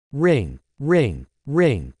Ring, ring,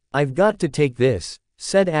 ring. I've got to take this,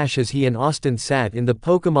 said Ash as he and Austin sat in the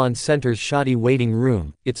Pokémon Center's shoddy waiting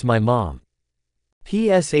room. It's my mom.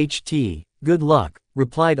 PSHT, good luck,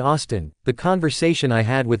 replied Austin. The conversation I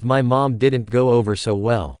had with my mom didn't go over so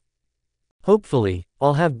well. Hopefully,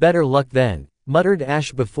 I'll have better luck then, muttered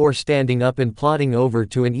Ash before standing up and plodding over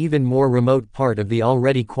to an even more remote part of the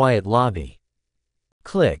already quiet lobby.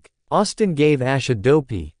 Click. Austin gave Ash a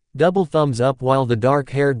dopey, double thumbs up while the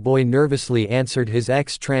dark-haired boy nervously answered his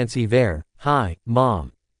ex-trancey there, "Hi,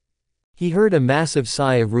 Mom." He heard a massive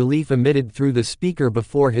sigh of relief emitted through the speaker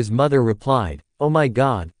before his mother replied, "Oh my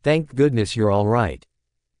God, thank goodness you're all right.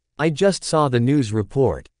 I just saw the news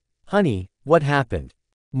report. Honey, what happened?"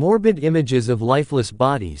 Morbid images of lifeless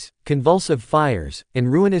bodies, convulsive fires,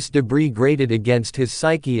 and ruinous debris grated against his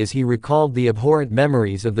psyche as he recalled the abhorrent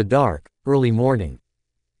memories of the dark, early morning.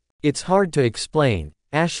 "It's hard to explain,"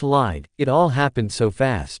 Ash lied, "it all happened so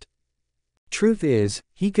fast." Truth is,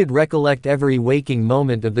 he could recollect every waking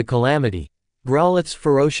moment of the calamity: Growlithe's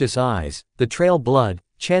ferocious eyes, the trail blood,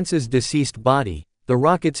 Chance's deceased body, the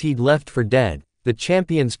rockets he'd left for dead, the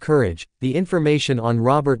champion's courage, the information on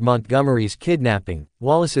Robert Montgomery's kidnapping,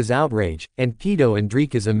 Wallace's outrage, and Pedo and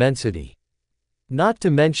Drika's immensity. Not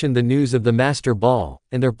to mention the news of the Master Ball,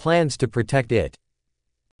 and their plans to protect it.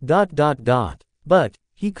 But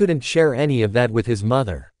he couldn't share any of that with his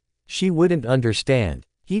mother. She wouldn't understand.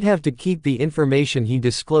 He'd have to keep the information he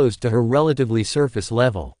disclosed to her relatively surface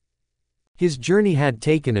level. His journey had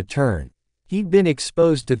taken a turn. He'd been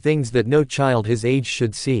exposed to things that no child his age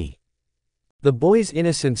should see. The boy's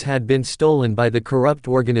innocence had been stolen by the corrupt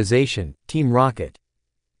organization, Team Rocket.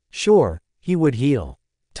 Sure, he would heal.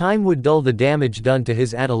 Time would dull the damage done to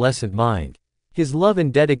his adolescent mind. His love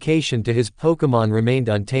and dedication to his Pokémon remained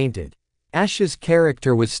untainted. Ash's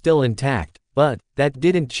character was still intact, but that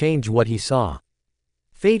didn't change what he saw.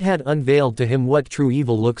 Fate had unveiled to him what true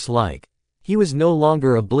evil looks like. He was no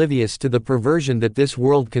longer oblivious to the perversion that this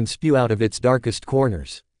world can spew out of its darkest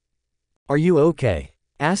corners. "Are you okay?"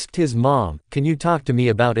 asked his mom. "Can you talk to me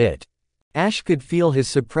about it?" Ash could feel his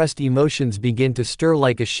suppressed emotions begin to stir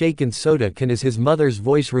like a shaken soda can as his mother's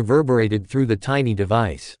voice reverberated through the tiny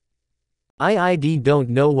device. "I don't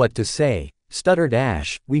know what to say," stuttered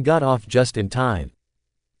Ash. "We got off just in time.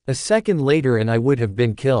 A second later and I would have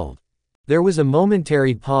been killed." There was a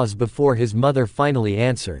momentary pause before his mother finally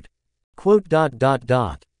answered.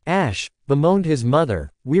 Ash, bemoaned his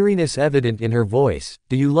mother, weariness evident in her voice,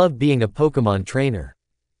 "Do you love being a Pokémon trainer?"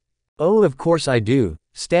 "Oh, of course I do,"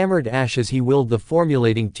 stammered Ash as he willed the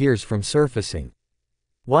formulating tears from surfacing.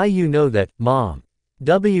 "Why, you know that, Mom."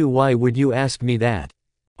 "Why would you ask me that?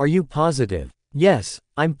 Are you positive?" "Yes,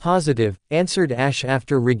 I'm positive," answered Ash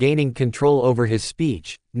after regaining control over his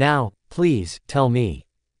speech. "Now, please, tell me.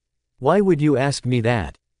 Why would you ask me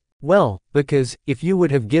that?" "Well, because, if you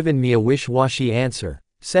would have given me a wish-washy answer,"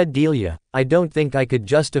 said Delia, "I don't think I could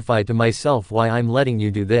justify to myself why I'm letting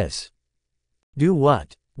you do this." "Do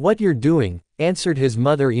what?" "What you're doing," answered his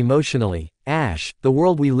mother emotionally. "Ash, the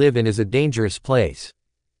world we live in is a dangerous place.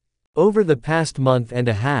 Over the past month and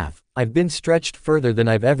a half, I've been stretched further than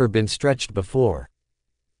I've ever been stretched before.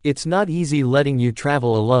 It's not easy letting you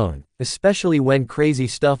travel alone, especially when crazy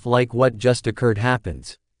stuff like what just occurred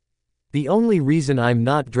happens. The only reason I'm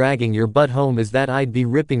not dragging your butt home is that I'd be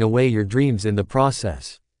ripping away your dreams in the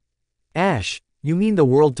process. Ash, you mean the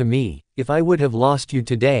world to me. If I would have lost you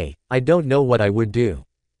today, I don't know what I would do."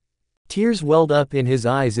 Tears welled up in his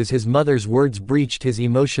eyes as his mother's words breached his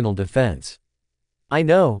emotional defense. "I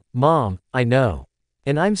know, Mom, I know.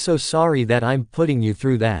 And I'm so sorry that I'm putting you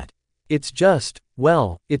through that. It's just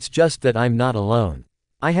that I'm not alone.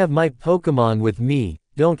 I have my Pokémon with me,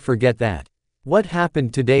 don't forget that. What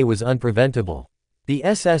happened today was unpreventable. The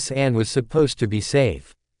SS Anne was supposed to be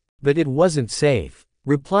safe. But it wasn't safe,"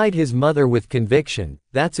 replied his mother with conviction.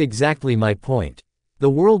 "That's exactly my point. The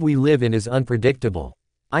world we live in is unpredictable.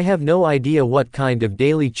 I have no idea what kind of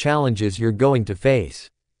daily challenges you're going to face.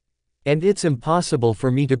 And it's impossible for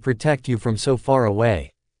me to protect you from so far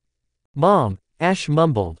away." "Mom," Ash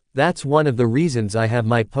mumbled, "that's one of the reasons I have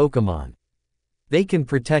my Pokémon. They can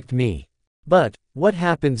protect me. But what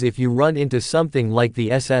happens if you run into something like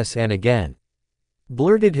the SS Anne again?"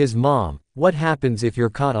 blurted his mom. "What happens if you're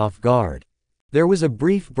caught off guard?" There was a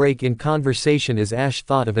brief break in conversation as Ash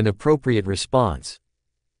thought of an appropriate response.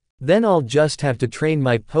 "Then I'll just have to train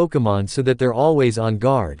my Pokémon so that they're always on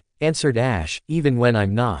guard," answered Ash, "even when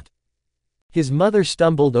I'm not." His mother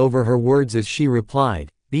stumbled over her words as she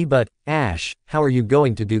replied, But, Ash, how are you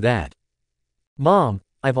going to do that?" "Mom,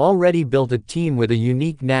 I've already built a team with a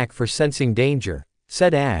unique knack for sensing danger,"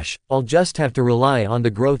 said Ash. "I'll just have to rely on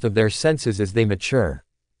the growth of their senses as they mature."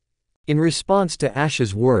 In response to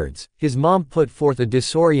Ash's words, his mom put forth a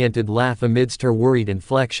disoriented laugh amidst her worried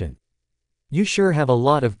inflection. You sure have a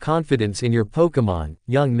lot of confidence in your Pokémon,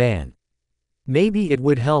 young man. Maybe it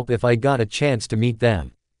would help if I got a chance to meet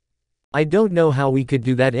them. I don't know how we could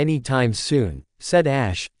do that anytime soon, said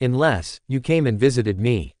Ash, unless you came and visited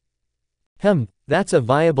me. That's a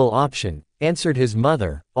viable option, answered his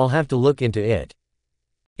mother, I'll have to look into it.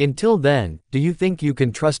 Until then, do you think you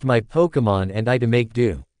can trust my Pokémon and I to make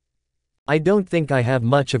do? I don't think I have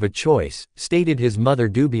much of a choice, stated his mother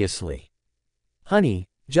dubiously. Honey,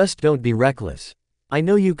 just don't be reckless. I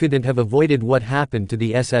know you couldn't have avoided what happened to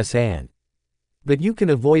the SS Anne. But you can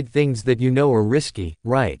avoid things that you know are risky,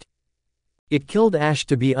 right? It killed Ash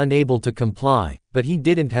to be unable to comply, but he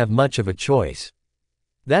didn't have much of a choice.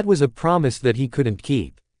 That was a promise that he couldn't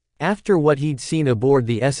keep. After what he'd seen aboard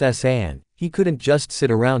the SS Anne, he couldn't just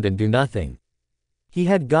sit around and do nothing. He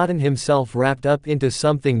had gotten himself wrapped up into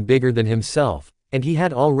something bigger than himself, and he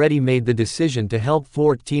had already made the decision to help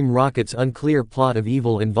thwart Team Rocket's unclear plot of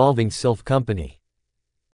evil involving Sylph Company.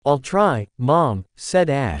 I'll try, Mom, said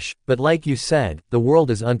Ash, but like you said, the world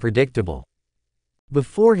is unpredictable.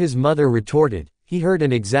 Before his mother retorted, he heard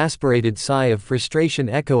an exasperated sigh of frustration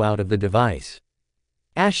echo out of the device.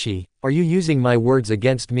 Ashy, are you using my words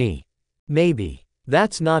against me? Maybe.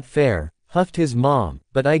 That's not fair, huffed his mom,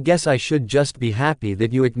 but I guess I should just be happy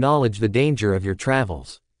that you acknowledge the danger of your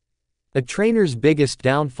travels. A trainer's biggest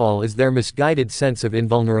downfall is their misguided sense of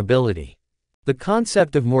invulnerability. The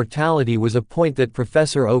concept of mortality was a point that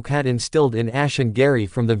Professor Oak had instilled in Ash and Gary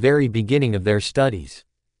from the very beginning of their studies.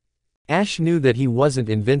 Ash knew that he wasn't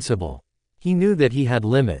invincible. He knew that he had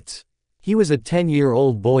limits. He was a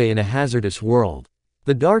 10-year-old boy in a hazardous world.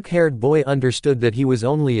 The dark-haired boy understood that he was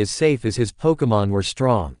only as safe as his Pokémon were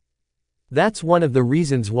strong. That's one of the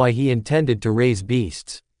reasons why he intended to raise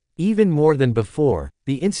beasts. Even more than before,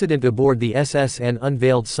 the incident aboard the SS Anne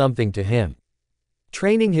unveiled something to him.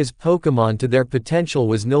 Training his Pokémon to their potential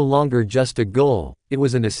was no longer just a goal, it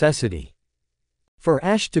was a necessity. For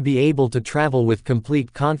Ash to be able to travel with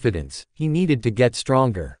complete confidence, he needed to get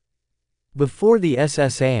stronger. Before the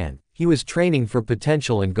SS Anne, he was training for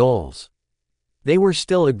potential and goals. They were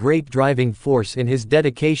still a great driving force in his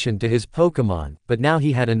dedication to his Pokémon, but now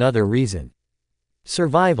he had another reason.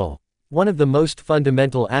 Survival, one of the most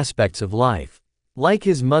fundamental aspects of life. Like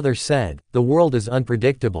his mother said, the world is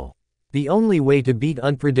unpredictable. The only way to beat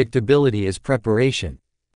unpredictability is preparation.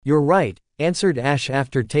 You're right, answered Ash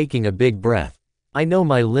after taking a big breath. I know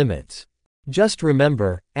my limits. Just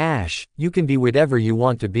remember, Ash, you can be whatever you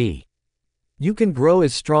want to be. You can grow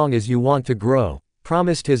as strong as you want to grow,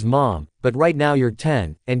 promised his mom, but right now you're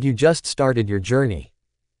 10, and you just started your journey.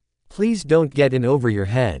 Please don't get in over your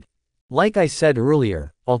head. Like I said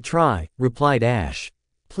earlier, I'll try, replied Ash.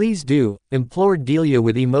 Please do, implored Delia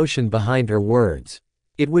with emotion behind her words.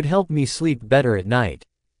 It would help me sleep better at night.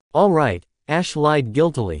 All right, Ash lied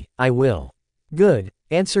guiltily, I will. Good,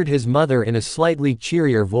 answered his mother in a slightly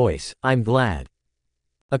cheerier voice, I'm glad.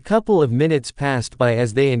 A couple of minutes passed by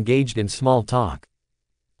as they engaged in small talk.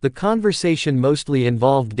 The conversation mostly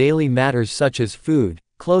involved daily matters such as food,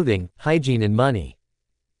 clothing, hygiene and money.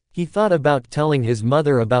 He thought about telling his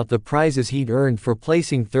mother about the prizes he'd earned for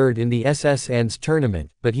placing third in the SS Anne's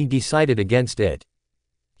tournament, but he decided against it.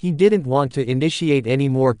 He didn't want to initiate any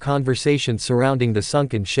more conversation surrounding the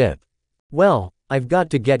sunken ship. Well, I've got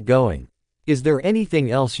to get going. Is there anything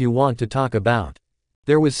else you want to talk about?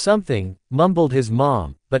 There was something, mumbled his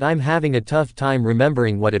mom, but I'm having a tough time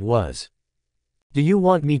remembering what it was. Do you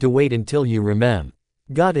want me to wait until you remember?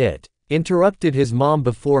 Got it. Interrupted his mom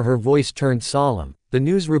before her voice turned solemn. The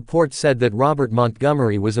news report said that Robert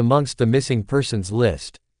Montgomery was amongst the missing persons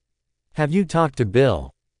list. Have you talked to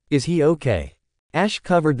Bill? Is he okay? Ash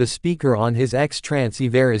covered the speaker on his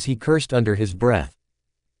ex-transceiver as he cursed under his breath.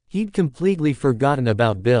 He'd completely forgotten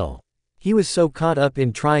about Bill. He was so caught up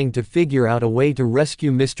in trying to figure out a way to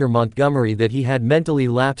rescue Mr. Montgomery that he had mentally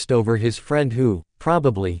lapsed over his friend who,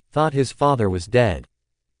 probably, thought his father was dead.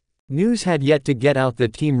 News had yet to get out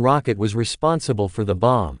that Team Rocket was responsible for the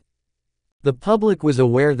bomb. The public was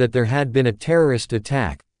aware that there had been a terrorist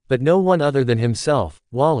attack, but no one other than himself,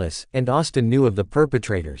 Wallace, and Austin knew of the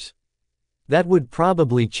perpetrators. That would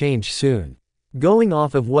probably change soon. Going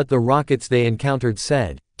off of what the rockets they encountered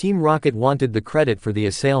said, Team Rocket wanted the credit for the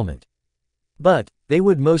assailant. But, they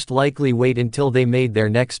would most likely wait until they made their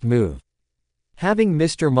next move. Having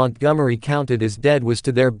Mr. Montgomery counted as dead was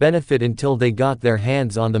to their benefit until they got their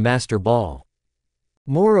hands on the Master Ball.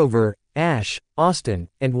 Moreover, Ash, Austin,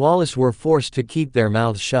 and Wallace were forced to keep their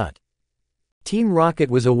mouths shut. Team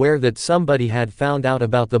Rocket was aware that somebody had found out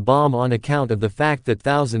about the bomb on account of the fact that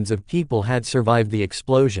thousands of people had survived the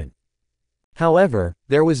explosion. However,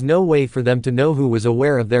 there was no way for them to know who was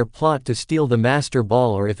aware of their plot to steal the Master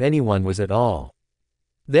Ball or if anyone was at all.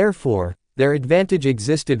 Therefore, their advantage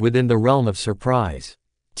existed within the realm of surprise.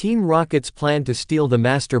 Team Rocket's plan to steal the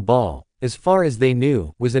Master Ball, as far as they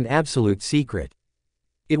knew, was an absolute secret.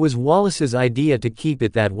 It was Wallace's idea to keep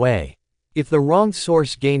it that way. If the wrong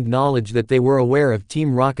source gained knowledge that they were aware of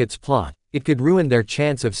Team Rocket's plot, it could ruin their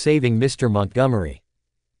chance of saving Mr. Montgomery.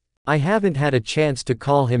 "I haven't had a chance to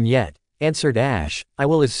call him yet," answered Ash. "I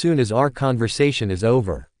will as soon as our conversation is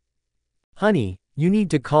over." "Honey, you need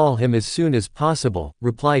to call him as soon as possible,"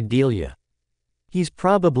 replied Delia. "He's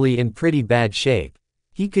probably in pretty bad shape.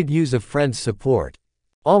 He could use a friend's support."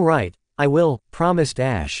 "All right, I will," promised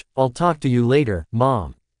Ash. "I'll talk to you later,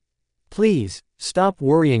 Mom." "Please, stop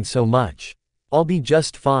worrying so much. I'll be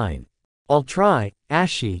just fine." "I'll try,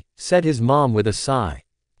 Ashy," said his mom with a sigh.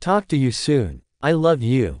 "Talk to you soon. I love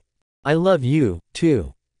you." "I love you,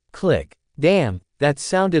 too." Click. "Damn, that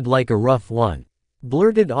sounded like a rough one,"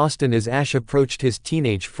 blurted Austin as Ash approached his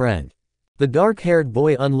teenage friend. The dark-haired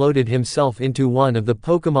boy unloaded himself into one of the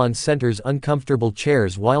Pokémon Center's uncomfortable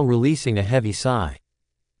chairs while releasing a heavy sigh.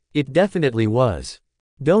 "It definitely was.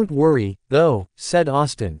 Don't worry, though," said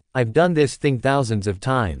Austin, "I've done this thing thousands of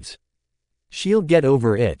times. She'll get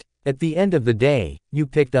over it. At the end of the day, you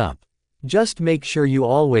picked up. Just make sure you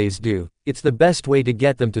always do, it's the best way to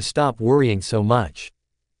get them to stop worrying so much."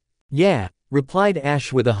 "Yeah," replied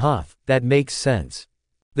Ash with a huff, "that makes sense."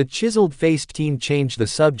 The chiseled-faced teen changed the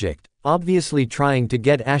subject, obviously trying to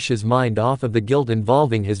get Ash's mind off of the guilt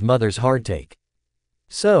involving his mother's heartache.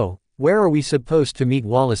 "So, where are we supposed to meet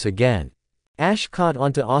Wallace again?" Ash caught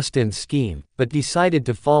onto Austin's scheme, but decided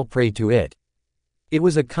to fall prey to it. It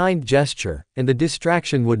was a kind gesture, and the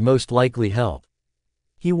distraction would most likely help.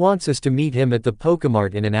 "He wants us to meet him at the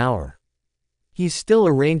Pokemart in an hour. He's still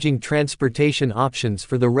arranging transportation options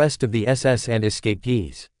for the rest of the SS and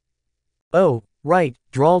escapees." "Oh, right,"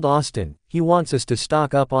 drawled Austin, "he wants us to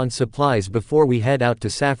stock up on supplies before we head out to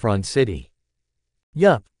Saffron City."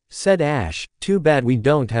 "Yup," said Ash, "too bad we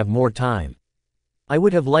don't have more time. I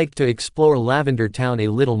would have liked to explore Lavender Town a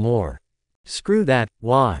little more." "Screw that,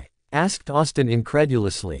 why?" asked Austin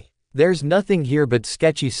incredulously. "There's nothing here but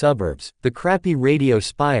sketchy suburbs, the crappy radio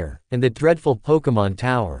spire, and the dreadful Pokémon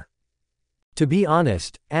Tower." To be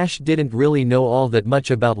honest, Ash didn't really know all that much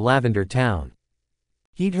about Lavender Town.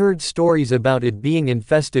 He'd heard stories about it being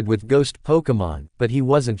infested with ghost Pokémon, but he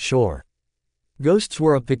wasn't sure. Ghosts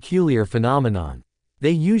were a peculiar phenomenon.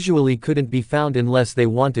 They usually couldn't be found unless they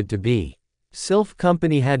wanted to be. Sylph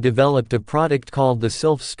Company had developed a product called the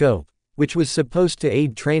Sylph Scope, which was supposed to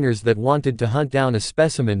aid trainers that wanted to hunt down a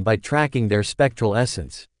specimen by tracking their spectral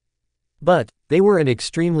essence. But, they were an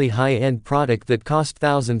extremely high-end product that cost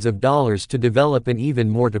thousands of dollars to develop and even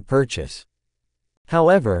more to purchase.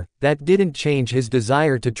 However, that didn't change his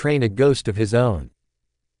desire to train a ghost of his own.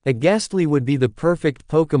 A Ghastly would be the perfect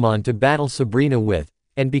Pokémon to battle Sabrina with,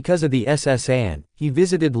 and because of the SS Anne, he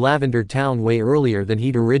visited Lavender Town way earlier than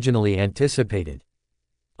he'd originally anticipated.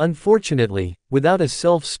 Unfortunately, without a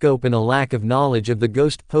Sylph Scope and a lack of knowledge of the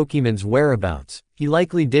ghost Pokémon's whereabouts, he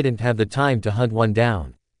likely didn't have the time to hunt one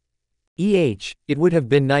down. It would have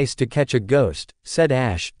been nice to catch a ghost," said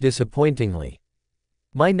Ash, disappointingly.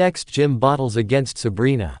 "My next gym battle's against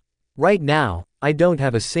Sabrina. Right now, I don't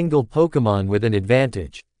have a single Pokémon with an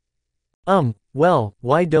advantage." Well,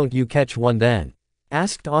 why don't you catch one then?"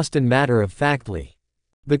 asked Austin matter-of-factly.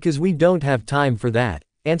 "Because we don't have time for that,"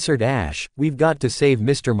 answered Ash, "we've got to save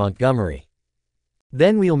Mr. Montgomery."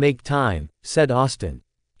 "Then we'll make time," said Austin.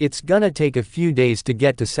 "It's gonna take a few days to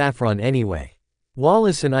get to Saffron anyway.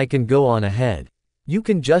 Wallace and I can go on ahead. You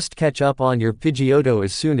can just catch up on your Pidgeotto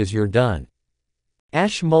as soon as you're done."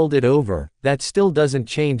 Ash mulled it over. "That still doesn't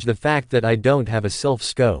change the fact that I don't have a Sylph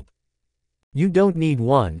Scope." "You don't need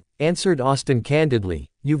one," answered Austin candidly,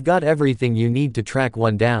 "you've got everything you need to track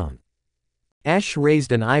one down." Ash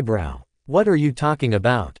raised an eyebrow. "What are you talking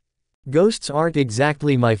about?" "Ghosts aren't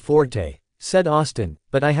exactly my forte," said Austin,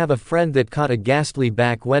 "but I have a friend that caught a Ghastly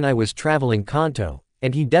back when I was traveling Kanto,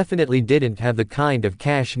 and he definitely didn't have the kind of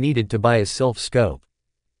cash needed to buy a Sylph Scope."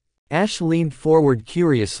 Ash leaned forward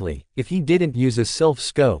curiously. "If he didn't use a Sylph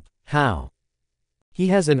Scope, how?" "He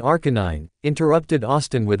has an Arcanine," interrupted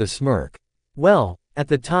Austin with a smirk. "Well, at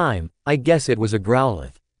the time, I guess it was a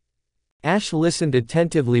Growlithe." Ash listened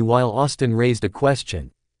attentively while Austin raised a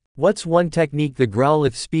question. "What's one technique the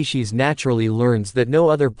Growlithe species naturally learns that no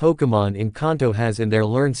other Pokémon in Kanto has in their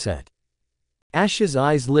learn set?" Ash's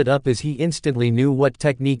eyes lit up as he instantly knew what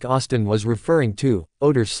technique Austin was referring to: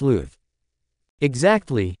 Odor Sleuth.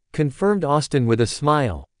 "Exactly," confirmed Austin with a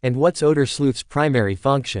smile, "and what's Odor Sleuth's primary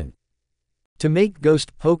function?" To make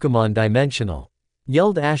ghost Pokémon dimensional,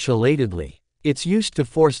 yelled Ash elatedly. It's used to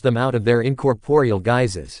force them out of their incorporeal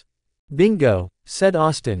guises. Bingo, said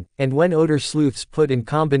Austin, and when odor sleuths put in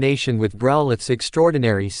combination with Growlithe's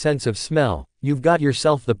extraordinary sense of smell, you've got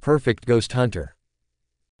yourself the perfect ghost hunter.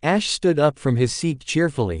 Ash stood up from his seat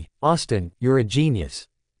cheerfully. Austin, you're a genius.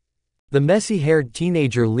 The messy-haired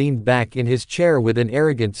teenager leaned back in his chair with an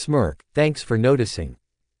arrogant smirk. Thanks for noticing.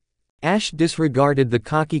 Ash disregarded the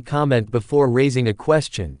cocky comment before raising a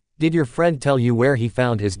question. Did your friend tell you where he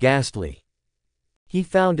found his Ghastly? He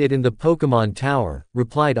found it in the Pokémon Tower,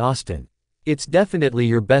 replied Austin. It's definitely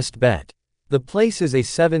your best bet. The place is a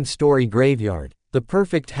 7-story graveyard, the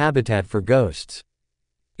perfect habitat for ghosts.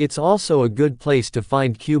 It's also a good place to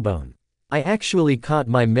find Cubone. I actually caught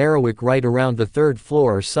my Marowak right around the 3rd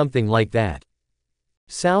floor or something like that.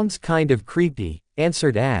 Sounds kind of creepy,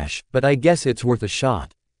 answered Ash, but I guess it's worth a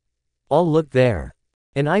shot. I'll look there.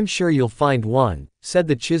 And I'm sure you'll find one, said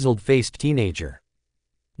the chiseled-faced teenager.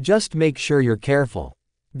 Just make sure you're careful.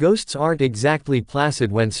 Ghosts aren't exactly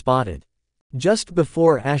placid when spotted. Just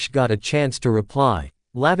before Ash got a chance to reply,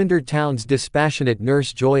 Lavender Town's dispassionate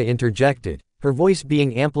Nurse Joy interjected, her voice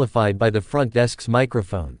being amplified by the front desk's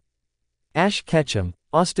microphone. Ash Ketchum,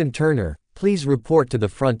 Austin Turner, please report to the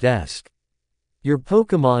front desk. Your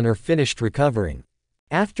Pokémon are finished recovering.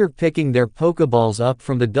 After picking their Pokéballs up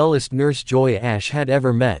from the dullest Nurse Joy Ash had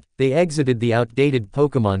ever met, they exited the outdated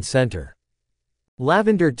Pokémon Center.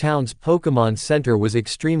 Lavender Town's Pokémon Center was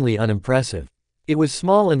extremely unimpressive. It was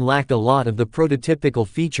small and lacked a lot of the prototypical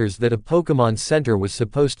features that a Pokémon Center was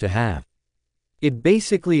supposed to have. It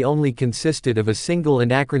basically only consisted of a single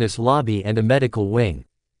anachronous lobby and a medical wing.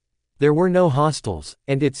 There were no hostels,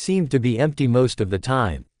 and it seemed to be empty most of the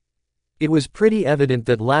time. It was pretty evident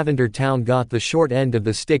that Lavender Town got the short end of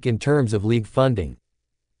the stick in terms of league funding.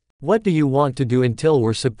 What do you want to do until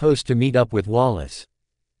we're supposed to meet up with Wallace?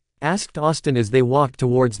 Asked Austin as they walked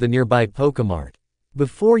towards the nearby Pokémart.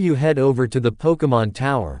 Before you head over to the Pokémon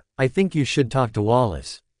Tower, I think you should talk to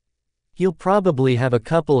Wallace. He'll probably have a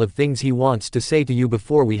couple of things he wants to say to you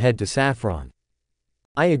before we head to Saffron.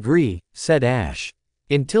 I agree, said Ash.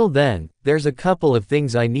 Until then, there's a couple of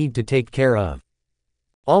things I need to take care of.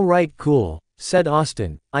 Alright, cool, said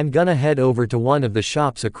Austin. I'm gonna head over to one of the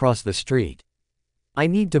shops across the street. I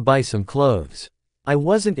need to buy some clothes. I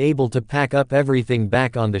wasn't able to pack up everything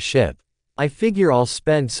back on the ship. I figure I'll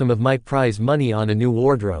spend some of my prize money on a new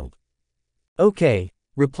wardrobe. Okay,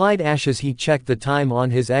 replied Ash as he checked the time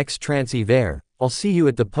on his X-Transceiver. I'll see you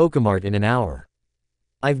at the Pokémart in an hour.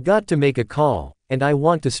 I've got to make a call, and I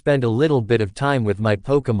want to spend a little bit of time with my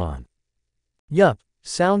Pokémon. Yup,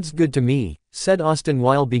 sounds good to me, said Austin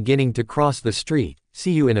while beginning to cross the street.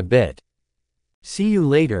 See you in a bit. See you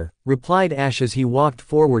later, replied Ash as he walked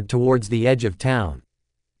forward towards the edge of town.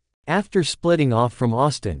 After splitting off from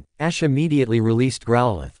Austin, Ash immediately released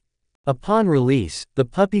Growlithe. Upon release, the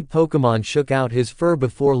puppy Pokémon shook out his fur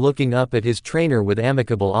before looking up at his trainer with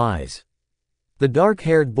amicable eyes. The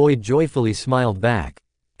dark-haired boy joyfully smiled back.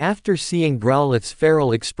 After seeing Growlithe's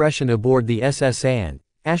feral expression aboard the SS Anne,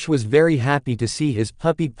 Ash was very happy to see his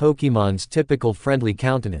puppy Pokémon's typical friendly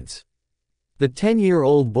countenance. The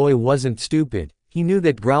 10-year-old boy wasn't stupid, he knew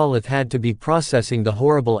that Growlithe had to be processing the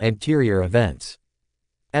horrible anterior events.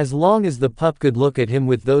 As long as the pup could look at him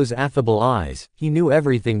with those affable eyes, he knew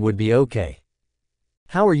everything would be okay.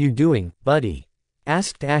 How are you doing, buddy?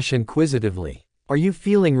 Asked Ash inquisitively. Are you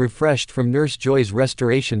feeling refreshed from Nurse Joy's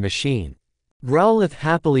restoration machine? Growlithe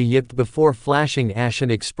happily yipped before flashing Ash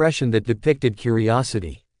an expression that depicted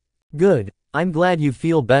curiosity. Good, I'm glad you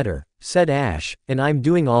feel better, said Ash, and I'm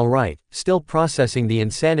doing alright, still processing the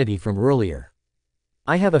insanity from earlier.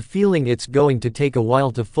 I have a feeling it's going to take a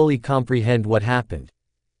while to fully comprehend what happened.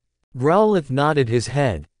 Growlithe nodded his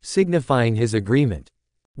head, signifying his agreement.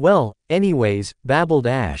 Well, anyways, babbled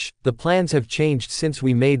Ash, the plans have changed since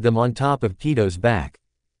we made them on top of Pito's back.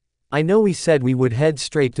 I know we said we would head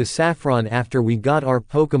straight to Saffron after we got our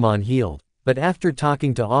Pokémon healed, but after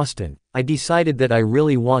talking to Austin, I decided that I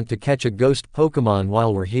really want to catch a ghost Pokémon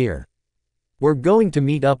while we're here. We're going to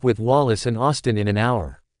meet up with Wallace and Austin in an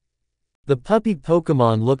hour. The puppy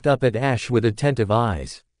Pokémon looked up at Ash with attentive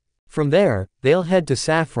eyes. From there, they'll head to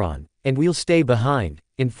Saffron, and we'll stay behind,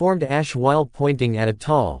 informed Ash while pointing at a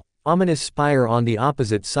tall, ominous spire on the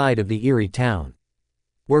opposite side of the eerie town.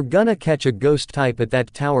 We're gonna catch a ghost type at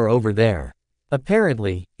that tower over there.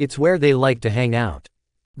 Apparently, it's where they like to hang out.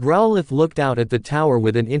 Growlithe looked out at the tower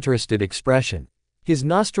with an interested expression. His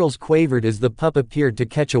nostrils quavered as the pup appeared to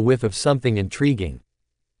catch a whiff of something intriguing.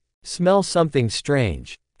 Smell something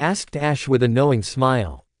strange? Asked Ash with a knowing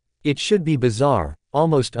smile. It should be bizarre,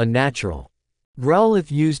 almost unnatural. Growlithe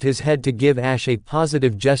used his head to give Ash a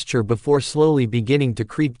positive gesture before slowly beginning to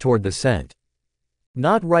creep toward the scent.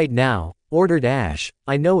 Not right now, ordered Ash.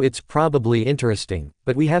 I know it's probably interesting,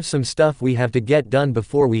 but we have some stuff we have to get done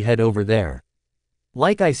before we head over there.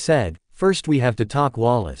 Like I said, first we have to talk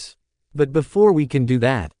Wallace. But before we can do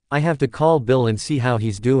that, I have to call Bill and see how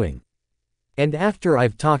he's doing. And after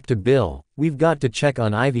I've talked to Bill, we've got to check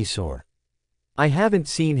on Ivysaur. I haven't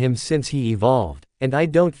seen him since he evolved, and I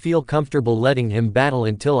don't feel comfortable letting him battle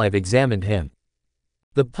until I've examined him.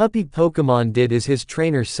 The puppy Pokémon did as his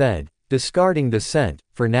trainer said, discarding the scent,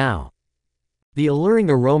 for now. The alluring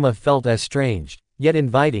aroma felt estranged, yet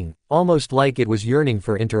inviting, almost like it was yearning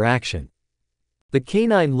for interaction. The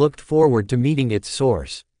canine looked forward to meeting its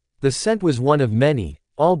source. The scent was one of many,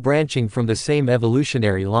 all branching from the same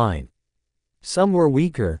evolutionary line. Some were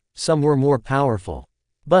weaker, some were more powerful.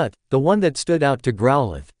 But, the one that stood out to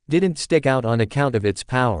Growlithe, didn't stick out on account of its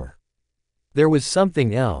power. There was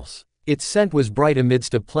something else. Its scent was bright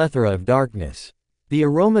amidst a plethora of darkness. The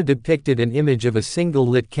aroma depicted an image of a single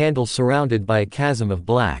lit candle surrounded by a chasm of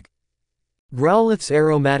black. Growlithe's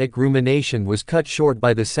aromatic rumination was cut short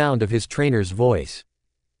by the sound of his trainer's voice.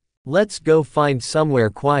 "Let's go find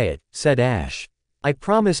somewhere quiet," said Ash. "I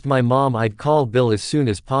promised my mom I'd call Bill as soon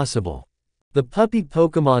as possible." The puppy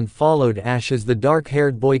Pokémon followed Ash as the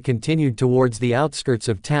dark-haired boy continued towards the outskirts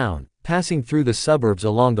of town, passing through the suburbs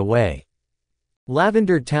along the way.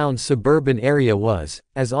 Lavender Town's suburban area was,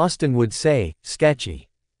 as Austin would say, sketchy.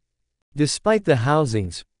 Despite the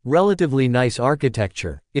housing's relatively nice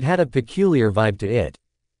architecture, it had a peculiar vibe to it.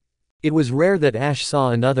 It was rare that Ash saw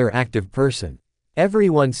another active person.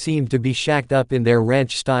 Everyone seemed to be shacked up in their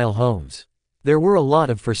ranch-style homes. There were a lot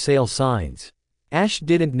of for-sale signs. Ash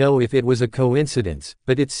didn't know if it was a coincidence,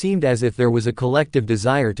 but it seemed as if there was a collective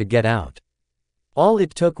desire to get out. All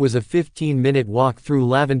it took was a 15-minute walk through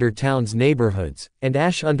Lavender Town's neighborhoods, and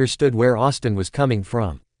Ash understood where Austin was coming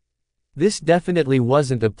from. This definitely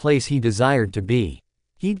wasn't a place he desired to be.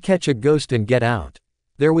 He'd catch a ghost and get out.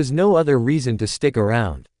 There was no other reason to stick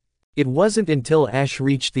around. It wasn't until Ash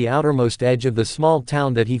reached the outermost edge of the small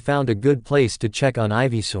town that he found a good place to check on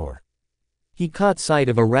Ivysaur. He caught sight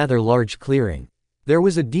of a rather large clearing. There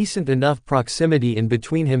was a decent enough proximity in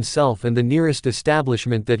between himself and the nearest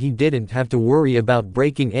establishment that he didn't have to worry about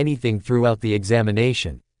breaking anything throughout the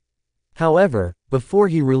examination. However, before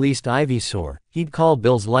he released Ivysaur, he'd call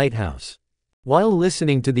Bill's lighthouse. While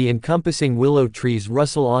listening to the encompassing willow trees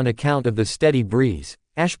rustle on account of the steady breeze,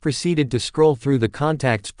 Ash proceeded to scroll through the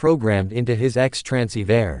contacts programmed into his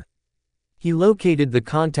X-Transceiver. He located the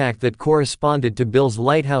contact that corresponded to Bill's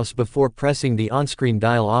lighthouse before pressing the on-screen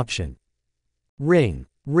dial option. Ring,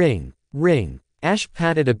 ring, ring. Ash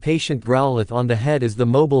patted a patient Growlithe on the head as the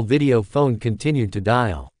mobile video phone continued to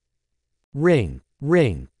dial. Ring,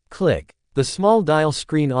 ring, click. The small dial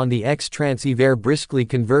screen on the X-Transceiver briskly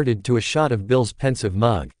converted to a shot of Bill's pensive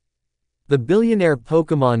mug. The billionaire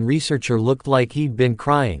Pokémon researcher looked like he'd been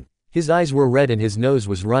crying, his eyes were red and his nose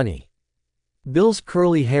was runny. Bill's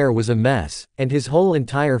curly hair was a mess, and his whole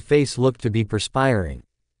entire face looked to be perspiring.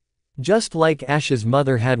 Just like Ash's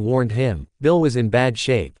mother had warned him, Bill was in bad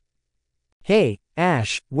shape. "Hey,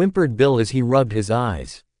 Ash," whimpered Bill as he rubbed his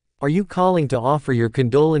eyes. "Are you calling to offer your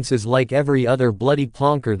condolences like every other bloody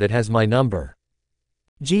plonker that has my number?"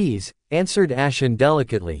 "Geez," answered Ash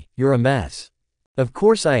indelicately, "you're a mess." "Of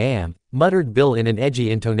course I am," muttered Bill in an edgy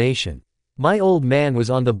intonation. "My old man was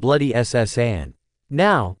on the bloody SSN.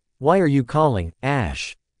 Now, why are you calling,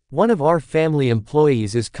 Ash? One of our family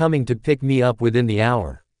employees is coming to pick me up within the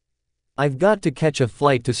hour. I've got to catch a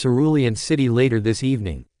flight to Cerulean City later this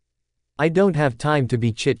evening. I don't have time to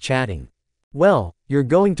be chit-chatting." "Well, you're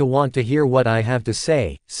going to want to hear what I have to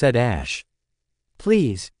say," said Ash.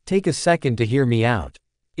 "Please, take a second to hear me out.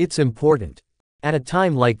 It's important. At a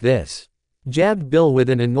time like this," jabbed Bill with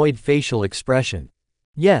an annoyed facial expression.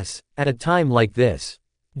 "Yes, at a time like this.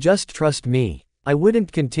 Just trust me. I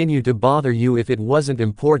wouldn't continue to bother you if it wasn't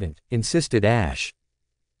important," insisted Ash.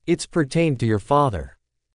 "It's pertained to your father."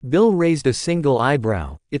 Bill raised a single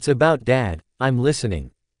eyebrow. "It's about Dad, I'm listening."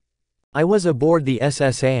 "I was aboard the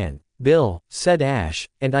SSN, Bill," said Ash,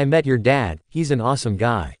 "and I met your dad, he's an awesome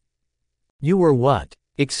guy." "You were what?"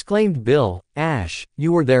 exclaimed Bill. "Ash,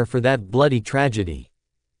 you were there for that bloody tragedy.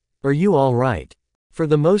 Are you alright?" "For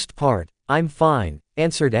the most part, I'm fine,"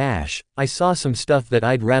 answered Ash. "I saw some stuff that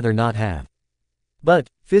I'd rather not have. But,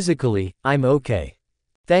 physically, I'm okay."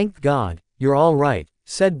 "Thank God, you're alright,"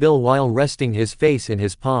 said Bill while resting his face in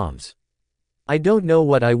his palms. "I don't know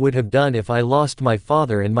what I would have done if I lost my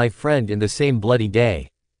father and my friend in the same bloody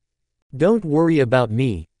day." "Don't worry about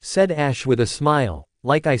me," said Ash with a smile.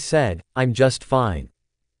 "Like I said, I'm just fine."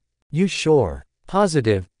 "You sure?"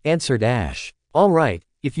 Positive, answered Ash. All right,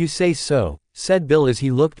 if you say so, said Bill as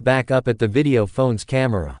he looked back up at the video phone's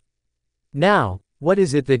camera. Now, what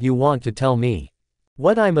is it that you want to tell me?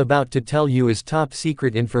 What I'm about to tell you is top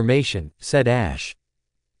secret information, said Ash.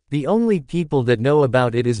 The only people that know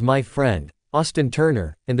about it is my friend, Austin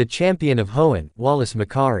Turner, and the champion of Hoenn, Wallace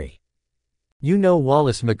Macari. You know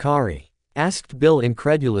Wallace Macari? Asked Bill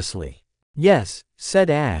incredulously. Yes, said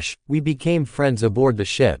Ash, we became friends aboard the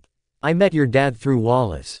ship. I met your dad through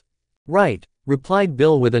Wallace. Right, replied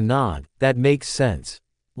Bill with a nod, that makes sense.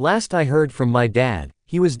 Last I heard from my dad,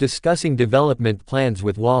 he was discussing development plans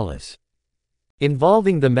with Wallace.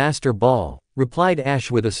 Involving the Master Ball, replied Ash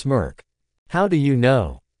with a smirk. How do you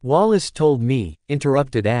know? Wallace told me,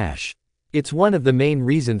 interrupted Ash. It's one of the main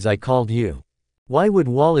reasons I called you. Why would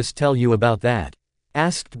Wallace tell you about that?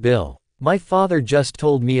 Asked Bill. My father just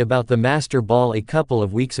told me about the Master Ball a couple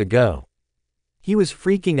of weeks ago. He was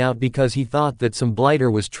freaking out because he thought that some blighter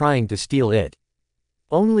was trying to steal it.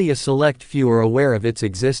 Only a select few are aware of its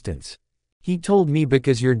existence. He told me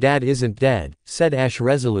because your dad isn't dead, said Ash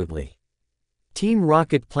resolutely. Team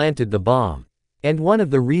Rocket planted the bomb. And one of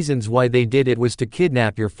the reasons why they did it was to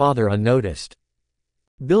kidnap your father unnoticed.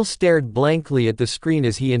 Bill stared blankly at the screen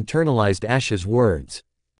as he internalized Ash's words.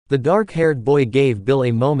 The dark-haired boy gave Bill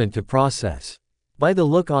a moment to process. By the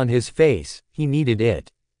look on his face, he needed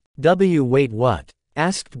it. Wait, what?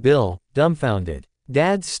 Asked Bill, dumbfounded.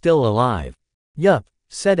 Dad's still alive. Yup,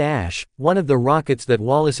 said Ash. One of the rockets that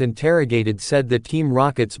Wallace interrogated said that Team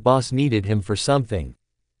Rocket's boss needed him for something.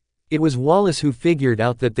 It was Wallace who figured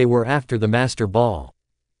out that they were after the Master Ball.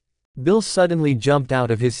 Bill suddenly jumped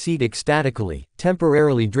out of his seat ecstatically,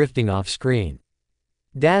 temporarily drifting off screen.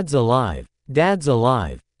 Dad's alive. Dad's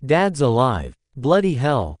alive. Dad's alive. Bloody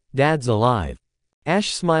hell, Dad's alive.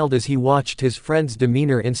 Ash smiled as he watched his friend's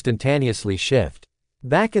demeanor instantaneously shift.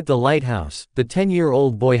 Back at the lighthouse, the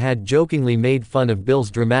 10-year-old boy had jokingly made fun of Bill's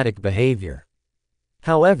dramatic behavior.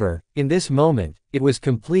 However, in this moment, it was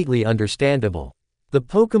completely understandable. The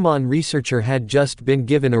Pokémon researcher had just been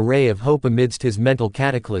given a ray of hope amidst his mental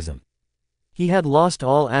cataclysm. He had lost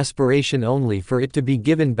all aspiration only for it to be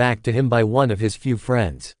given back to him by one of his few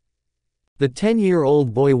friends. The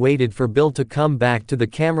 10-year-old boy waited for Bill to come back to the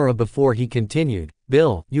camera before he continued,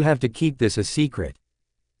 Bill, you have to keep this a secret.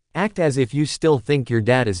 Act as if you still think your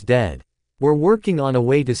dad is dead. We're working on a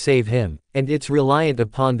way to save him, and it's reliant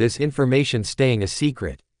upon this information staying a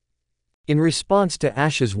secret. In response to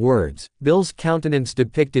Ash's words, Bill's countenance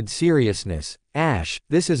depicted seriousness. Ash,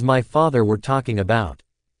 this is my father we're talking about.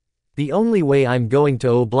 The only way I'm going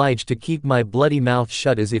to oblige to keep my bloody mouth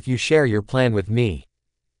shut is if you share your plan with me.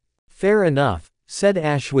 Fair enough, said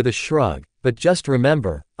Ash with a shrug, but just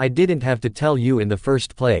remember, I didn't have to tell you in the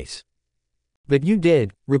first place. But you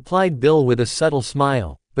did, replied Bill with a subtle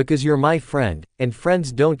smile, because you're my friend, and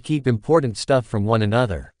friends don't keep important stuff from one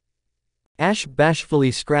another. Ash bashfully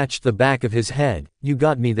scratched the back of his head. You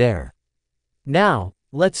got me there. Now,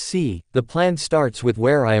 let's see, the plan starts with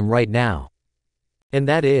where I am right now. And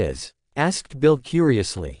that is? Asked Bill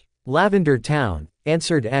curiously. Lavender Town,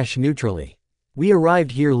 answered Ash neutrally. We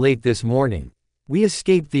arrived here late this morning. We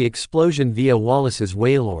escaped the explosion via Wallace's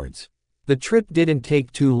Wailords. The trip didn't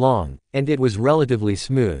take too long, and it was relatively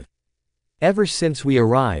smooth. Ever since we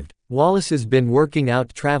arrived, Wallace has been working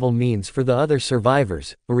out travel means for the other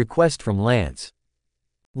survivors, a request from Lance.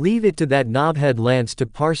 Leave it to that knobhead Lance to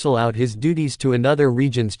parcel out his duties to another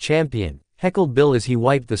region's champion, heckled Bill as he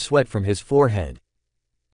wiped the sweat from his forehead.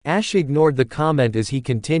 Ash ignored the comment as he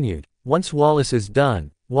continued, once Wallace is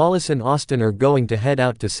done, Wallace and Austin are going to head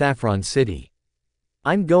out to Saffron City.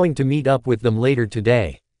 I'm going to meet up with them later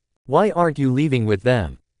today. Why aren't you leaving with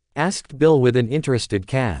them? Asked Bill with an interested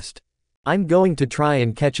cast. I'm going to try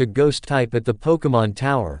and catch a ghost type at the Pokémon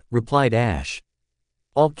Tower, replied Ash.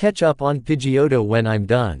 I'll catch up on Pidgeotto when I'm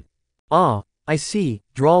done. Ah, I see,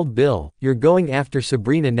 drawled Bill, you're going after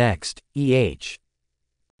Sabrina next,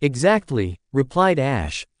 Exactly, replied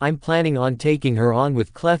Ash, I'm planning on taking her on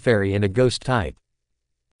with Clefairy and a ghost type.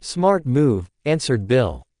 Smart move, answered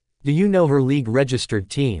Bill. Do you know her league registered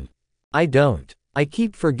team? I don't. I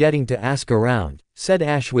keep forgetting to ask around, said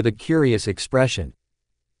Ash with a curious expression.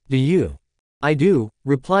 Do you? I do,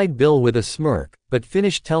 replied Bill with a smirk, but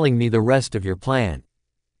finish telling me the rest of your plan.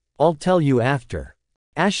 I'll tell you after.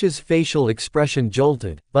 Ash's facial expression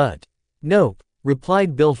jolted, but. Nope,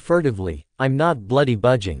 replied Bill furtively, I'm not bloody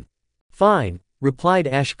budging. Fine, replied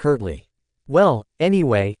Ash curtly. Well,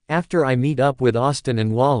 anyway, after I meet up with Austin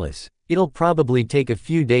and Wallace, it'll probably take a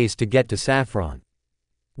few days to get to Saffron.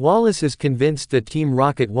 Wallace is convinced that Team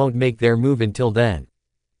Rocket won't make their move until then.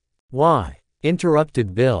 Why?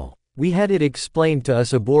 Interrupted Bill. We had it explained to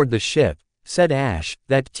us aboard the ship, said Ash,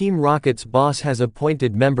 that Team Rocket's boss has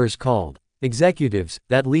appointed members called executives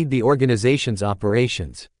that lead the organization's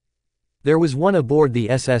operations. There was one aboard the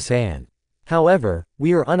SS Anne. However,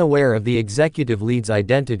 we are unaware of the executive lead's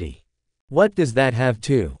identity. What does that have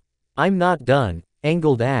to? I'm not done,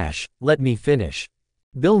 angled Ash, let me finish.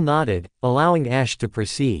 Bill nodded, allowing Ash to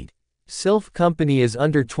proceed. Sylph Company is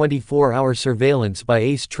under 24-hour surveillance by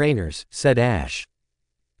Ace trainers, said Ash.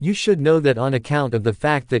 You should know that on account of the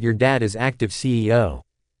fact that your dad is active CEO.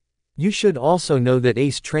 You should also know that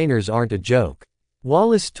Ace trainers aren't a joke.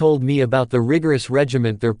 Wallace told me about the rigorous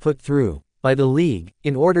regiment they're put through by the League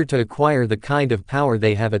in order to acquire the kind of power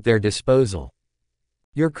they have at their disposal.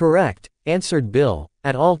 You're correct, answered Bill.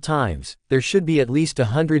 At all times, there should be at least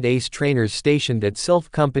 100 Ace trainers stationed at Sylph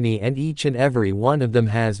Company, and each and every one of them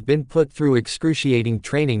has been put through excruciating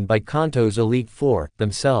training by Kanto's Elite Four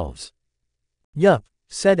themselves. Yup,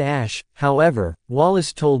 said Ash. However,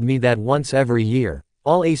 Wallace told me that once every year,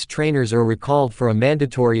 all Ace trainers are recalled for a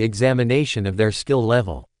mandatory examination of their skill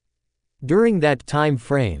level. During that time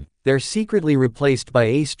frame, they're secretly replaced by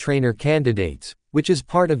Ace trainer candidates, which is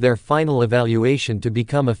part of their final evaluation to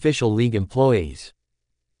become official League employees.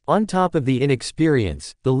 On top of the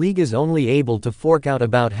inexperience, the League is only able to fork out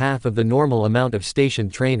about half of the normal amount of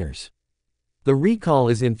stationed trainers. The recall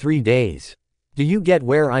is in 3 days. Do you get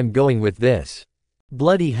where I'm going with this?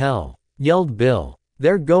 Bloody hell, yelled Bill.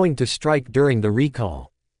 They're going to strike during the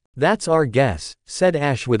recall. That's our guess, said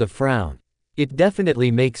Ash with a frown. It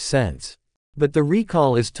definitely makes sense. But the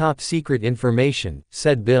recall is top secret information,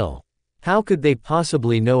 said Bill. How could they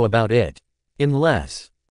possibly know about it? Unless.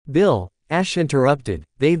 Bill, Ash interrupted,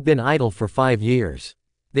 they've been idle for 5 years.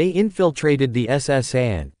 They infiltrated the SS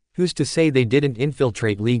Anne, who's to say they didn't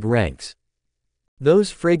infiltrate League ranks?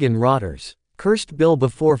 Those friggin' rotters, cursed Bill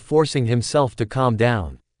before forcing himself to calm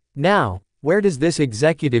down. Now, where does this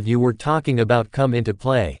executive you were talking about come into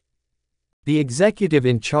play? The executive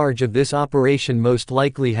in charge of this operation most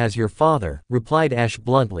likely has your father, replied Ash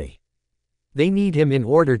bluntly. They need him in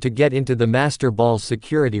order to get into the Master Ball's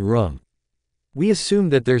security room. We assume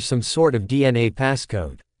that there's some sort of DNA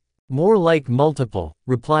passcode. More like multiple,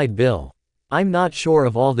 replied Bill. I'm not sure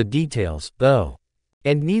of all the details, though.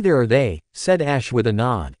 And neither are they, said Ash with a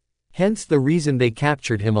nod. Hence the reason they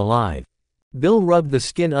captured him alive. Bill rubbed the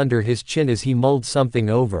skin under his chin as he mulled something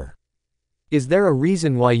over. Is there a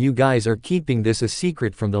reason why you guys are keeping this a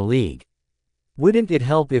secret from the League? Wouldn't it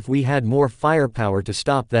help if we had more firepower to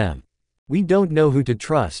stop them? We don't know who to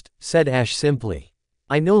trust, said Ash simply.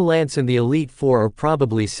 I know Lance and the Elite Four are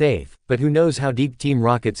probably safe, but who knows how deep Team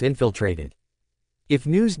Rocket's infiltrated. If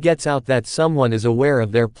news gets out that someone is aware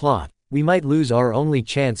of their plot, we might lose our only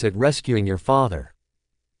chance at rescuing your father.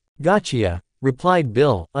 Gotcha, replied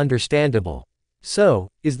Bill, understandable. So,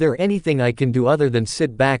 is there anything I can do other than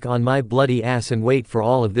sit back on my bloody ass and wait for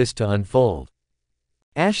all of this to unfold?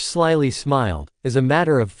 Ash slyly smiled. As a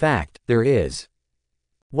matter of fact, there is.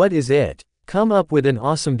 What is it? Come up with an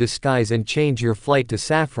awesome disguise and change your flight to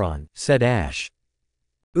Saffron, said Ash.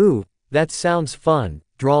 Ooh, that sounds fun,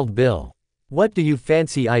 drawled Bill. What do you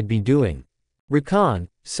fancy I'd be doing? Recon,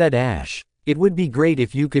 said Ash. It would be great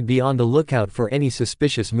if you could be on the lookout for any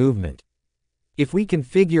suspicious movement. If we can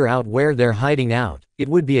figure out where they're hiding out, it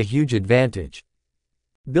would be a huge advantage.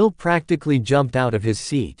 Bill practically jumped out of his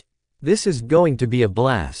seat. This is going to be a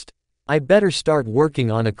blast. I better start working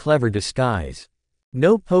on a clever disguise.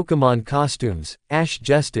 No Pokémon costumes, Ash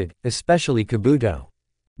jested, especially Kabuto.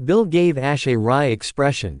 Bill gave Ash a wry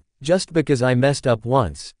expression. Just because I messed up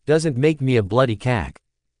once, doesn't make me a bloody cack.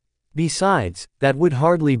 Besides, that would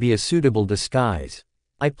hardly be a suitable disguise.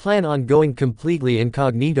 I plan on going completely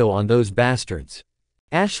incognito on those bastards.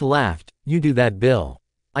 Ash laughed. You do that, Bill.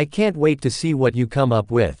 I can't wait to see what you come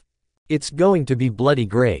up with. It's going to be bloody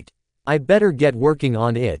great. I better get working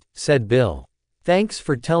on it, said Bill. Thanks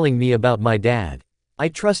for telling me about my dad. I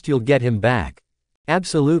trust you'll get him back.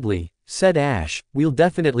 Absolutely, said Ash, we'll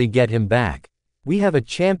definitely get him back. We have a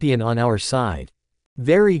champion on our side.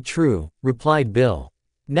 Very true, replied Bill.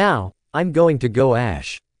 Now, I'm going to go,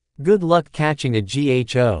 Ash. Good luck catching a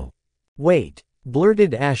GHO. Wait,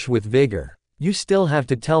 blurted Ash with vigor. You still have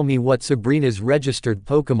to tell me what Sabrina's registered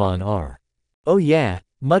Pokémon are. Oh yeah,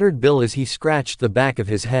 muttered Bill as he scratched the back of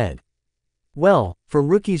his head. Well, for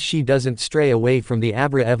rookies she doesn't stray away from the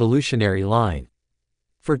Abra evolutionary line.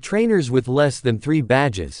 For trainers with less than 3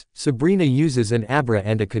 badges, Sabrina uses an Abra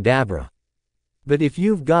and a Kadabra. But if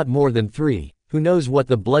you've got more than 3, who knows what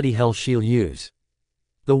the bloody hell she'll use.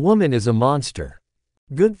 The woman is a monster.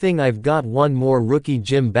 Good thing I've got one more rookie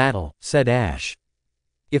gym battle, said Ash.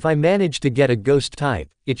 If I manage to get a ghost type,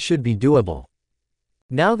 it should be doable.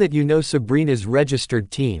 Now that you know Sabrina's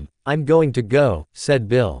registered team, I'm going to go, said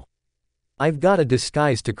Bill. I've got a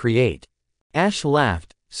disguise to create. Ash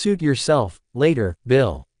laughed. Suit yourself, later,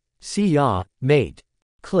 Bill. See ya, mate.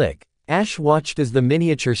 Click. Ash watched as the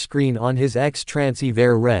miniature screen on his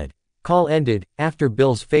X-Transceiver read. Call ended, after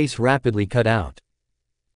Bill's face rapidly cut out.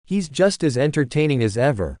 He's just as entertaining as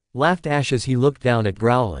ever, laughed Ash as he looked down at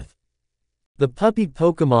Growlithe. The puppy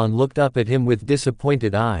Pokémon looked up at him with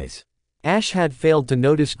disappointed eyes. Ash had failed to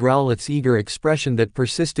notice Growlithe's eager expression that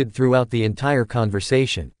persisted throughout the entire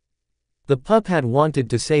conversation. The pup had wanted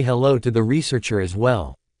to say hello to the researcher as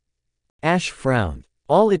well. Ash frowned.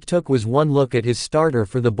 All it took was one look at his starter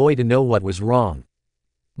for the boy to know what was wrong.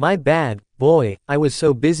 My bad, boy, I was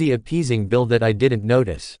so busy appeasing Bill that I didn't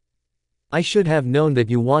notice. I should have known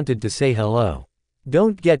that you wanted to say hello.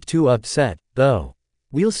 Don't get too upset, though.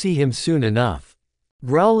 We'll see him soon enough.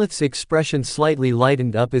 Growlithe's expression slightly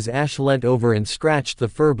lightened up as Ash leant over and scratched the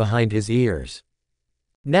fur behind his ears.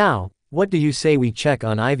 Now, what do you say we check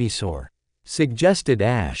on Ivysaur? Suggested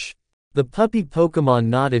Ash. The puppy Pokémon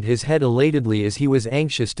nodded his head elatedly as he was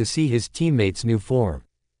anxious to see his teammate's new form.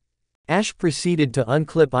 Ash proceeded to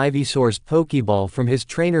unclip Ivysaur's Pokeball from his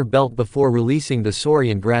trainer belt before releasing the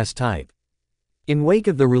Saurian grass type. In wake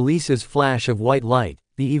of the release's flash of white light,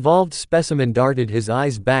 the evolved specimen darted his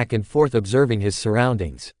eyes back and forth observing his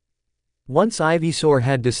surroundings. Once Ivysaur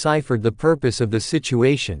had deciphered the purpose of the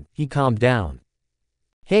situation, he calmed down.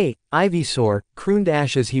 Hey, Ivysaur, crooned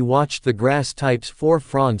Ash as he watched the grass type's 4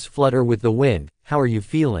 fronds flutter with the wind, how are you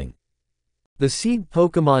feeling? The seed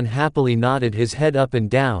Pokémon happily nodded his head up and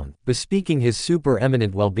down, bespeaking his super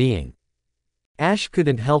eminent well-being. Ash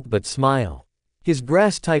couldn't help but smile. His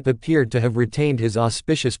grass type appeared to have retained his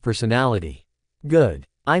auspicious personality. Good.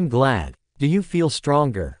 I'm glad. Do you feel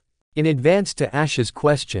stronger? In advance to Ash's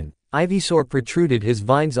question, Ivysaur protruded his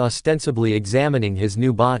vines ostensibly examining his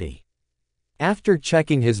new body. After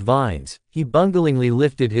checking his vines, he bunglingly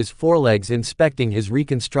lifted his forelegs inspecting his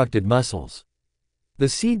reconstructed muscles. The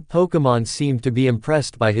seed Pokémon seemed to be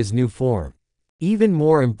impressed by his new form. Even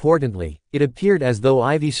more importantly, it appeared as though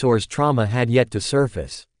Ivysaur's trauma had yet to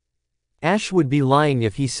surface. Ash would be lying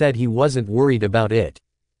if he said he wasn't worried about it.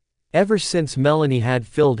 Ever since Melanie had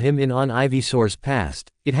filled him in on Ivysaur's past,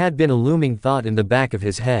 it had been a looming thought in the back of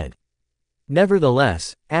his head.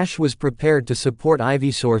 Nevertheless, Ash was prepared to support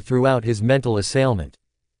Ivysaur throughout his mental assailment.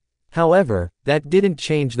 However, that didn't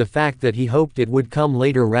change the fact that he hoped it would come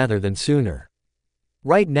later rather than sooner.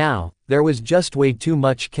 Right now, there was just way too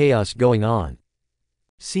much chaos going on.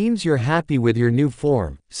 Seems you're happy with your new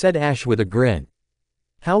form, said Ash with a grin.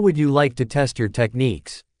 How would you like to test your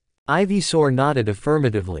techniques? Ivysaur nodded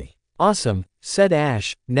affirmatively. Awesome, said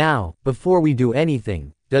Ash. Now, before we do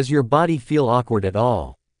anything, does your body feel awkward at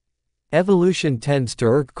all? Evolution tends to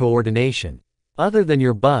irk coordination. Other than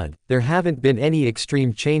your bud, there haven't been any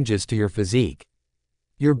extreme changes to your physique.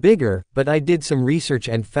 You're bigger, but I did some research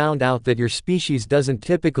and found out that your species doesn't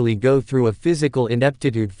typically go through a physical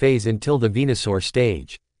ineptitude phase until the Venusaur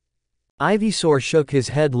stage. Ivysaur shook his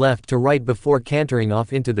head left to right before cantering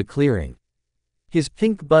off into the clearing. His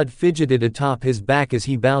pink bud fidgeted atop his back as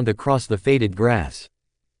he bounded across the faded grass.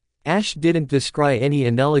 Ash didn't descry any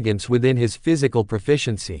inelegance within his physical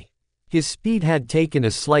proficiency. His speed had taken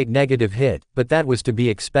a slight negative hit, but that was to be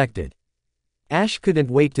expected. Ash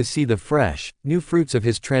couldn't wait to see the fresh, new fruits of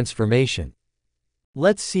his transformation.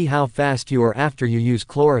 Let's see how fast you are after you use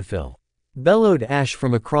chlorophyll, bellowed Ash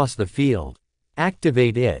from across the field.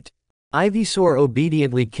 Activate it. Ivysaur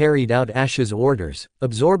obediently carried out Ash's orders,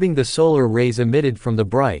 absorbing the solar rays emitted from the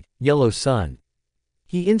bright, yellow sun.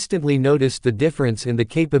 He instantly noticed the difference in the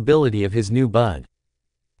capability of his new bud.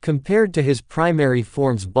 Compared to his primary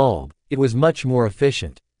form's bulb, it was much more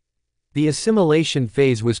efficient. The assimilation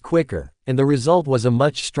phase was quicker, and the result was a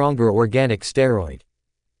much stronger organic steroid.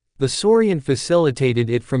 The Saurian facilitated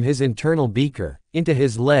it from his internal beaker, into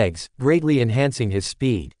his legs, greatly enhancing his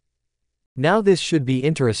speed. Now this should be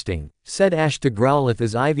interesting, said Ash to Growlithe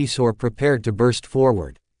as Ivysaur prepared to burst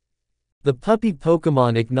forward. The puppy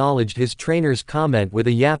Pokémon acknowledged his trainer's comment with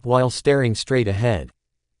a yap while staring straight ahead.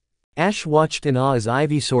 Ash watched in awe as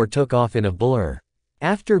Ivysaur took off in a blur.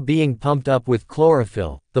 After being pumped up with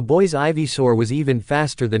chlorophyll, the boy's Ivysaur was even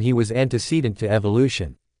faster than he was antecedent to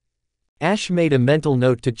evolution. Ash made a mental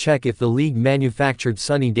note to check if the league manufactured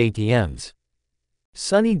Sunny Day TMs.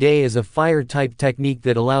 Sunny Day is a fire-type technique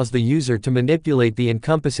that allows the user to manipulate the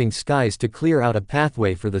encompassing skies to clear out a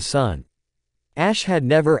pathway for the sun. Ash had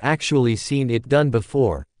never actually seen it done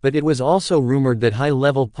before, but it was also rumored that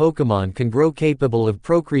high-level Pokémon can grow capable of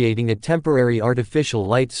procreating a temporary artificial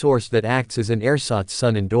light source that acts as an ersatz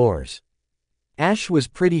sun indoors. Ash was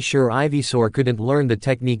pretty sure Ivysaur couldn't learn the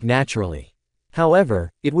technique naturally.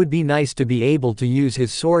 However, it would be nice to be able to use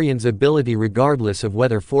his Saurian's ability regardless of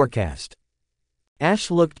weather forecast. Ash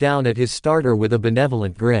looked down at his starter with a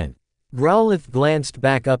benevolent grin. Growlithe glanced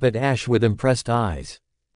back up at Ash with impressed eyes.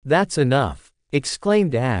 "That's enough,"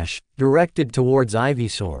 exclaimed Ash, directed towards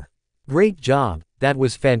Ivysaur. "Great job, that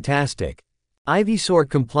was fantastic." Ivysaur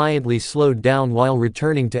compliantly slowed down while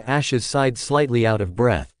returning to Ash's side slightly out of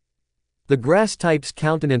breath. The grass-type's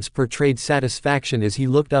countenance portrayed satisfaction as he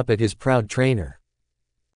looked up at his proud trainer.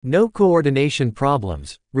 "No coordination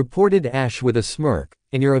problems," reported Ash with a smirk,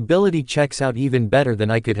 "and your ability checks out even better than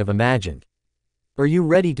I could have imagined. Are you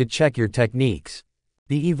ready to check your techniques?"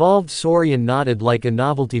 The evolved Saurian nodded like a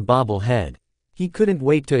novelty bobblehead. He couldn't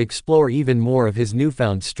wait to explore even more of his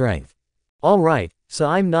newfound strength. "All right, so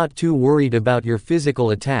I'm not too worried about your physical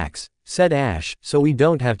attacks," said Ash, "so we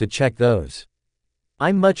don't have to check those.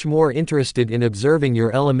 I'm much more interested in observing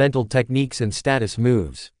your elemental techniques and status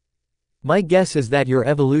moves. My guess is that your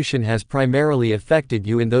evolution has primarily affected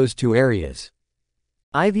you in those two areas."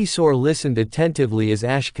 Ivysaur listened attentively as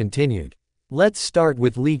Ash continued. "Let's start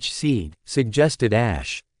with Leech Seed," suggested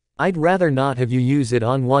Ash. "I'd rather not have you use it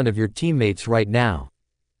on one of your teammates right now.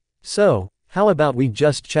 So, how about we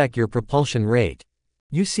just check your propulsion rate?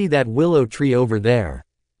 You see that willow tree over there?"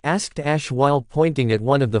 asked Ash while pointing at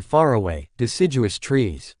one of the faraway, deciduous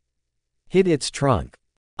trees. "Hit its trunk."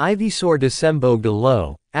 Ivysaur disemboweled a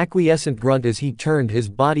low, acquiescent grunt as he turned his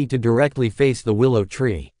body to directly face the willow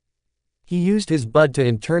tree. He used his bud to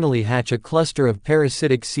internally hatch a cluster of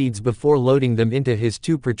parasitic seeds before loading them into his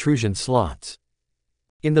two protrusion slots.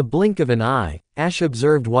 In the blink of an eye, Ash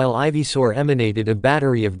observed while Ivysaur emanated a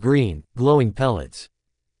battery of green, glowing pellets.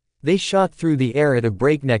 They shot through the air at a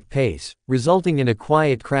breakneck pace, resulting in a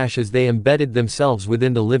quiet crash as they embedded themselves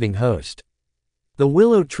within the living host. The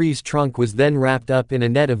willow tree's trunk was then wrapped up in a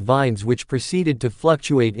net of vines which proceeded to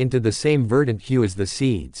fluctuate into the same verdant hue as the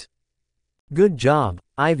seeds. "Good job,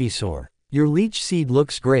 Ivysaur. Your leech seed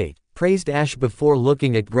looks great," praised Ash before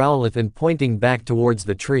looking at Growlithe and pointing back towards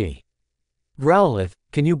the tree. "Growlithe,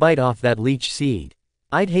 can you bite off that leech seed?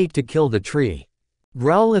 I'd hate to kill the tree."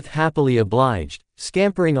 Growlithe happily obliged,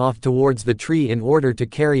 scampering off towards the tree in order to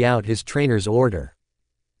carry out his trainer's order.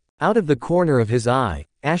 Out of the corner of his eye,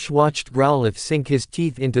 Ash watched Growlithe sink his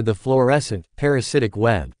teeth into the fluorescent, parasitic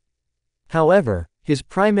web. However, his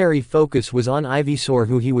primary focus was on Ivysaur,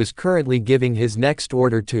 who he was currently giving his next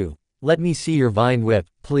order to. "Let me see your vine whip,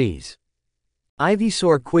 please."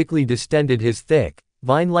 Ivysaur quickly distended his thick,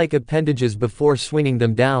 vine-like appendages before swinging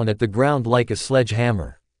them down at the ground like a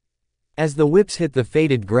sledgehammer. As the whips hit the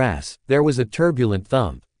faded grass, there was a turbulent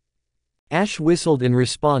thump. Ash whistled in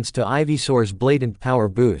response to Ivysaur's blatant power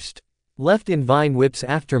boost. Left in Vine Whip's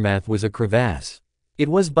aftermath was a crevasse. It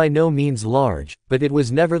was by no means large, but it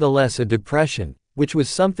was nevertheless a depression, which was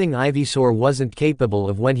something Ivysaur wasn't capable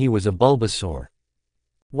of when he was a Bulbasaur.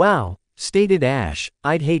 "Wow," stated Ash,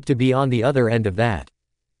 "I'd hate to be on the other end of that."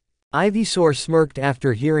 Ivysaur smirked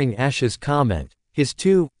after hearing Ash's comment. His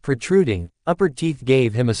two, protruding, upper teeth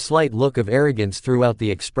gave him a slight look of arrogance throughout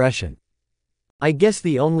the expression. "I guess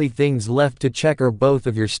the only things left to check are both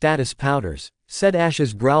of your status powders," said Ash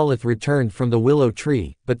as Growlithe returned from the willow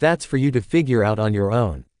tree, "but that's for you to figure out on your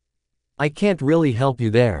own. I can't really help you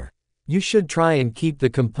there. You should try and keep the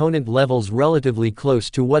component levels relatively close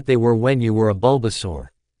to what they were when you were a Bulbasaur.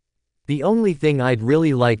 The only thing I'd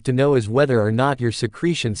really like to know is whether or not your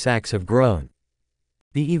secretion sacs have grown."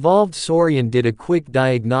 The evolved Saurian did a quick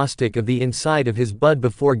diagnostic of the inside of his bud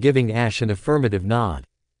before giving Ash an affirmative nod.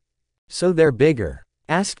 "So they're bigger?"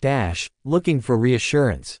 asked Ash, looking for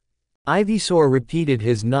reassurance. Ivysaur repeated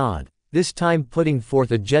his nod, this time putting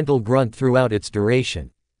forth a gentle grunt throughout its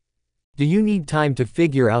duration. "Do you need time to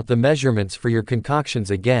figure out the measurements for your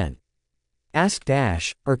concoctions again?" asked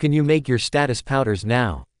Ash, "or can you make your status powders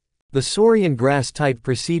now?" The Saurian grass type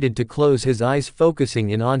proceeded to close his eyes, focusing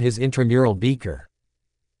in on his intramural beaker.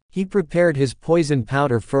 He prepared his poison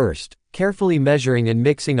powder first, carefully measuring and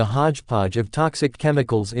mixing a hodgepodge of toxic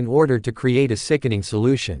chemicals in order to create a sickening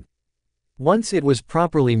solution. Once it was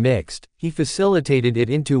properly mixed, he facilitated it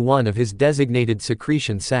into one of his designated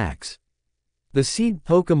secretion sacs. The seed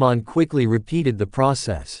Pokémon quickly repeated the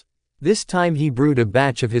process. This time he brewed a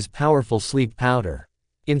batch of his powerful sleep powder.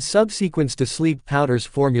 In subsequence to sleep powder's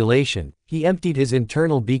formulation, he emptied his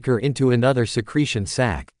internal beaker into another secretion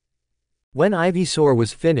sac. When Ivysaur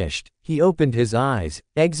was finished, he opened his eyes,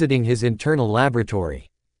 exiting his internal laboratory.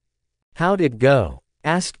 "How'd it go?"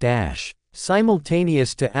 asked Ash.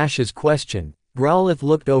 Simultaneous to Ash's question, Growlithe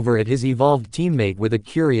looked over at his evolved teammate with a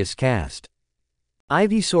curious cast.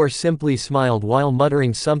 Ivysaur simply smiled while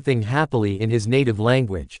muttering something happily in his native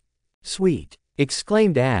language. "Sweet,"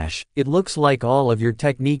 exclaimed Ash, "it looks like all of your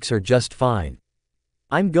techniques are just fine.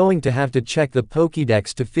 I'm going to have to check the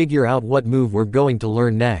Pokédex to figure out what move we're going to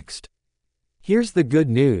learn next. Here's the good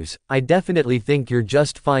news, I definitely think you're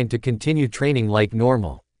just fine to continue training like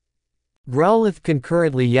normal." Growlithe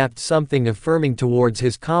concurrently yapped something affirming towards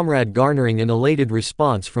his comrade, garnering an elated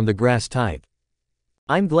response from the grass type.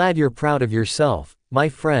 "I'm glad you're proud of yourself, my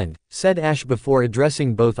friend," said Ash before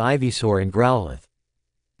addressing both Ivysaur and Growlithe.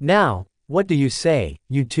 "Now, what do you say,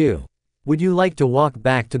 you two? Would you like to walk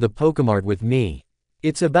back to the Pokemart with me?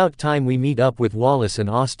 It's about time we meet up with Wallace and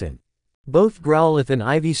Austin." Both Growlithe and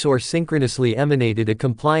Ivysaur synchronously emanated a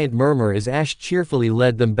compliant murmur as Ash cheerfully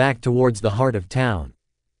led them back towards the heart of town.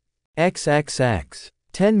 XXX.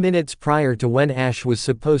 10 minutes prior to when Ash was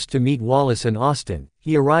supposed to meet Wallace and Austin,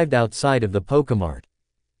 he arrived outside of the Pokemart.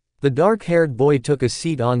 The dark-haired boy took a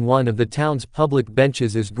seat on one of the town's public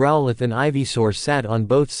benches as Growlithe and Ivysaur sat on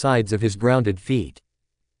both sides of his grounded feet.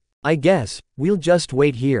 "I guess, we'll just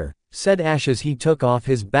wait here," said Ash as he took off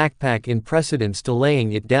his backpack in precedence to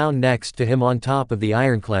laying it down next to him on top of the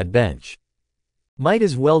ironclad bench. "Might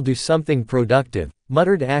as well do something productive,"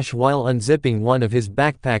 muttered Ash while unzipping one of his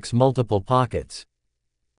backpack's multiple pockets.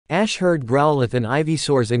 Ash heard Growlithe and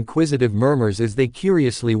Ivysaur's inquisitive murmurs as they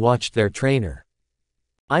curiously watched their trainer.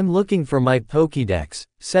 "I'm looking for my Pokédex,"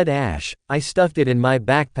 said Ash. "I stuffed it in my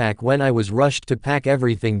backpack when I was rushed to pack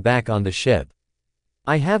everything back on the ship.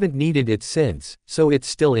 I haven't needed it since, so it's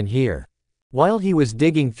still in here." While he was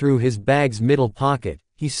digging through his bag's middle pocket,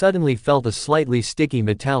 he suddenly felt a slightly sticky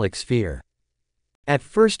metallic sphere. At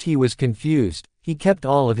first he was confused, he kept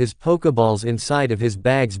all of his Pokeballs inside of his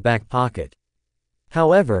bag's back pocket.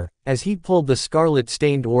 However, as he pulled the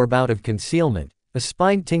scarlet-stained orb out of concealment, a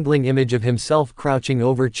spine-tingling image of himself crouching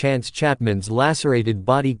over Chance Chapman's lacerated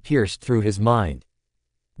body pierced through his mind.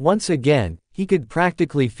 Once again, he could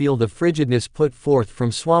practically feel the frigidness put forth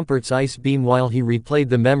from Swampert's ice beam while he replayed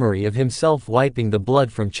the memory of himself wiping the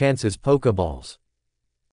blood from Chance's Pokeballs.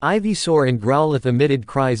 Ivysaur and Growlithe emitted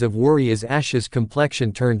cries of worry as Ash's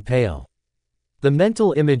complexion turned pale. The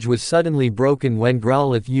mental image was suddenly broken when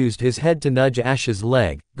Growlithe used his head to nudge Ash's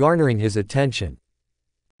leg, garnering his attention.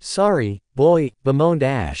 "Sorry, boy," bemoaned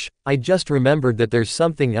Ash, "I just remembered that there's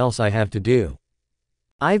something else I have to do."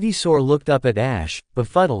 Ivysaur looked up at Ash,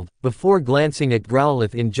 befuddled, before glancing at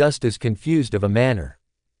Growlithe in just as confused of a manner.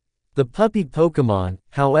 The puppy Pokémon,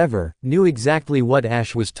 however, knew exactly what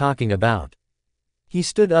Ash was talking about. He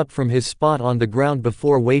stood up from his spot on the ground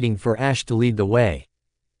before waiting for Ash to lead the way.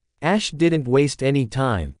 Ash didn't waste any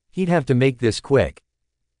time, he'd have to make this quick.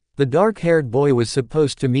 The dark-haired boy was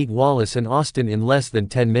supposed to meet Wallace and Austin in less than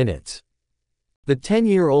 10 minutes. The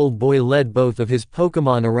 10-year-old boy led both of his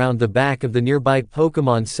Pokémon around the back of the nearby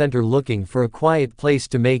Pokémon Center looking for a quiet place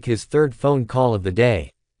to make his third phone call of the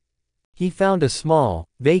day. He found a small,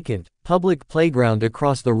 vacant, public playground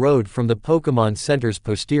across the road from the Pokémon Center's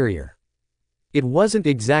posterior. It wasn't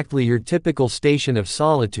exactly your typical station of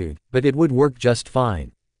solitude, but it would work just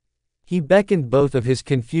fine. He beckoned both of his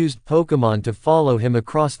confused Pokémon to follow him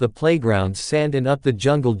across the playground's sand and up the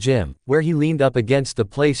jungle gym, where he leaned up against the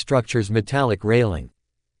play structure's metallic railing.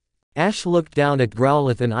 Ash looked down at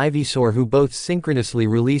Growlithe and Ivysaur, who both synchronously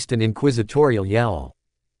released an inquisitorial yowl.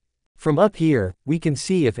 "From up here, we can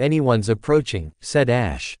see if anyone's approaching," said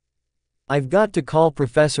Ash. "I've got to call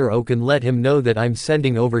Professor Oak and let him know that I'm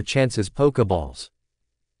sending over Chance's Pokeballs.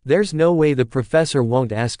 There's no way the professor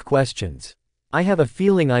won't ask questions. I have a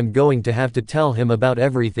feeling I'm going to have to tell him about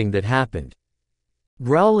everything that happened."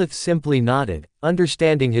 Growlithe simply nodded,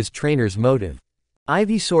 understanding his trainer's motive.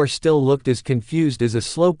 Ivysaur still looked as confused as a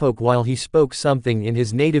slowpoke while he spoke something in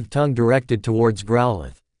his native tongue directed towards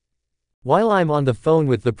Growlithe. "While I'm on the phone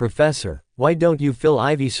with the professor, why don't you fill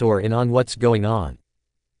Ivysaur in on what's going on?"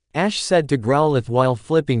 Ash said to Growlithe while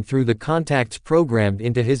flipping through the contacts programmed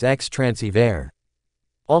into his X-Transceiver.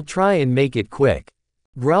 "I'll try and make it quick."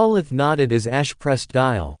 Growlithe nodded as Ash pressed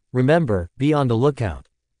dial. "Remember, be on the lookout.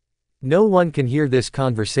 No one can hear this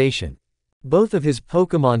conversation." Both of his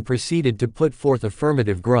Pokémon proceeded to put forth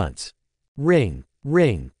affirmative grunts. Ring,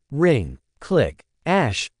 ring, ring, click.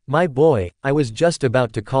 "Ash, my boy, I was just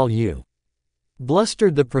about to call you,"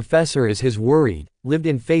 blustered the professor as his worried,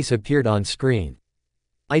 lived-in face appeared on screen.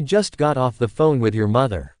 "I just got off the phone with your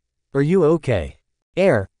mother. Are you okay?"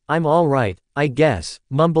 I'm all right, I guess,"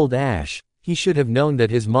 mumbled Ash. He should have known that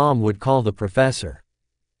his mom would call the professor.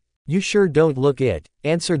 "You sure don't look it,"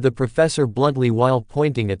 answered the professor bluntly while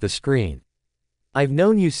pointing at the screen. "I've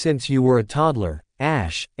known you since you were a toddler,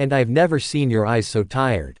 Ash, and I've never seen your eyes so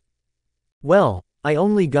tired." "Well, I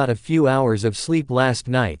only got a few hours of sleep last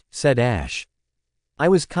night, said Ash. I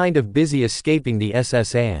was kind of busy escaping the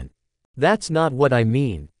SS Anne. That's not what I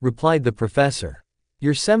mean, replied the professor.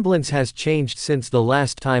 Your semblance has changed since the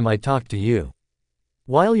last time I talked to you.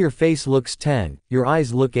 While your face looks 10, your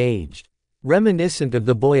eyes look aged. Reminiscent of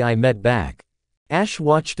the boy I met back. Ash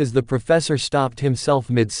watched as the professor stopped himself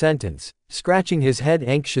mid-sentence, scratching his head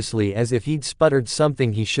anxiously as if he'd sputtered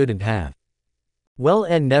something he shouldn't have. Well,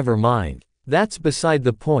 and never mind. That's beside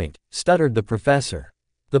the point, stuttered the professor.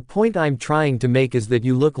 The point I'm trying to make is that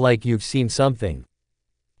you look like you've seen something.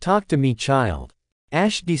 Talk to me, child.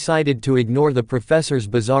 Ash decided to ignore the professor's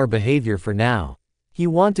bizarre behavior for now. He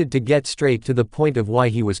wanted to get straight to the point of why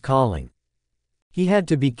he was calling. He had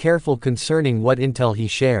to be careful concerning what intel he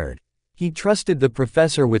shared. He trusted the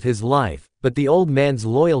professor with his life, but the old man's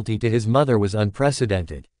loyalty to his mother was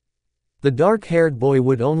unprecedented. The dark-haired boy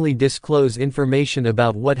would only disclose information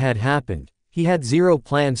about what had happened. He had zero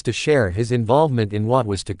plans to share his involvement in what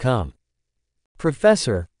was to come.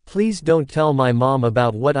 Professor, please don't tell my mom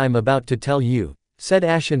about what I'm about to tell you, said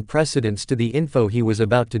Ash in precedence to the info he was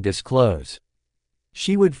about to disclose.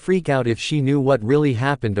 She would freak out if she knew what really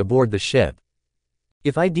happened aboard the ship.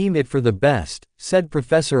 If I deem it for the best, said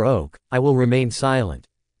Professor Oak, I will remain silent.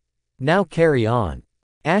 Now carry on.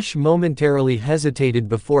 Ash momentarily hesitated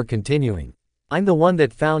before continuing. I'm the one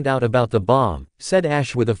that found out about the bomb, said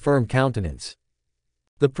Ash with a firm countenance.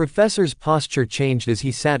 The professor's posture changed as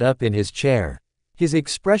he sat up in his chair. His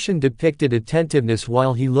expression depicted attentiveness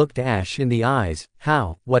while he looked Ash in the eyes.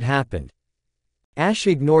 How? What happened? Ash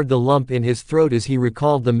ignored the lump in his throat as he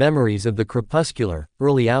recalled the memories of the crepuscular,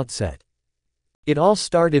 early outset. It all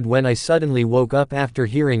started when I suddenly woke up after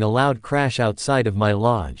hearing a loud crash outside of my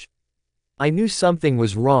lodge. I knew something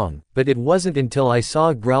was wrong, but it wasn't until I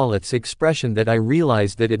saw Growlithe's expression that I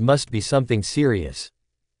realized that it must be something serious.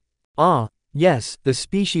 Ah, yes, the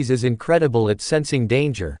species is incredible at sensing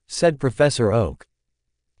danger, said Professor Oak.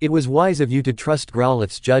 It was wise of you to trust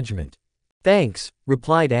Growlithe's judgment. Thanks,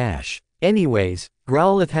 replied Ash. Anyways,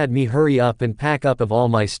 Growlithe had me hurry up and pack up of all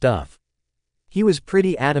my stuff. He was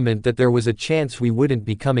pretty adamant that there was a chance we wouldn't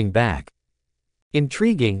be coming back.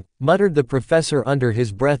 Intriguing, muttered the professor under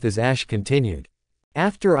his breath as Ash continued.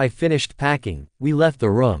 After I finished packing, we left the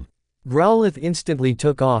room. Growlithe instantly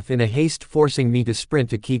took off in a haste, forcing me to sprint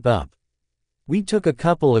to keep up. We took a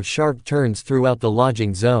couple of sharp turns throughout the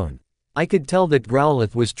lodging zone. I could tell that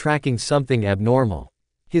Growlithe was tracking something abnormal.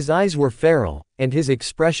 His eyes were feral, and his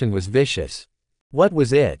expression was vicious. What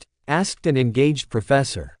was it? Asked an engaged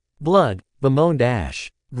professor. Blood, bemoaned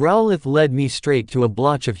Ash. Growlithe led me straight to a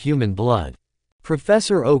blotch of human blood.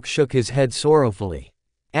 Professor Oak shook his head sorrowfully.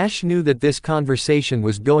 Ash knew that this conversation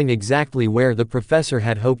was going exactly where the professor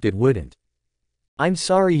had hoped it wouldn't. I'm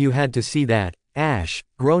sorry you had to see that, Ash,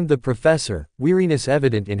 groaned the professor, weariness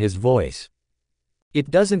evident in his voice. It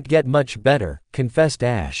doesn't get much better, confessed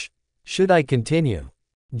Ash. Should I continue?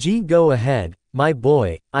 Go ahead, my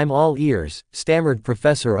boy, I'm all ears, stammered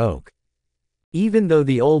Professor Oak. Even though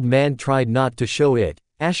the old man tried not to show it,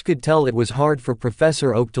 Ash could tell it was hard for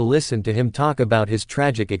Professor Oak to listen to him talk about his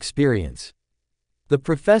tragic experience. The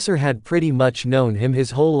professor had pretty much known him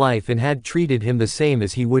his whole life and had treated him the same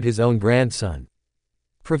as he would his own grandson.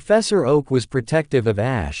 Professor Oak was protective of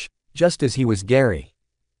Ash, just as he was Gary.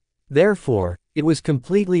 Therefore, it was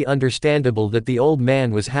completely understandable that the old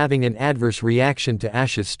man was having an adverse reaction to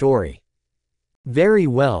Ash's story. Very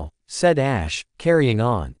well, said Ash, carrying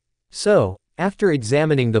on. So, after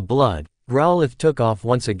examining the blood, Growlithe took off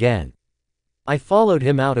once again. I followed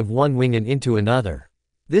him out of one wing and into another.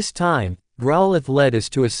 This time, Growlithe led us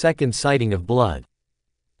to a second sighting of blood.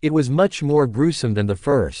 It was much more gruesome than the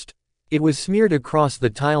first. It was smeared across the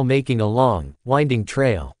tile, making a long, winding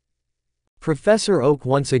trail. Professor Oak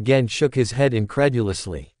once again shook his head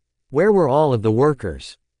incredulously. Where were all of the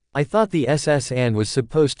workers? I thought the SS Anne was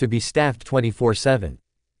supposed to be staffed 24/7.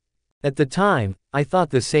 At the time, I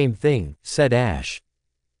thought the same thing, said Ash.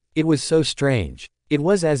 It was so strange. It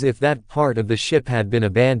was as if that part of the ship had been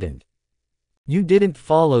abandoned. You didn't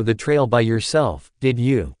follow the trail by yourself, did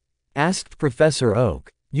you? Asked Professor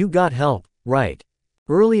Oak. You got help, right?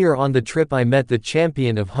 Earlier on the trip I met the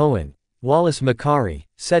champion of Hoenn, Wallace Macari,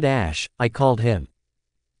 said Ash. I called him.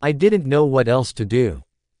 I didn't know what else to do.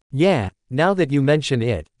 Yeah, now that you mention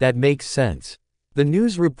it, that makes sense. The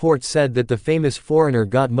news report said that the famous foreigner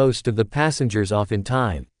got most of the passengers off in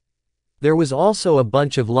time. There was also a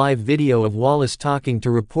bunch of live video of Wallace talking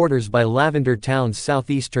to reporters by Lavender Town's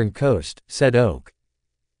southeastern coast, said Oak.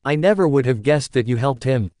 I never would have guessed that you helped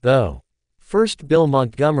him, though. First Bill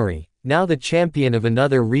Montgomery, now the champion of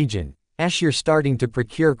another region. Ash, you're starting to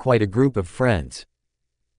procure quite a group of friends.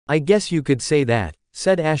 I guess you could say that,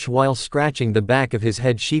 said Ash while scratching the back of his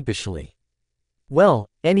head sheepishly. Well,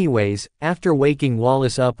 anyways, after waking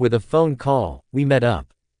Wallace up with a phone call, we met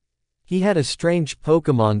up. He had a strange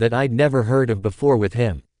Pokémon that I'd never heard of before with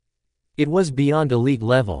him. It was beyond elite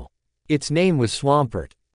level. Its name was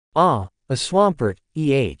Swampert. Ah, a Swampert,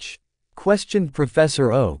 questioned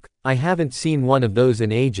Professor Oak. I haven't seen one of those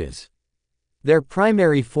in ages. Their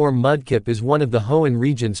primary form Mudkip is one of the Hoenn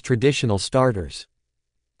region's traditional starters.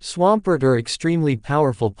 Swampert are extremely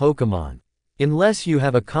powerful Pokémon. Unless you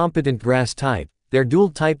have a competent grass type, their dual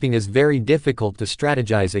typing is very difficult to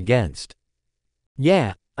strategize against.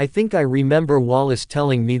 Yeah, I think I remember Wallace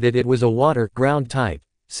telling me that it was a water-ground type,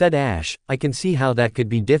 said Ash. I can see how that could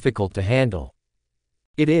be difficult to handle.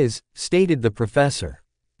 It is, stated the professor.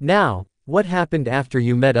 Now, what happened after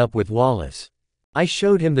you met up with Wallace? I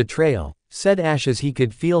showed him the trail, said Ash as he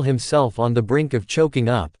could feel himself on the brink of choking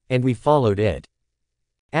up, and we followed it.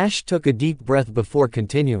 Ash took a deep breath before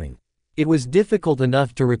continuing. It was difficult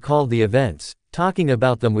enough to recall the events, talking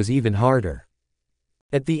about them was even harder.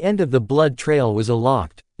 At the end of the blood trail was a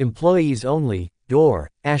locked, employees only, door,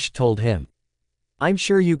 Ash told him. I'm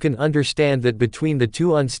sure you can understand that between the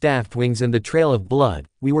two unstaffed wings and the trail of blood,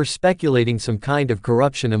 we were speculating some kind of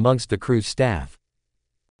corruption amongst the crew's staff.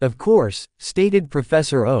 Of course, stated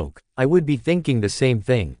Professor Oak, I would be thinking the same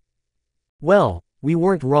thing. Well, we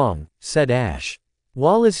weren't wrong, said Ash.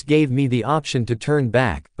 Wallace gave me the option to turn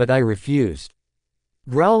back, but I refused.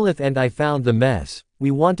 Growlithe and I found the mess.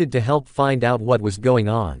 We wanted to help find out what was going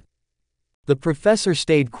on. The professor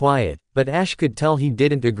stayed quiet, but Ash could tell he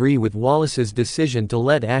didn't agree with Wallace's decision to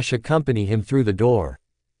let Ash accompany him through the door.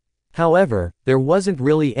 However, there wasn't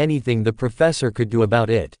really anything the professor could do about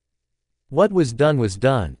it. What was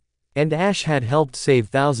done, and Ash had helped save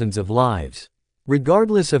thousands of lives.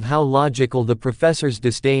 Regardless of how logical the professor's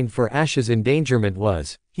disdain for Ash's endangerment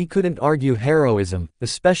was, he couldn't argue heroism,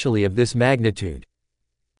 especially of this magnitude.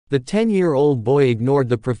 The 10-year-old boy ignored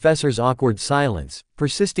the professor's awkward silence,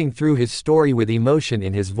 persisting through his story with emotion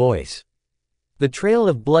in his voice. The trail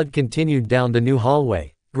of blood continued down the new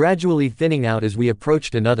hallway, gradually thinning out as we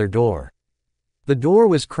approached another door. The door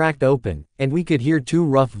was cracked open, and we could hear two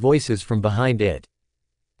rough voices from behind it.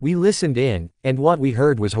 We listened in, and what we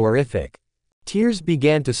heard was horrific. Tears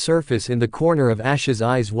began to surface in the corner of Ash's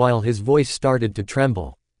eyes while his voice started to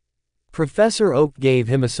tremble. Professor Oak gave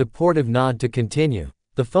him a supportive nod to continue.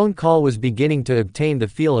 The phone call was beginning to obtain the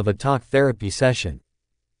feel of a talk therapy session.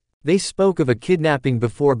 They spoke of a kidnapping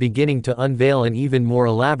before beginning to unveil an even more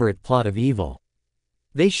elaborate plot of evil.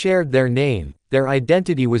 They shared their name. Their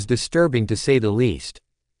identity was disturbing to say the least.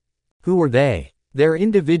 Who were they? Their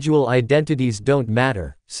individual identities don't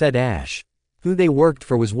matter, said Ash. Who they worked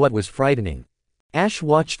for was what was frightening. Ash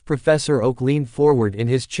watched Professor Oak lean forward in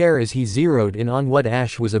his chair as he zeroed in on what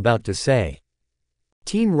Ash was about to say.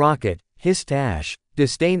 Team Rocket, hissed Ash,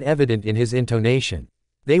 disdain evident in his intonation.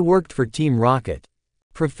 They worked for Team Rocket.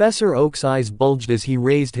 Professor Oak's eyes bulged as he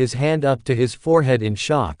raised his hand up to his forehead in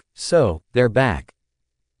shock. So, they're back.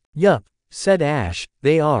 Yup, said Ash,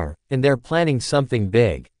 they are, and they're planning something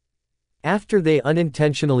big. After they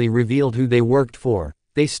unintentionally revealed who they worked for,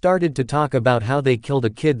 they started to talk about how they killed a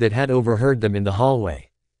kid that had overheard them in the hallway.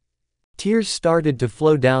 Tears started to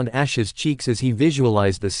flow down Ash's cheeks as he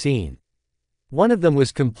visualized the scene. One of them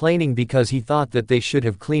was complaining because he thought that they should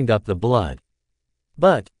have cleaned up the blood.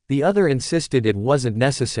 But, the other insisted it wasn't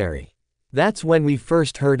necessary. That's when we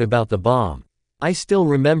first heard about the bomb. I still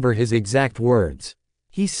remember his exact words.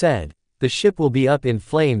 He said, the ship will be up in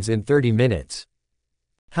flames in 30 minutes.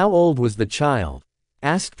 How old was the child?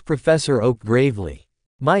 Asked Professor Oak gravely.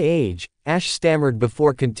 My age, Ash stammered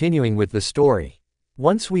before continuing with the story.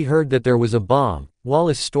 Once we heard that there was a bomb,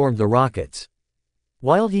 Wallace stormed the rockets.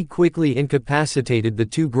 While he quickly incapacitated the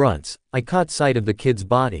two grunts, I caught sight of the kid's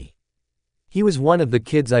body. He was one of the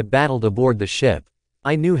kids I battled aboard the ship.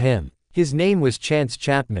 I knew him. His name was Chance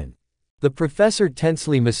Chapman. The professor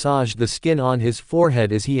tensely massaged the skin on his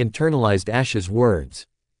forehead as he internalized Ash's words.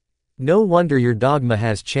 No wonder your dogma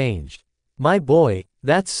has changed. My boy,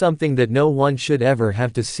 that's something that no one should ever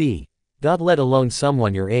have to see, let alone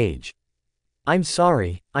someone your age. I'm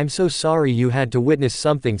so sorry you had to witness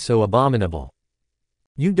something so abominable.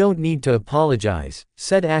 You don't need to apologize,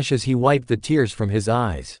 said Ash as he wiped the tears from his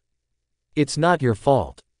eyes. It's not your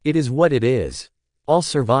fault. It is what it is. I'll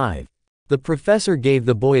survive. The professor gave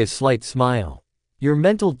the boy a slight smile. Your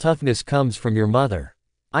mental toughness comes from your mother.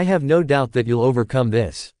 I have no doubt that you'll overcome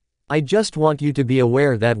this. I just want you to be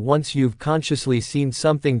aware that once you've consciously seen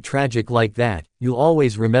something tragic like that, you'll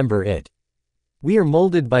always remember it. We are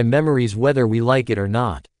molded by memories whether we like it or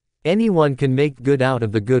not. Anyone can make good out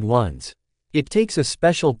of the good ones. It takes a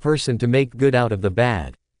special person to make good out of the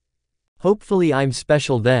bad. Hopefully I'm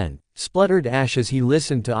special then, spluttered Ash as he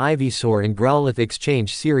listened to Ivysaur and Growlithe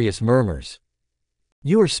exchange serious murmurs.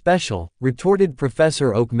 You're special, retorted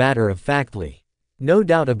Professor Oak matter-of-factly. No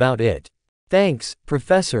doubt about it. Thanks,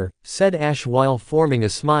 Professor, said Ash while forming a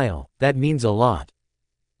smile, that means a lot.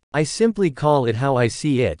 I simply call it how I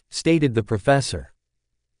see it, stated the professor.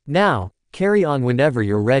 Now, carry on whenever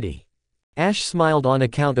you're ready. Ash smiled on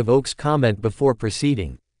account of Oak's comment before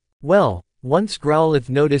proceeding. Well, once Growlithe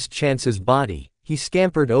noticed Chance's body, he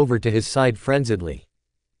scampered over to his side frenziedly.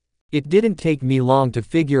 It didn't take me long to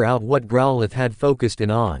figure out what Growlithe had focused in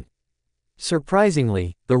on.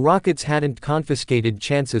 Surprisingly, the Rockets hadn't confiscated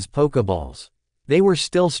Chance's Pokeballs. They were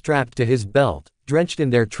still strapped to his belt, drenched in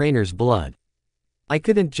their trainer's blood. I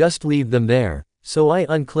couldn't just leave them there, so I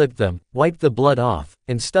unclipped them, wiped the blood off,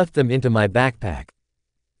 and stuffed them into my backpack.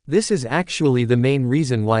 This is actually the main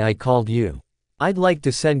reason why I called you. I'd like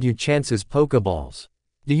to send you Chance's Pokeballs.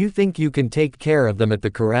 Do you think you can take care of them at the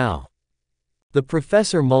corral? The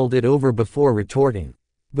professor mulled it over before retorting.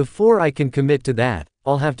 Before I can commit to that,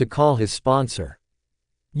 I'll have to call his sponsor.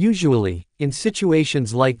 Usually, in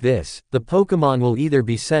situations like this, the Pokémon will either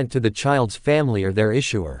be sent to the child's family or their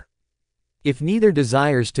issuer. If neither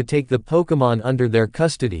desires to take the Pokémon under their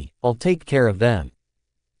custody, I'll take care of them.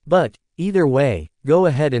 But, either way, go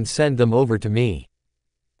ahead and send them over to me.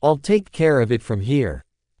 I'll take care of it from here.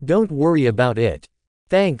 Don't worry about it.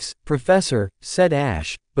 Thanks, Professor, said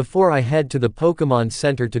Ash. Before I head to the Pokémon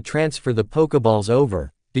Center to transfer the Pokeballs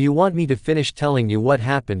over, do you want me to finish telling you what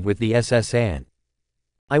happened with the SSN?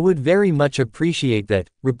 I would very much appreciate that,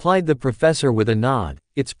 replied the professor with a nod.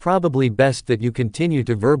 It's probably best that you continue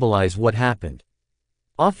to verbalize what happened.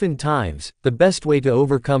 Oftentimes, the best way to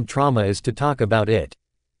overcome trauma is to talk about it.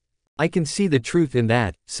 I can see the truth in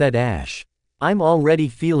that, said Ash. I'm already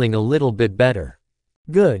feeling a little bit better.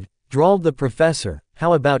 Good, drawled the professor,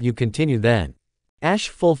 how about you continue then? Ash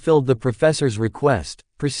fulfilled the professor's request,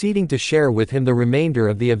 proceeding to share with him the remainder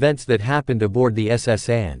of the events that happened aboard the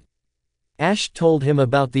SSN. Ash told him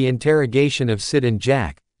about the interrogation of Sid and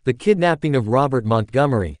Jack, the kidnapping of Robert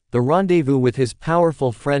Montgomery, the rendezvous with his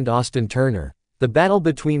powerful friend Austin Turner, the battle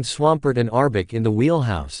between Swampert and Arbok in the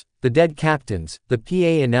wheelhouse, the dead captains, the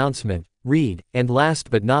PA announcement, Reed, and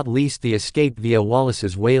last but not least the escape via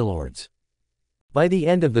Wallace's Wailords. By the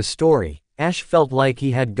end of the story, Ash felt like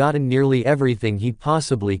he had gotten nearly everything he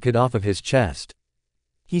possibly could off of his chest.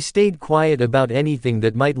 He stayed quiet about anything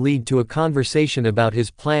that might lead to a conversation about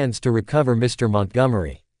his plans to recover Mr.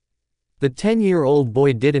 Montgomery. The 10-year-old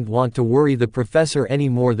boy didn't want to worry the professor any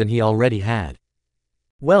more than he already had.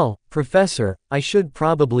 Well, Professor, I should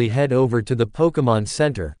probably head over to the Pokémon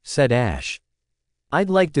Center, said Ash. I'd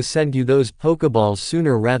like to send you those Pokeballs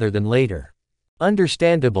sooner rather than later.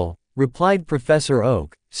 Understandable, replied Professor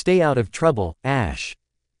Oak. Stay out of trouble, Ash.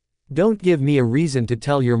 Don't give me a reason to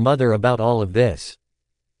tell your mother about all of this.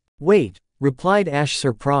 Wait, replied Ash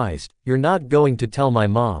surprised, you're not going to tell my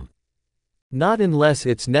mom. Not unless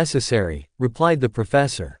it's necessary, replied the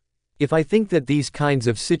professor. If I think that these kinds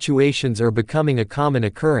of situations are becoming a common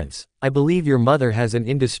occurrence, I believe your mother has an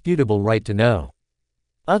indisputable right to know.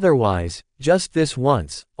 Otherwise, just this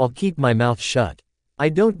once, I'll keep my mouth shut. I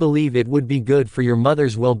don't believe it would be good for your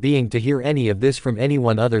mother's well-being to hear any of this from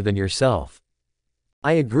anyone other than yourself.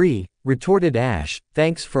 I agree, retorted Ash,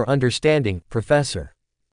 thanks for understanding, Professor.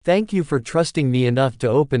 Thank you for trusting me enough to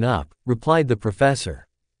open up, replied the professor.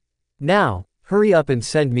 Now, hurry up and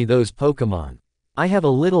send me those Pokémon. I have a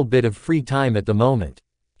little bit of free time at the moment.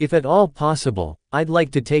 If at all possible, I'd like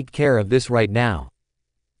to take care of this right now.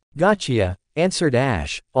 Gotcha, answered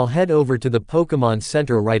Ash, I'll head over to the Pokémon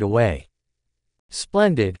Center right away.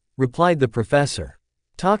 Splendid, replied the professor.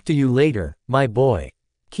 Talk to you later, my boy.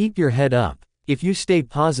 Keep your head up. If you stay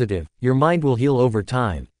positive, your mind will heal over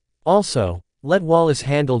time. Also, let Wallace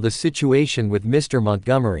handle the situation with Mr.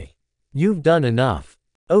 Montgomery. You've done enough.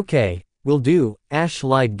 Okay, will do, Ash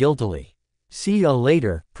lied guiltily. See ya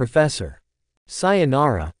later, Professor.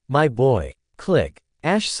 Sayonara, my boy. Click.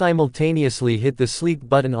 Ash simultaneously hit the sleep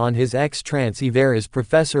button on his X-Trance EVR as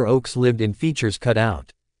Professor Oak's lived-in features cut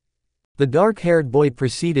out. The dark-haired boy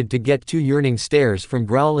proceeded to get 2 yearning stares from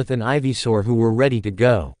Growlithe and Ivysaur who were ready to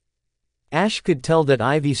go. Ash could tell that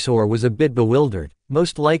Ivysaur was a bit bewildered,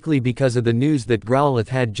 most likely because of the news that Growlithe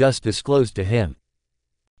had just disclosed to him.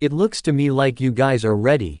 It looks to me like you guys are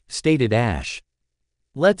ready, stated Ash.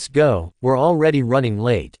 Let's go, we're already running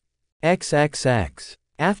late. XXX.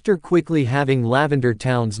 After quickly having Lavender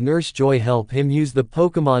Town's Nurse Joy help him use the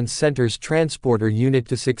Pokémon Center's transporter unit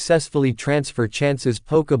to successfully transfer Chance's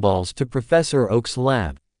Pokeballs to Professor Oak's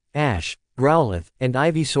lab, Ash, Growlithe, and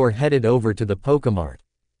Ivysaur headed over to the Pokémart.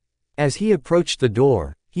 As he approached the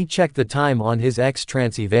door, he checked the time on his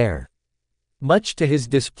X-Transceiver. Much to his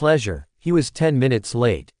displeasure, he was 10 minutes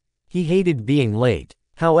late. He hated being late.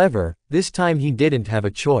 However, this time he didn't have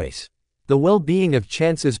a choice. The well-being of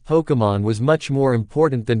Chance's Pokémon was much more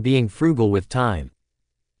important than being frugal with time.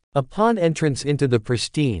 Upon entrance into the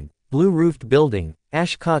pristine, blue-roofed building,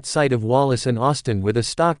 Ash caught sight of Wallace and Austin with a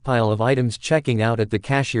stockpile of items checking out at the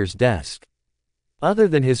cashier's desk. Other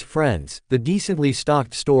than his friends, the decently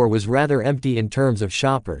stocked store was rather empty in terms of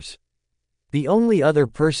shoppers. The only other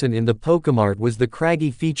person in the Pokémart was the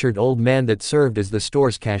craggy-featured old man that served as the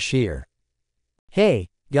store's cashier. "Hey,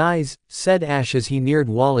 guys," said Ash as he neared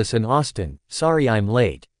Wallace and Austin, "sorry I'm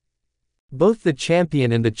late." Both the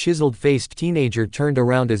champion and the chiseled-faced teenager turned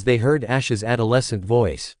around as they heard Ash's adolescent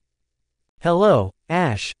voice. "Hello,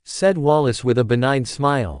 Ash," said Wallace with a benign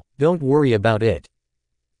smile, "don't worry about it.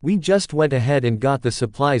 We just went ahead and got the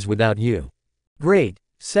supplies without you." "Great,"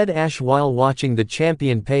 said Ash while watching the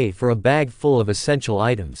champion pay for a bag full of essential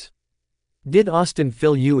items. "Did Austin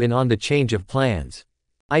fill you in on the change of plans?"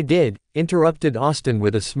 "I did," interrupted Austin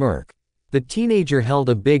with a smirk. The teenager held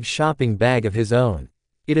a big shopping bag of his own.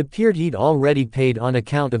 It appeared he'd already paid on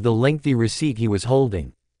account of the lengthy receipt he was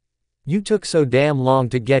holding. "You took so damn long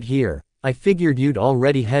to get here, I figured you'd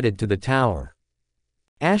already headed to the tower."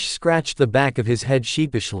 Ash scratched the back of his head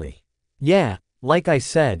sheepishly. "Yeah, like I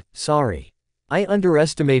said, sorry. I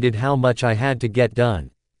underestimated how much I had to get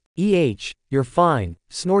done." You're fine,"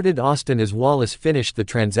 snorted Austin as Wallace finished the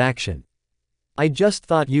transaction. "I just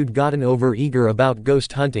thought you'd gotten over-eager about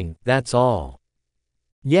ghost hunting, that's all."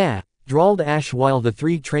 "Yeah," drawled Ash while the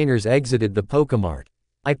three trainers exited the Pokémart.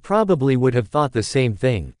 "I probably would have thought the same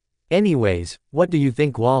thing. Anyways, what do you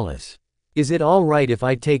think, Wallace? Is it all right if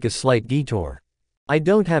I take a slight detour?" "I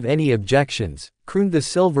don't have any objections," crooned the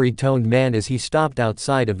silvery-toned man as he stopped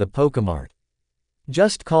outside of the Pokémart.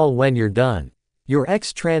 "Just call when you're done. Your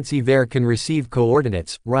X-Transceiver can receive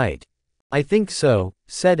coordinates, right?" "I think so,"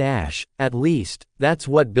 said Ash, "at least, that's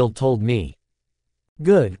what Bill told me."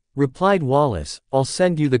 "Good," replied Wallace, "I'll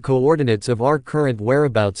send you the coordinates of our current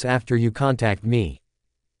whereabouts after you contact me.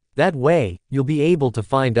 That way, you'll be able to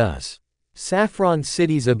find us. Saffron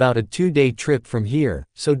City's about a 2-day trip from here,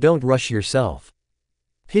 so don't rush yourself.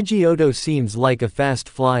 Pidgeotto seems like a fast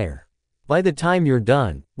flyer. By the time you're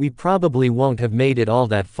done, we probably won't have made it all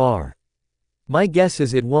that far. My guess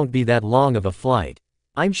is it won't be that long of a flight.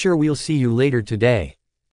 I'm sure we'll see you later today."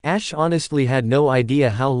 Ash honestly had no idea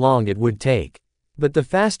how long it would take. But the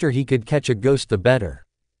faster he could catch a ghost the better.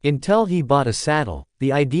 Until he bought a saddle,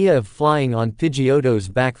 the idea of flying on Pidgeotto's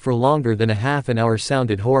back for longer than a half an hour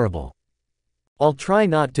sounded horrible. "I'll try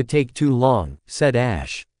not to take too long," said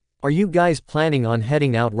Ash. "Are you guys planning on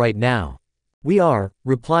heading out right now?" "We are,"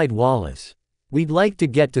 replied Wallace. "We'd like to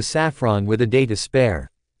get to Saffron with a day to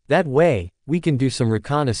spare. That way, we can do some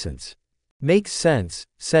reconnaissance." "Makes sense,"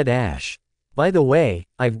 said Ash. "By the way,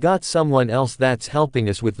 I've got someone else that's helping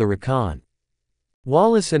us with the recon."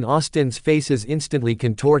 Wallace and Austin's faces instantly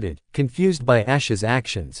contorted, confused by Ash's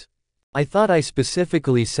actions. "I thought I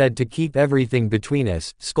specifically said to keep everything between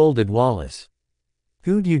us," scolded Wallace.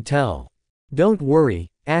 "Who'd you tell?" "Don't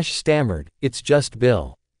worry," Ash stammered, "it's just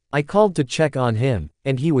Bill. I called to check on him,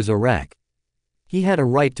 and he was a wreck. He had a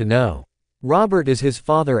right to know. Robert is his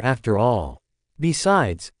father after all.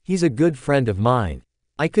 Besides, he's a good friend of mine.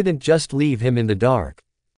 I couldn't just leave him in the dark."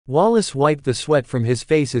 Wallace wiped the sweat from his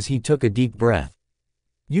face as he took a deep breath.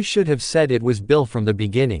 "You should have said it was Bill from the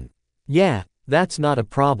beginning." "Yeah, that's not a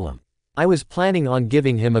problem. I was planning on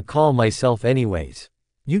giving him a call myself anyways."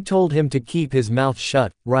 "You told him to keep his mouth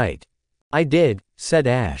shut, right?" "I did," said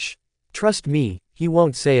Ash. "Trust me, he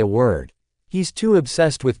won't say a word. He's too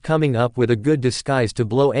obsessed with coming up with a good disguise to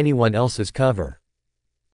blow anyone else's cover."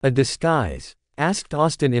 "A disguise?" asked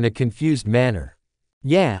Austin in a confused manner.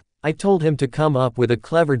 "Yeah, I told him to come up with a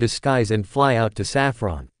clever disguise and fly out to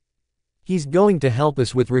Saffron. He's going to help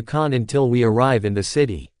us with recon until we arrive in the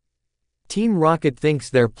city. Team Rocket thinks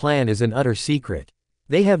their plan is an utter secret.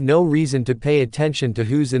 They have no reason to pay attention to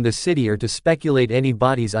who's in the city or to speculate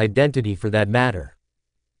anybody's identity for that matter."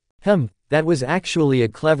 That was actually a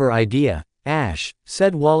clever idea, Ash,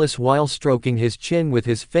 said Wallace while stroking his chin with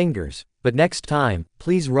his fingers, "but next time,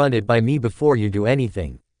 please run it by me before you do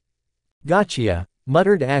anything." "Gotcha,"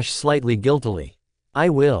 muttered Ash slightly guiltily. "I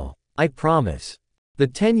will. I promise." The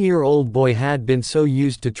 10-year-old boy had been so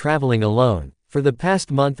used to traveling alone, for the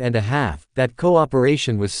past month and a half, that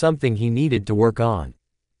cooperation was something he needed to work on.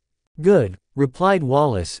 "Good," replied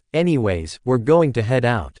Wallace, "anyways, we're going to head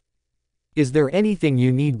out. Is there anything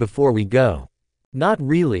you need before we go?" "Not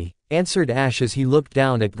really," answered Ash as he looked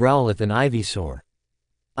down at Growlithe and Ivysaur.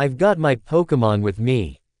 I've got my Pokémon with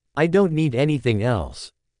me. I don't need anything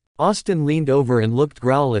else. Austin leaned over and looked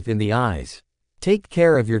Growlithe in the eyes. Take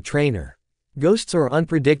care of your trainer. Ghosts are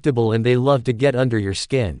unpredictable and they love to get under your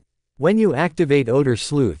skin. When you activate Odor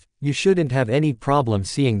Sleuth, you shouldn't have any problem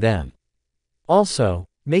seeing them. Also,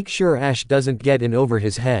 make sure Ash doesn't get in over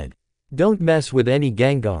his head. Don't mess with any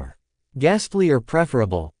Gengar. Ghastly are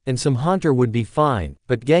preferable, and some Haunter would be fine,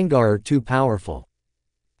 but Gengar are too powerful.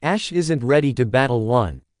 Ash isn't ready to battle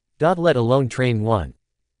one. Let alone train one.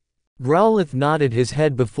 Growlithe nodded his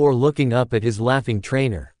head before looking up at his laughing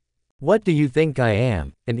trainer. What do you think I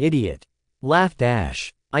am, an idiot? Laughed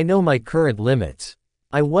Ash. I know my current limits.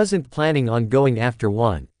 I wasn't planning on going after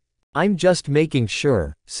one. I'm just making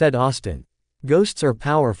sure, said Austin. Ghosts are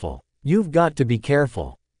powerful. You've got to be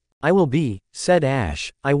careful. I will be, said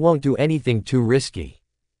Ash. I won't do anything too risky.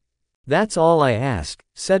 That's all I ask,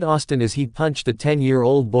 said Austin as he punched the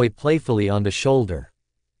 10-year-old boy playfully on the shoulder.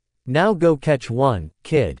 Now go catch one,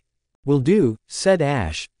 kid. Will do, said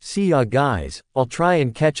Ash. See ya guys, I'll try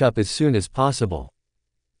and catch up as soon as possible.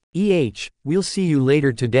 We'll see you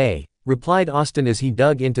later today, replied Austin as he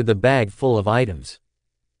dug into the bag full of items.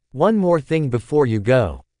 One more thing before you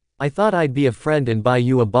go. I thought I'd be a friend and buy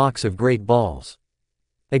you a box of great balls.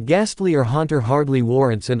 A Ghastly or Haunter hardly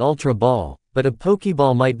warrants an Ultra Ball, but a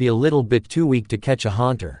Pokeball might be a little bit too weak to catch a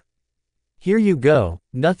Haunter. Here you go,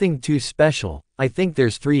 nothing too special, I think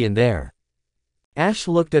there's 3 in there. Ash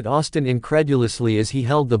looked at Austin incredulously as he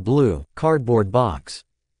held the blue, cardboard box.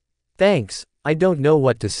 Thanks, I don't know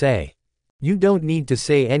what to say. You don't need to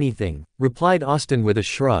say anything, replied Austin with a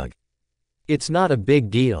shrug. It's not a big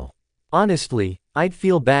deal. Honestly, I'd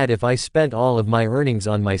feel bad if I spent all of my earnings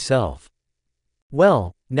on myself.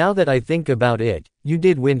 Well, now that I think about it, you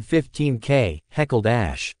did win $15K, heckled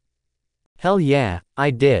Ash. Hell yeah,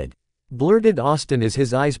 I did. Blurted Austin as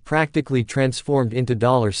his eyes practically transformed into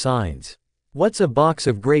dollar signs. What's a box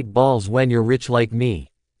of great balls when you're rich like me?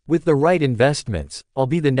 With the right investments, I'll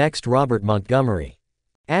be the next Robert Montgomery.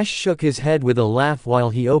 Ash shook his head with a laugh while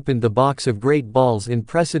he opened the box of great balls in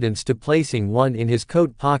precedence to placing one in his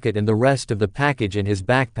coat pocket and the rest of the package in his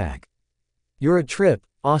backpack. You're a trip,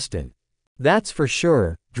 Austin. That's for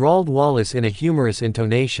sure, drawled Wallace in a humorous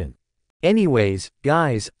intonation. Anyways,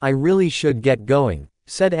 guys, I really should get going,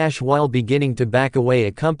 said Ash while beginning to back away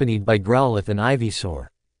accompanied by Growlithe and Ivysaur.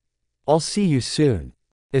 I'll see you soon.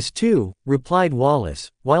 As too, replied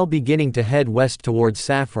Wallace, while beginning to head west towards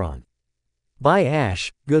Saffron. Bye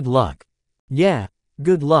Ash, good luck. Yeah,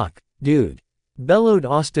 good luck, dude. Bellowed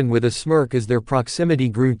Austin with a smirk as their proximity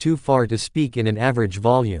grew too far to speak in an average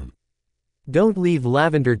volume. Don't leave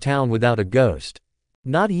Lavender Town without a ghost.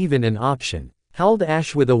 Not even an option, howled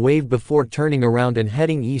Ash with a wave before turning around and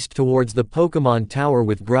heading east towards the Pokémon Tower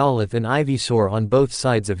with Growlithe and Ivysaur on both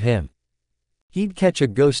sides of him. He'd catch a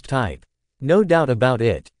ghost type. No doubt about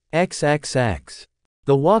it. XXX.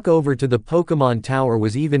 The walk over to the Pokémon Tower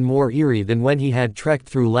was even more eerie than when he had trekked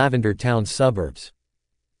through Lavender Town's suburbs.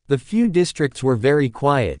 The few districts were very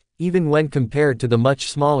quiet, even when compared to the much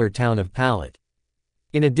smaller town of Pallet.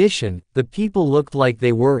 In addition, the people looked like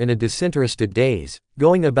they were in a disinterested daze,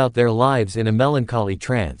 going about their lives in a melancholy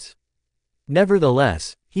trance.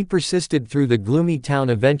 Nevertheless, he persisted through the gloomy town,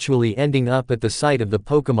 eventually ending up at the site of the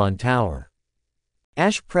Pokémon Tower.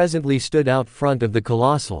 Ash presently stood out front of the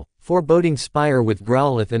colossal, foreboding spire with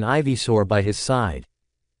Growlithe and Ivysaur by his side.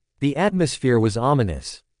 The atmosphere was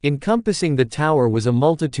ominous. Encompassing the tower was a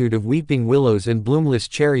multitude of weeping willows and bloomless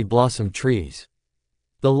cherry blossom trees.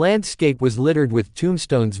 The landscape was littered with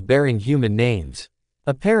tombstones bearing human names.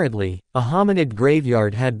 Apparently, a hominid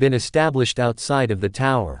graveyard had been established outside of the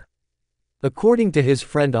tower. According to his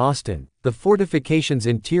friend Austin, the fortification's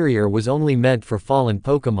interior was only meant for fallen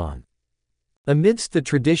Pokémon. Amidst the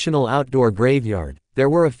traditional outdoor graveyard, there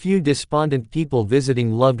were a few despondent people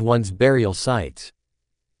visiting loved ones' burial sites.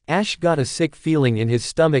 Ash got a sick feeling in his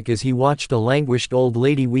stomach as he watched a languished old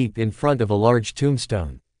lady weep in front of a large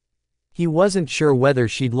tombstone. He wasn't sure whether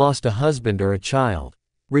she'd lost a husband or a child.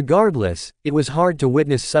 Regardless, it was hard to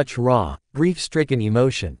witness such raw, grief-stricken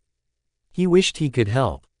emotion. He wished he could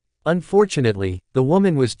help. Unfortunately, the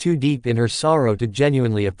woman was too deep in her sorrow to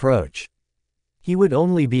genuinely approach. He would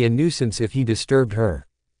only be a nuisance if he disturbed her.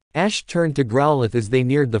 Ash turned to Growlithe as they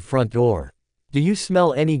neared the front door. Do you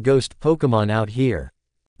smell any ghost Pokémon out here?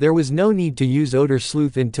 There was no need to use Odor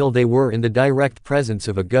Sleuth until they were in the direct presence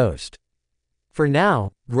of a ghost. For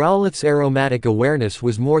now, Growlithe's aromatic awareness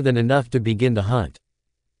was more than enough to begin the hunt.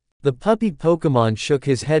 The puppy Pokémon shook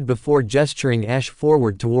his head before gesturing Ash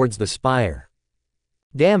forward towards the spire.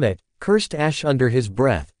 Damn it, cursed Ash under his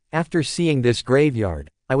breath, After seeing this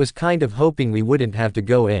graveyard, I was kind of hoping we wouldn't have to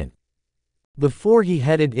go in. Before he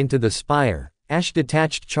headed into the spire, Ash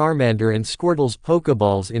detached Charmander and Squirtle's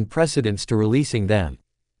Pokeballs in precedence to releasing them.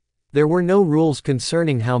 There were no rules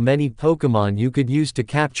concerning how many Pokémon you could use to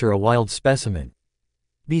capture a wild specimen.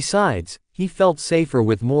 Besides, he felt safer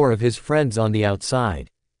with more of his friends on the outside.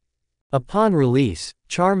 Upon release,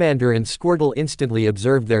 Charmander and Squirtle instantly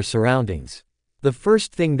observed their surroundings. The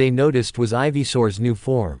first thing they noticed was Ivysaur's new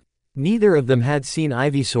form. Neither of them had seen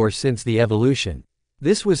Ivysaur since the evolution.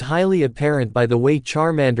 This was highly apparent by the way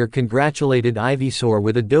Charmander congratulated Ivysaur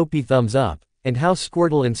with a dopey thumbs up, and how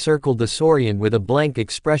Squirtle encircled the Saurian with a blank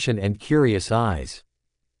expression and curious eyes.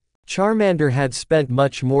 Charmander had spent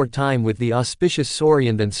much more time with the auspicious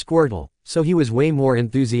Saurian than Squirtle, so he was way more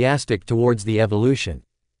enthusiastic towards the evolution.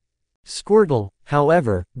 Squirtle,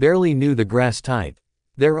 however, barely knew the grass type.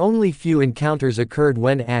 Their only few encounters occurred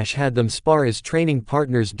when Ash had them spar as training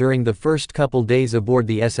partners during the first couple days aboard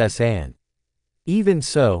the SS Anne. Even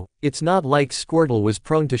so, it's not like Squirtle was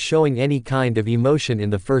prone to showing any kind of emotion in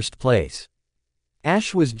the first place.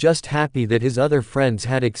 Ash was just happy that his other friends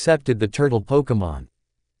had accepted the turtle Pokémon.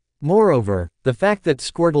 Moreover, the fact that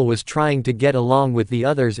Squirtle was trying to get along with the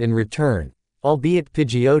others in return, albeit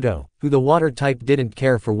Pidgeotto, who the water type didn't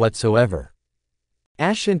care for whatsoever.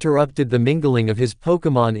 Ash interrupted the mingling of his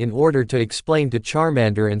Pokémon in order to explain to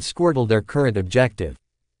Charmander and Squirtle their current objective.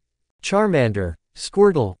 Charmander,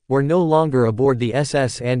 Squirtle, were no longer aboard the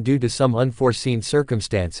SS Anne due to some unforeseen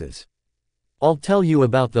circumstances. I'll tell you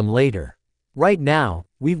about them later. Right now,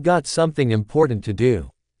 we've got something important to do.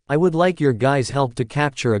 I would like your guys' help to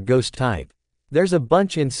capture a ghost type. There's a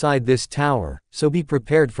bunch inside this tower, so be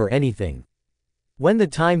prepared for anything. When the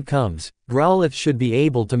time comes, Growlithe should be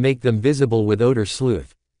able to make them visible with Odor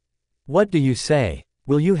Sleuth. What do you say?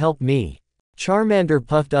 Will you help me? Charmander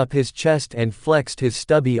puffed up his chest and flexed his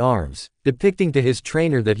stubby arms, depicting to his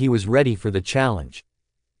trainer that he was ready for the challenge.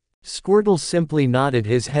 Squirtle simply nodded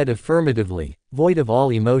his head affirmatively, void of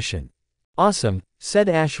all emotion. Awesome, said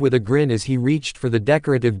Ash with a grin as he reached for the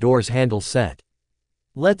decorative door's handle set.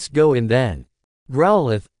 Let's go in then.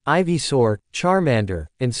 Growlithe, Ivysaur, Charmander,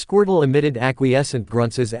 and Squirtle emitted acquiescent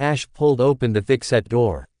grunts as Ash pulled open the thick-set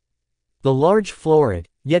door. The large florid,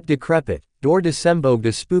 yet decrepit, door disemboweled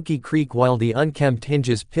a spooky creak while the unkempt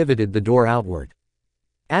hinges pivoted the door outward.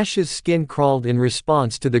 Ash's skin crawled in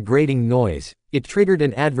response to the grating noise. It triggered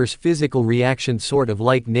an adverse physical reaction sort of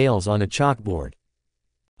like nails on a chalkboard.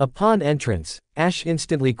 Upon entrance, Ash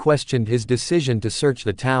instantly questioned his decision to search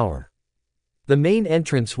the tower. The main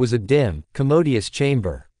entrance was a dim, commodious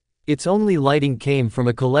chamber. Its only lighting came from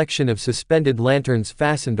a collection of suspended lanterns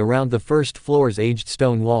fastened around the first floor's aged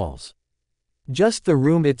stone walls. Just the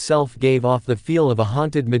room itself gave off the feel of a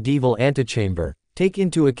haunted medieval antechamber. Take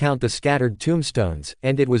into account the scattered tombstones,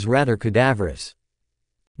 and it was rather cadaverous.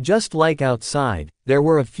 Just like outside, there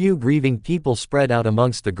were a few grieving people spread out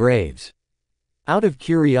amongst the graves. Out of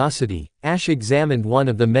curiosity, Ash examined one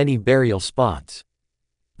of the many burial spots.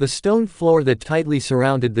 The stone floor that tightly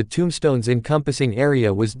surrounded the tombstone's encompassing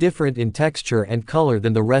area was different in texture and color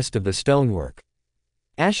than the rest of the stonework.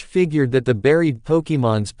 Ash figured that the buried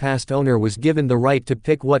Pokémon's past owner was given the right to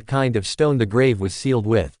pick what kind of stone the grave was sealed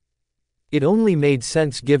with. It only made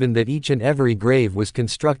sense given that each and every grave was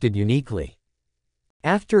constructed uniquely.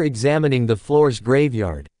 After examining the floor's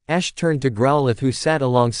graveyard, Ash turned to Growlithe who sat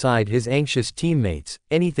alongside his anxious teammates.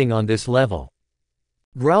 Anything on this level?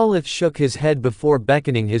 Growlithe shook his head before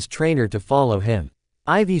beckoning his trainer to follow him.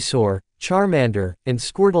 Ivysaur, Charmander, and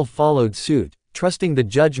Squirtle followed suit, trusting the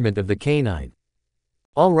judgment of the canine.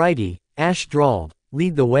 Alrighty, Ash drawled,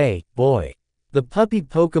 lead the way, boy. The puppy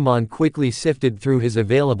Pokémon quickly sifted through his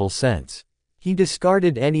available scents. He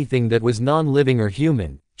discarded anything that was non-living or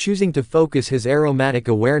human, choosing to focus his aromatic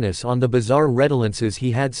awareness on the bizarre redolence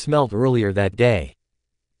he had smelt earlier that day.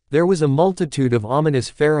 There was a multitude of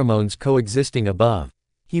ominous pheromones coexisting above.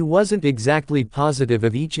 He wasn't exactly positive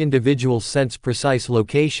of each individual scent's precise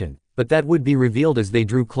location, but that would be revealed as they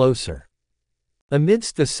drew closer.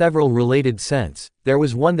 Amidst the several related scents, there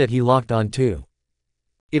was one that he locked onto.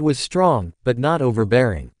 It was strong, but not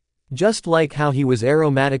overbearing. Just like how he was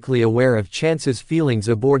aromatically aware of Chance's feelings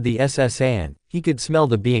aboard the SS Anne, he could smell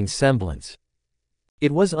the being's semblance.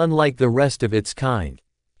 It was unlike the rest of its kind.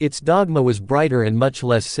 Its dogma was brighter and much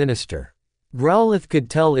less sinister. Growlithe could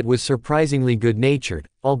tell it was surprisingly good-natured,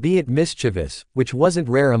 albeit mischievous, which wasn't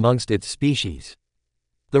rare amongst its species.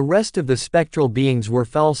 The rest of the spectral beings were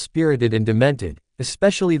foul-spirited and demented,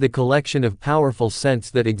 especially the collection of powerful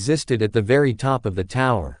scents that existed at the very top of the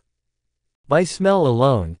tower. By smell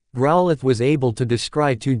alone, Growlithe was able to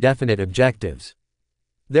descry two definite objectives.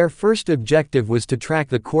 Their first objective was to track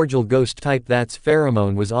the cordial ghost type that's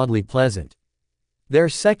pheromone was oddly pleasant. Their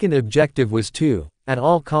second objective was to, at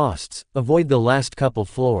all costs, avoid the last couple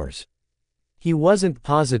floors. He wasn't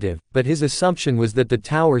positive, but his assumption was that the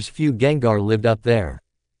tower's few Gengar lived up there.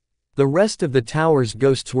 The rest of the tower's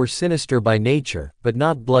ghosts were sinister by nature, but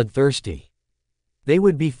not bloodthirsty. They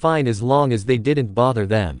would be fine as long as they didn't bother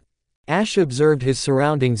them. Ash observed his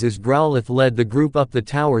surroundings as Growlithe led the group up the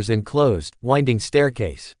tower's enclosed, winding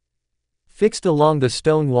staircase. Fixed along the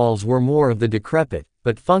stone walls were more of the decrepit,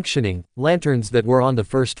 but functioning, lanterns that were on the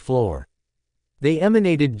first floor. They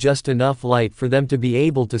emanated just enough light for them to be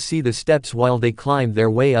able to see the steps while they climbed their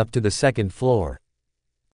way up to the second floor.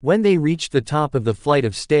 When they reached the top of the flight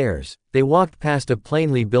of stairs, they walked past a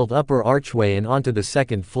plainly built upper archway and onto the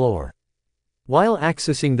second floor. While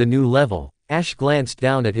accessing the new level, Ash glanced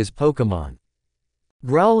down at his Pokémon.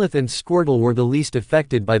 Growlithe and Squirtle were the least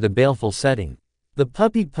affected by the baleful setting. The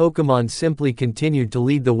puppy Pokémon simply continued to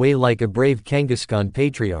lead the way like a brave Kangaskhan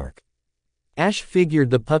patriarch. Ash figured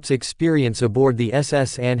the pup's experience aboard the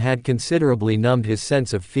SS and had considerably numbed his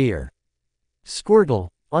sense of fear. Squirtle,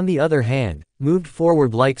 on the other hand, moved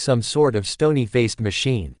forward like some sort of stony-faced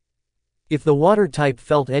machine. If the water type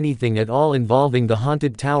felt anything at all involving the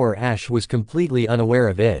haunted tower, Ash was completely unaware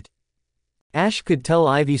of it. Ash could tell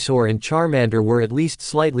Ivysaur and Charmander were at least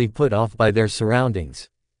slightly put off by their surroundings.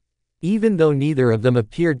 Even though neither of them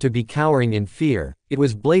appeared to be cowering in fear, it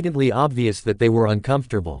was blatantly obvious that they were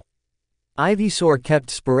uncomfortable. Ivysaur kept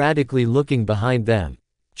sporadically looking behind them.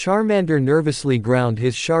 Charmander nervously ground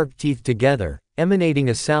his sharp teeth together, emanating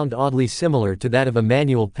a sound oddly similar to that of a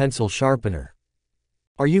manual pencil sharpener.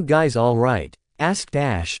 "Are you guys all right?" asked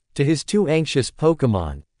Ash, to his two anxious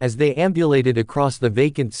Pokémon, as they ambulated across the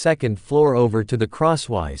vacant second floor over to the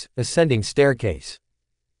crosswise, ascending staircase.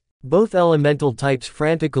 Both elemental types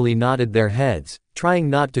frantically nodded their heads, trying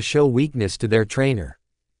not to show weakness to their trainer.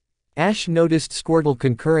 Ash noticed Squirtle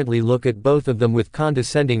concurrently look at both of them with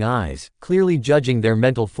condescending eyes, clearly judging their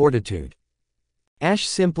mental fortitude. Ash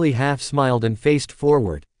simply half-smiled and faced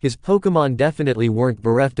forward. His Pokémon definitely weren't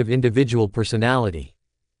bereft of individual personality.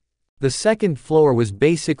 The second floor was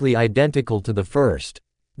basically identical to the first.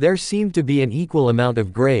 There seemed to be an equal amount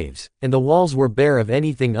of graves, and the walls were bare of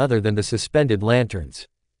anything other than the suspended lanterns.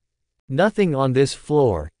 "Nothing on this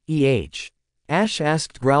floor, Ash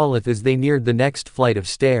asked Growlithe as they neared the next flight of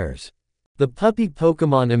stairs. The puppy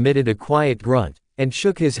Pokémon emitted a quiet grunt, and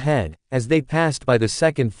shook his head, as they passed by the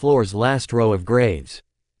second floor's last row of graves.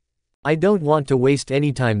 "I don't want to waste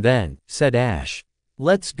any time then," said Ash.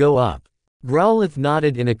 "Let's go up." Growlithe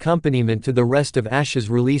nodded in accompaniment to the rest of Ash's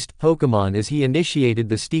released Pokémon as he initiated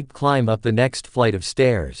the steep climb up the next flight of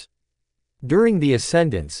stairs. During the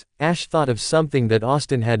ascendance, Ash thought of something that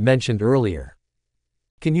Austin had mentioned earlier.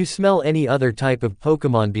 "Can you smell any other type of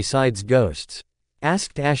Pokémon besides ghosts?"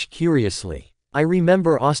 asked Ash curiously. "I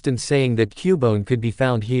remember Austin saying that Cubone could be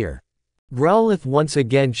found here." Growlithe once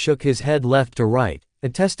again shook his head left to right,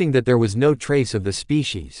 attesting that there was no trace of the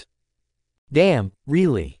species. "Damn,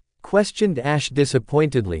 really?" questioned Ash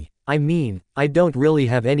disappointedly. "I mean, I don't really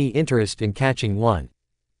have any interest in catching one.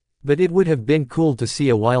 But it would have been cool to see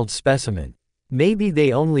a wild specimen. Maybe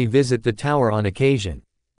they only visit the tower on occasion."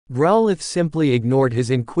 Growlithe simply ignored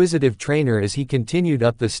his inquisitive trainer as he continued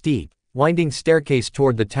up the steep, winding staircase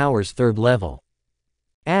toward the tower's third level.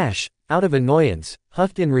 Ash, out of annoyance,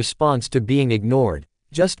 huffed in response to being ignored.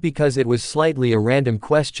 Just because it was slightly a random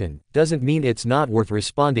question, doesn't mean it's not worth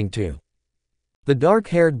responding to. The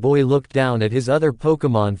dark-haired boy looked down at his other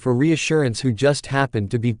Pokémon for reassurance who just happened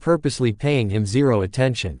to be purposely paying him zero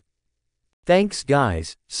attention. "Thanks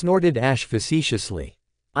guys," snorted Ash facetiously.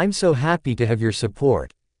 "I'm so happy to have your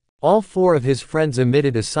support." All four of his friends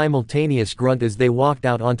emitted a simultaneous grunt as they walked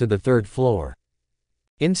out onto the third floor.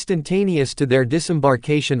 Instantaneous to their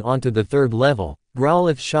disembarkation onto the third level,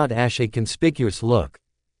 Growlithe shot Ash a conspicuous look.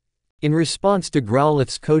 In response to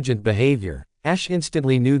Growlithe's cogent behavior, Ash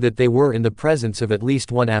instantly knew that they were in the presence of at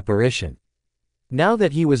least one apparition. Now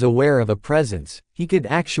that he was aware of a presence, he could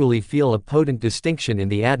actually feel a potent distinction in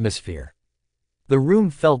the atmosphere. The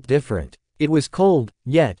room felt different. It was cold,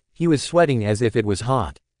 yet, he was sweating as if it was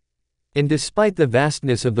hot. And despite the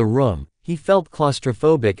vastness of the room, he felt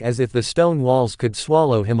claustrophobic as if the stone walls could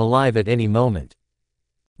swallow him alive at any moment.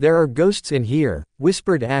 "There are ghosts in here,"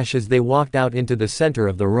 whispered Ash as they walked out into the center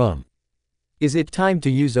of the room. "Is it time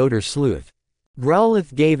to use Odor Sleuth?"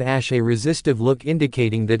 Growlithe gave Ash a resistive look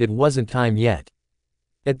indicating that it wasn't time yet.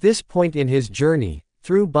 At this point in his journey,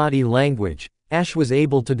 through body language, Ash was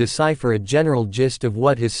able to decipher a general gist of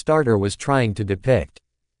what his starter was trying to depict.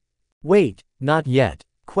 "Wait, not yet?"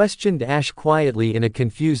 questioned Ash quietly in a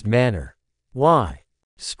confused manner. "Why?"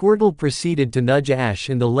 Squirtle proceeded to nudge Ash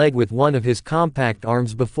in the leg with one of his compact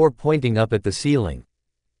arms before pointing up at the ceiling.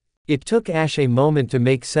 It took Ash a moment to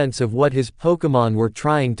make sense of what his Pokémon were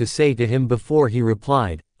trying to say to him before he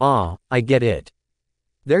replied, "Ah, I get it.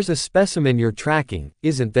 There's a specimen you're tracking,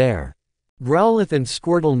 isn't there?" Growlithe and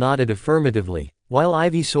Squirtle nodded affirmatively, while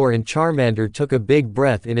Ivysaur and Charmander took a big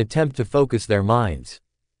breath in attempt to focus their minds.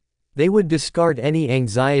 They would discard any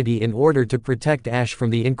anxiety in order to protect Ash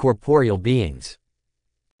from the incorporeal beings.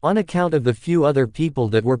 On account of the few other people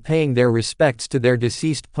that were paying their respects to their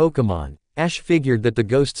deceased Pokémon, Ash figured that the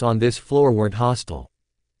ghosts on this floor weren't hostile.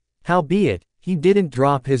 Howbeit, he didn't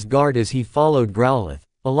drop his guard as he followed Growlithe,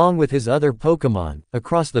 along with his other Pokémon,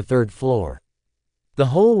 across the third floor. The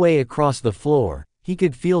whole way across the floor, he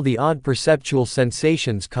could feel the odd perceptual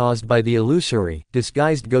sensations caused by the illusory,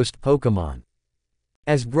 disguised ghost Pokémon.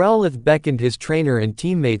 As Growlithe beckoned his trainer and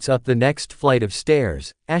teammates up the next flight of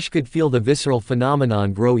stairs, Ash could feel the visceral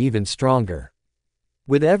phenomenon grow even stronger.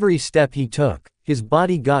 With every step he took, his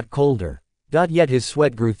body got colder, yet his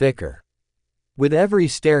sweat grew thicker. With every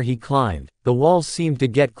stair he climbed, the walls seemed to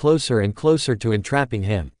get closer and closer to entrapping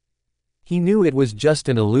him. He knew it was just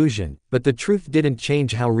an illusion, but the truth didn't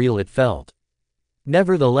change how real it felt.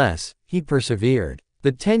 Nevertheless, he persevered.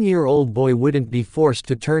 The 10-year-old boy wouldn't be forced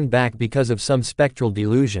to turn back because of some spectral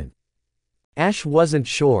delusion. Ash wasn't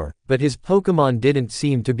sure, but his Pokémon didn't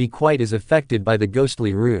seem to be quite as affected by the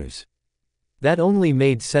ghostly ruse. That only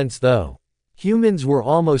made sense though. Humans were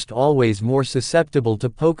almost always more susceptible to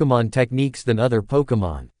Pokémon techniques than other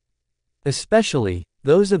Pokémon. Especially,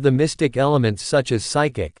 those of the mystic elements such as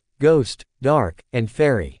Psychic, Ghost, Dark, and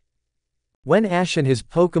Fairy. When Ash and his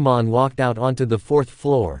Pokémon walked out onto the fourth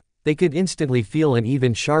floor, they could instantly feel an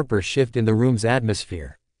even sharper shift in the room's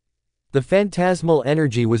atmosphere. The phantasmal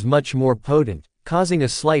energy was much more potent, causing a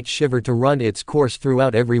slight shiver to run its course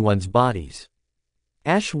throughout everyone's bodies.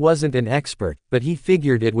 Ash wasn't an expert, but he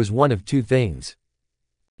figured it was one of two things.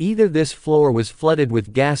 Either this floor was flooded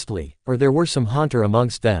with ghastly, or there were some haunter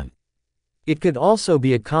amongst them. It could also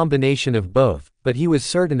be a combination of both, but he was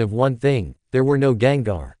certain of one thing: there were no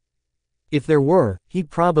Gengar. If there were, he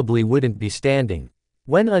probably wouldn't be standing.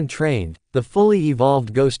 When untrained, the fully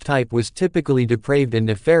evolved ghost type was typically depraved and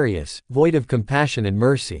nefarious, void of compassion and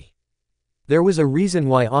mercy. There was a reason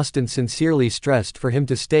why Austin sincerely stressed for him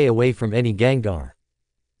to stay away from any Gengar.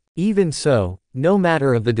 Even so, no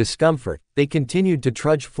matter of the discomfort, they continued to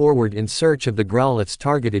trudge forward in search of the Growlithe's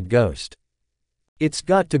targeted ghost. "It's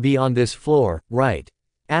got to be on this floor, right?"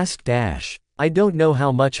 asked Ash. "I don't know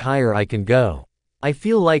how much higher I can go. I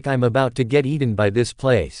feel like I'm about to get eaten by this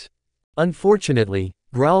place." Unfortunately,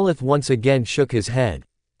 Growlithe once again shook his head.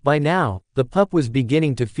 By now, the pup was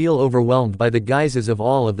beginning to feel overwhelmed by the guises of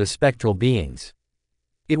all of the spectral beings.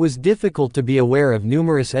 It was difficult to be aware of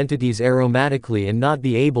numerous entities aromatically and not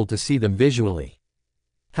be able to see them visually.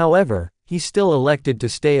 However, he still elected to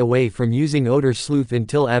stay away from using Odor Sleuth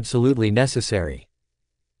until absolutely necessary.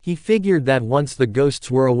 He figured that once the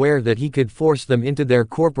ghosts were aware that he could force them into their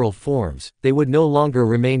corporal forms, they would no longer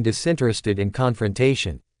remain disinterested in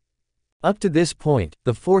confrontation. Up to this point,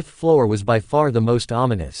 the fourth floor was by far the most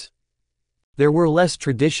ominous. There were less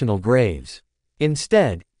traditional graves.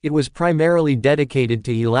 Instead, it was primarily dedicated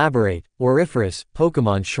to elaborate, auriferous,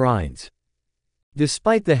 Pokémon shrines.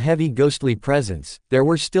 Despite the heavy ghostly presence, there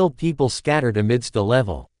were still people scattered amidst the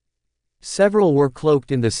level. Several were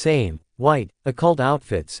cloaked in the same, white, occult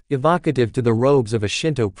outfits, evocative to the robes of a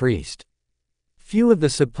Shinto priest. Few of the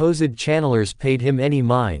supposed channelers paid him any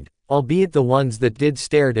mind, albeit the ones that did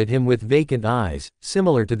stared at him with vacant eyes,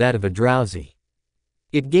 similar to that of a drowsy.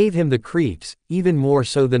 It gave him the creeps, even more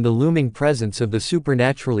so than the looming presence of the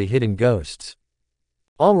supernaturally hidden ghosts.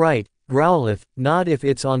 "All right, Growlithe, nod if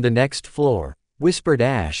it's on the next floor," whispered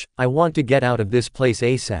Ash. "I want to get out of this place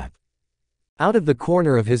ASAP." Out of the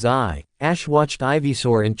corner of his eye, Ash watched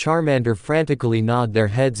Ivysaur and Charmander frantically nod their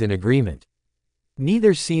heads in agreement.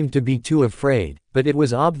 Neither seemed to be too afraid, but it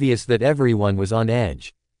was obvious that everyone was on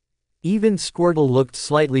edge. Even Squirtle looked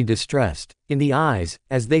slightly distressed, in the eyes,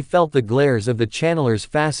 as they felt the glares of the channelers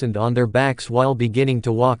fastened on their backs while beginning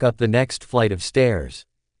to walk up the next flight of stairs.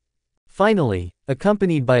 Finally,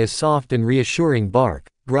 accompanied by a soft and reassuring bark,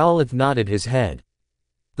 Growlithe nodded his head.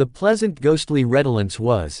 The pleasant ghostly redolence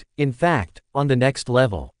was, in fact, on the next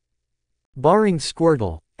level. Barring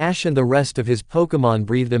Squirtle, Ash and the rest of his Pokémon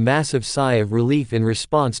breathed a massive sigh of relief in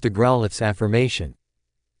response to Growlithe's affirmation.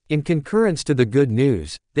 In concurrence to the good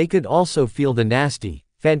news, they could also feel the nasty,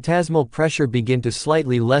 phantasmal pressure begin to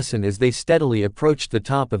slightly lessen as they steadily approached the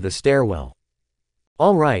top of the stairwell.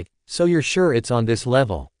 "All right, so you're sure it's on this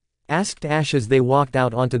level?" asked Ash as they walked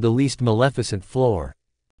out onto the least maleficent floor.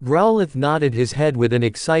 Growlithe nodded his head with an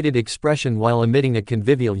excited expression while emitting a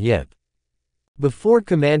convivial yip. Before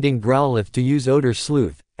commanding Growlithe to use Odor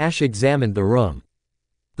Sleuth, Ash examined the room.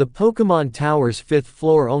 The Pokémon Tower's fifth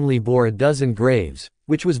floor only bore a dozen graves,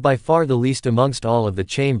 which was by far the least amongst all of the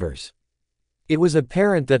chambers. It was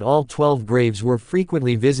apparent that all 12 graves were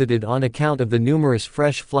frequently visited on account of the numerous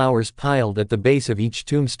fresh flowers piled at the base of each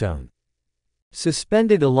tombstone.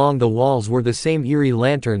 Suspended along the walls were the same eerie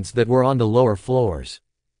lanterns that were on the lower floors.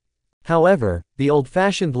 However, the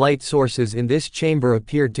old-fashioned light sources in this chamber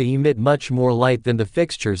appeared to emit much more light than the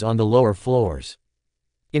fixtures on the lower floors.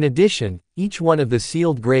 In addition, each one of the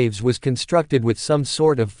sealed graves was constructed with some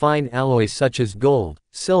sort of fine alloy such as gold,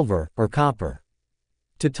 silver, or copper.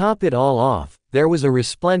 To top it all off, there was a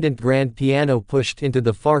resplendent grand piano pushed into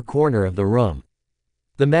the far corner of the room.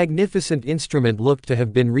 The magnificent instrument looked to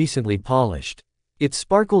have been recently polished. It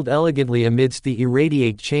sparkled elegantly amidst the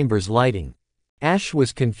irradiate chamber's lighting. Ash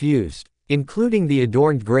was confused. Including the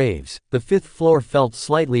adorned graves, the fifth floor felt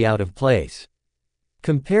slightly out of place.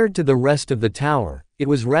 Compared to the rest of the tower, it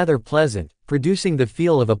was rather pleasant, producing the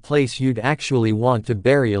feel of a place you'd actually want to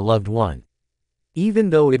bury a loved one. Even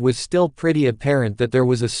though it was still pretty apparent that there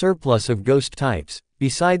was a surplus of ghost types,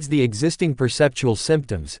 besides the existing perceptual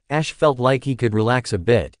symptoms, Ash felt like he could relax a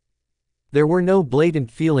bit. There were no blatant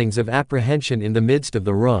feelings of apprehension in the midst of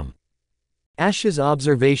the room. Ash's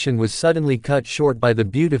observation was suddenly cut short by the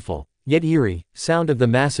beautiful, yet eerie, sound of the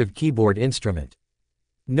massive keyboard instrument.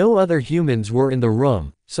 No other humans were in the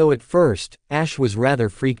room, so at first, Ash was rather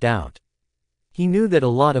freaked out. He knew that a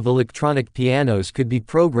lot of electronic pianos could be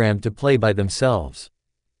programmed to play by themselves.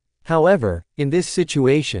 However, in this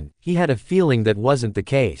situation, he had a feeling that wasn't the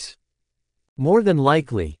case. More than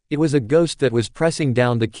likely, it was a ghost that was pressing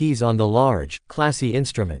down the keys on the large, classy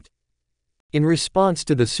instrument. In response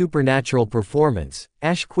to the supernatural performance,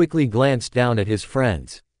 Ash quickly glanced down at his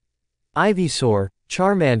friends. Ivysaur,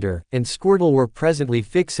 Charmander, and Squirtle were presently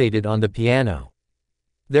fixated on the piano.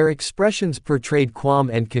 Their expressions portrayed qualm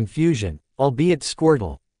and confusion, albeit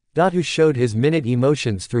Squirtle, who showed his minute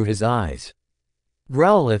emotions through his eyes.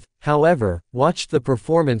 Growlithe, however, watched the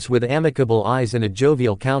performance with amicable eyes and a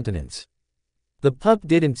jovial countenance. The pup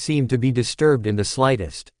didn't seem to be disturbed in the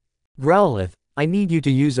slightest. Growlithe, I need you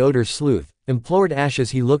to use Odor Sleuth, implored Ash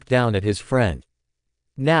as he looked down at his friend.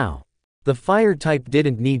 Now. The fire type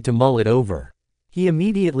didn't need to mull it over. He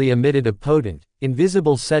immediately emitted a potent,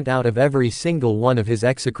 invisible scent out of every single one of his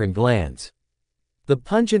exocrine glands. The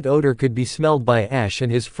pungent odor could be smelled by Ash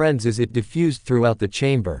and his friends as it diffused throughout the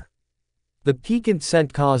chamber. The piquant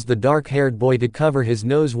scent caused the dark-haired boy to cover his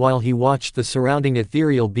nose while he watched the surrounding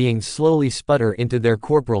ethereal beings slowly sputter into their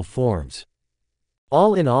corporal forms.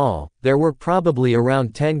 All in all, there were probably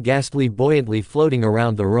around 10 ghastly buoyantly floating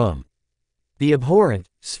around the room. The abhorrent,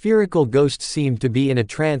 spherical ghosts seemed to be in a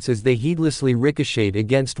trance as they heedlessly ricocheted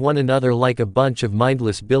against one another like a bunch of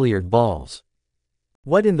mindless billiard balls.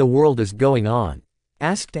 What in the world is going on?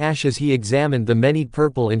 Asked Ash as he examined the many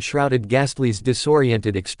purple enshrouded ghastlies'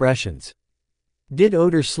 disoriented expressions. Did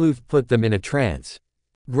Odor Sleuth put them in a trance?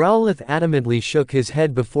 Growlithe adamantly shook his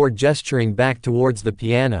head before gesturing back towards the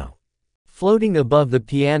piano. Floating above the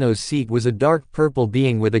piano's seat was a dark purple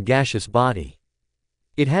being with a gaseous body.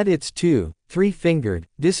 It had its 2, 3-fingered,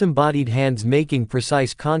 disembodied hands making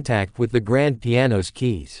precise contact with the grand piano's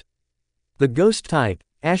keys. The ghost type,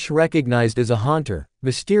 Ash recognized as a haunter,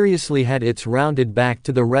 mysteriously had its rounded back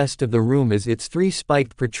to the rest of the room as its 3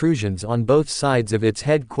 spiked protrusions on both sides of its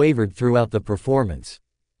head quavered throughout the performance.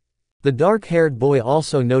 The dark-haired boy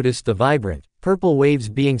also noticed the vibrant, purple waves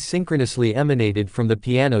being synchronously emanated from the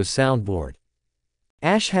piano's soundboard.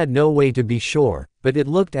 Ash had no way to be sure, but it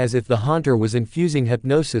looked as if the haunter was infusing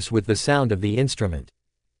hypnosis with the sound of the instrument.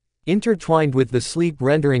 Intertwined with the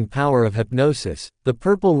sleep-rendering power of hypnosis, the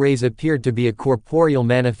purple rays appeared to be a corporeal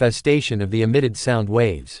manifestation of the emitted sound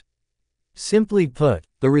waves. Simply put,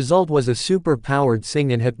 the result was a super-powered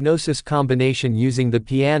sing and hypnosis combination using the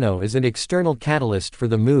piano as an external catalyst for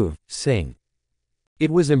the move, sing. It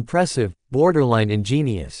was impressive, borderline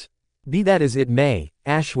ingenious. Be that as it may,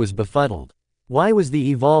 Ash was befuddled. Why was the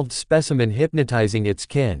evolved specimen hypnotizing its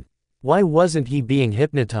kin? Why wasn't he being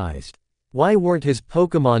hypnotized? Why weren't his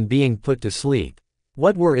Pokémon being put to sleep?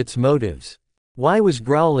 What were its motives? Why was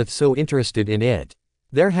Growlithe so interested in it?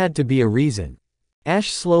 There had to be a reason.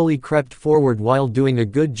 Ash slowly crept forward while doing a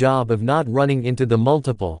good job of not running into the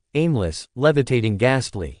multiple, aimless, levitating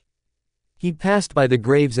ghastly. He passed by the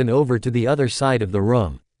graves and over to the other side of the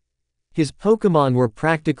room. His Pokémon were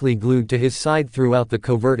practically glued to his side throughout the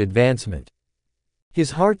covert advancement.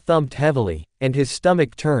 His heart thumped heavily, and his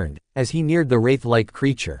stomach turned, as he neared the wraith-like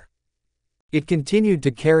creature. It continued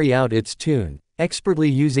to carry out its tune, expertly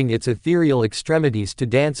using its ethereal extremities to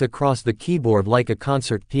dance across the keyboard like a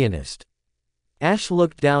concert pianist. Ash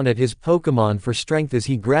looked down at his Pokémon for strength as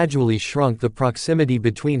he gradually shrunk the proximity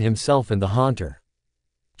between himself and the Haunter.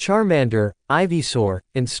 Charmander, Ivysaur,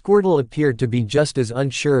 and Squirtle appeared to be just as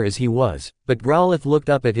unsure as he was, but Growlithe looked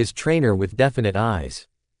up at his trainer with definite eyes.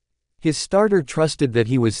 His starter trusted that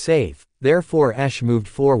he was safe, therefore Ash moved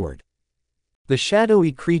forward. The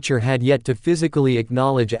shadowy creature had yet to physically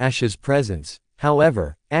acknowledge Ash's presence,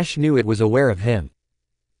 however, Ash knew it was aware of him.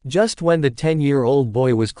 Just when the 10-year-old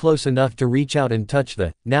boy was close enough to reach out and touch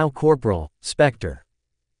the, now corporal, specter.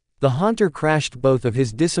 The Haunter crashed both of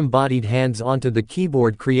his disembodied hands onto the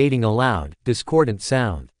keyboard, creating a loud, discordant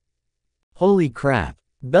sound. "Holy crap!"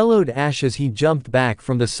 bellowed Ash as he jumped back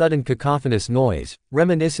from the sudden cacophonous noise,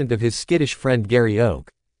 reminiscent of his skittish friend Gary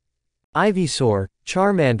Oak. Ivysaur,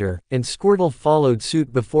 Charmander, and Squirtle followed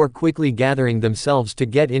suit before quickly gathering themselves to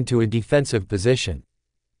get into a defensive position.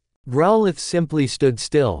 Growlithe simply stood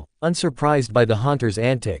still, unsurprised by the Haunter's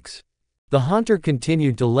antics. The Haunter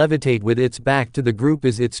continued to levitate with its back to the group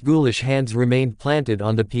as its ghoulish hands remained planted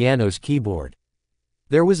on the piano's keyboard.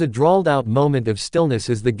 There was a drawled-out moment of stillness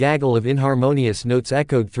as the gaggle of inharmonious notes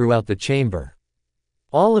echoed throughout the chamber.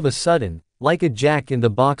 All of a sudden, like a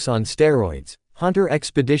jack-in-the-box on steroids, Haunter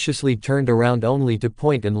expeditiously turned around only to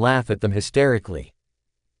point and laugh at them hysterically.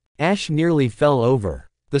 Ash nearly fell over.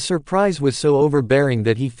 The surprise was so overbearing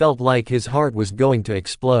that he felt like his heart was going to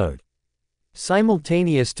explode.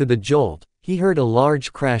 Simultaneous to the jolt, he heard a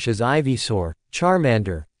large crash as Ivysaur,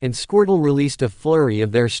 Charmander, and Squirtle released a flurry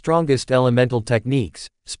of their strongest elemental techniques,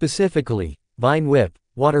 specifically, Vine Whip,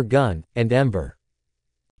 Water Gun, and Ember.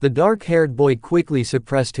 The dark-haired boy quickly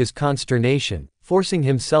suppressed his consternation, forcing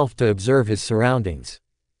himself to observe his surroundings.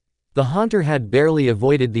 The Haunter had barely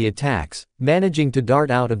avoided the attacks, managing to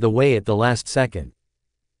dart out of the way at the last second.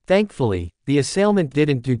 Thankfully, the assailant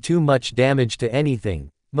didn't do too much damage to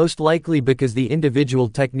anything, most likely because the individual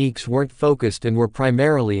techniques weren't focused and were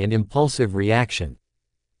primarily an impulsive reaction.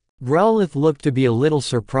 Growlithe looked to be a little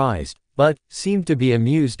surprised, but seemed to be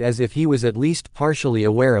amused as if he was at least partially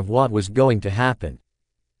aware of what was going to happen.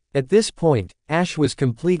 At this point, Ash was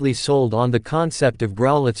completely sold on the concept of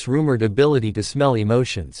Growlithe's rumored ability to smell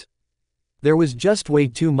emotions. There was just way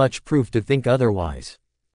too much proof to think otherwise.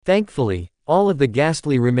 Thankfully, all of the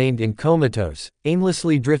ghastly remained in comatose,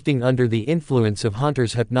 aimlessly drifting under the influence of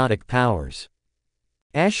Haunter's hypnotic powers.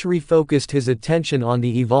 Ash refocused his attention on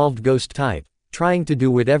the evolved ghost type, trying to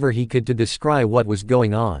do whatever he could to descry what was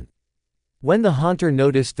going on. When the Haunter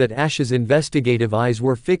noticed that Ash's investigative eyes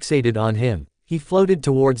were fixated on him, he floated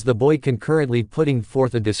towards the boy, concurrently putting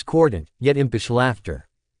forth a discordant, yet impish laughter.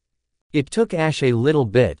 It took Ash a little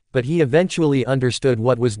bit, but he eventually understood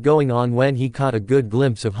what was going on when he caught a good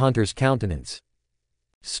glimpse of Haunter's countenance.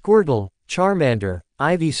 "Squirtle, Charmander,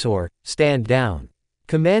 Ivysaur, stand down,"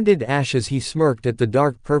 commanded Ash as he smirked at the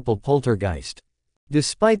dark purple poltergeist.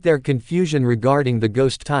 Despite their confusion regarding the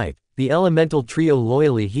ghost type, the elemental trio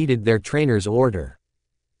loyally heeded their trainer's order.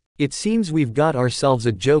 "It seems we've got ourselves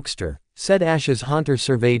a jokester," said Ash as Haunter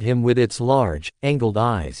surveyed him with its large, angled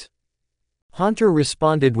eyes. Haunter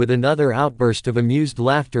responded with another outburst of amused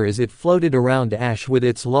laughter as it floated around Ash with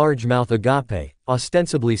its large mouth agape,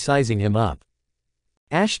 ostensibly sizing him up.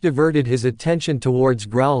 Ash diverted his attention towards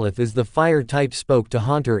Growlithe as the fire type spoke to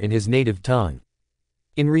Haunter in his native tongue.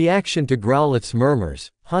 In reaction to Growlithe's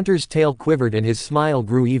murmurs, Haunter's tail quivered and his smile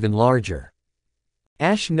grew even larger.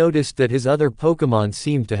 Ash noticed that his other Pokémon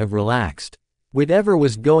seemed to have relaxed. Whatever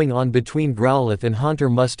was going on between Growlithe and Haunter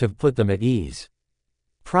must have put them at ease.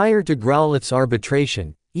 Prior to Growlithe's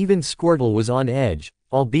arbitration, even Squirtle was on edge,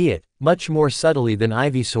 albeit much more subtly than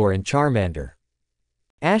Ivysaur and Charmander.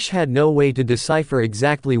 Ash had no way to decipher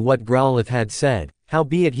exactly what Growlithe had said,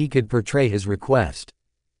 howbeit he could portray his request.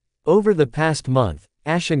 Over the past month,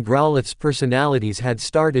 Ash and Growlithe's personalities had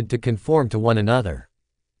started to conform to one another.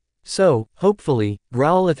 So, hopefully,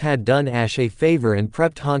 Growlithe had done Ash a favor and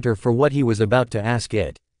prepped Haunter for what he was about to ask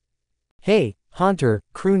it. "Hey, Haunter,"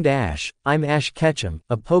 crooned Ash, "I'm Ash Ketchum,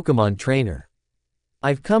 a Pokémon trainer.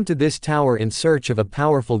 I've come to this tower in search of a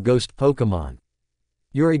powerful ghost Pokémon.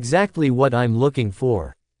 You're exactly what I'm looking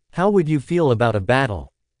for. How would you feel about a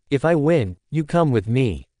battle? If I win, you come with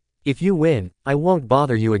me. If you win, I won't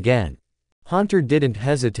bother you again." Haunter didn't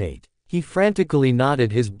hesitate. He frantically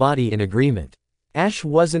nodded his body in agreement. Ash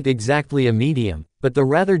wasn't exactly a medium, but the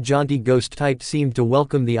rather jaunty ghost type seemed to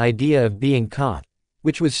welcome the idea of being caught,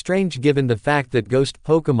 which was strange given the fact that ghost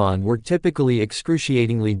Pokémon were typically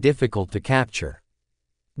excruciatingly difficult to capture.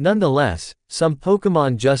 Nonetheless, some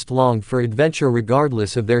Pokémon just longed for adventure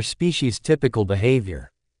regardless of their species' typical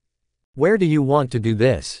behavior. "Where do you want to do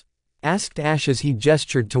this?" asked Ash as he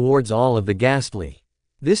gestured towards all of the ghastly.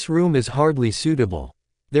 This room is hardly suitable.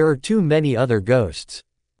 There are too many other ghosts.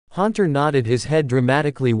 Haunter nodded his head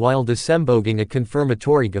dramatically while disembowling a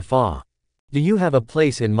confirmatory guffaw. Do you have a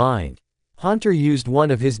place in mind? Haunter used one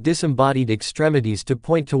of his disembodied extremities to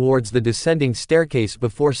point towards the descending staircase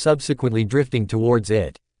before subsequently drifting towards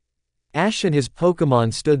it. Ash and his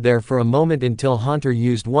Pokémon stood there for a moment until Haunter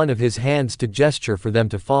used one of his hands to gesture for them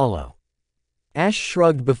to follow. Ash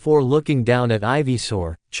shrugged before looking down at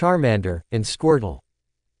Ivysaur, Charmander, and Squirtle.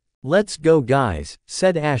 Let's go guys,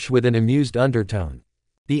 said Ash with an amused undertone.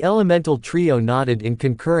 The elemental trio nodded in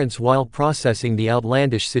concurrence while processing the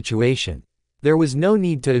outlandish situation. There was no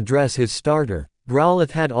need to address his starter.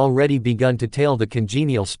 Growlithe had already begun to tail the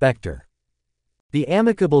congenial specter. The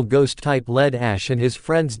amicable ghost type led Ash and his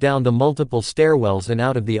friends down the multiple stairwells and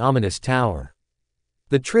out of the ominous tower.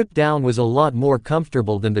 The trip down was a lot more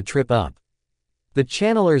comfortable than the trip up. The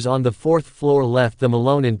channelers on the 4th floor left them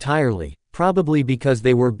alone entirely, probably because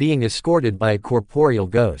they were being escorted by a corporeal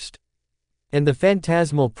ghost. And the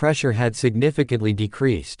phantasmal pressure had significantly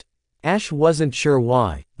decreased. Ash wasn't sure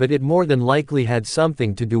why, but it more than likely had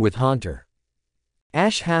something to do with Haunter.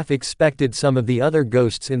 Ash half expected some of the other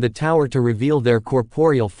ghosts in the tower to reveal their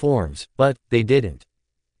corporeal forms, but they didn't.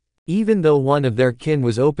 Even though one of their kin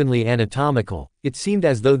was openly anatomical, it seemed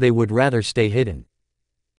as though they would rather stay hidden.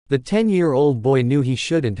 The 10-year-old boy knew he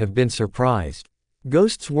shouldn't have been surprised.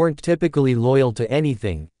 Ghosts weren't typically loyal to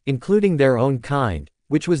anything, including their own kind,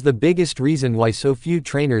 which was the biggest reason why so few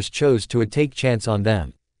trainers chose to take chance on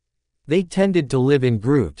them. They tended to live in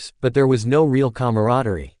groups, but there was no real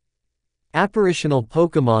camaraderie. Apparitional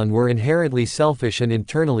Pokémon were inherently selfish and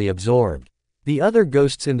internally absorbed. The other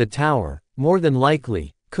ghosts in the tower, more than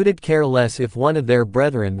likely, couldn't care less if one of their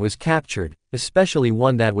brethren was captured, especially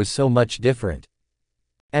one that was so much different.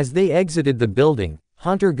 As they exited the building,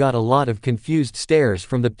 Haunter got a lot of confused stares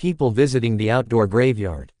from the people visiting the outdoor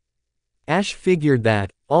graveyard. Ash figured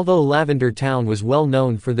that, although Lavender Town was well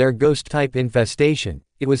known for their ghost-type infestation,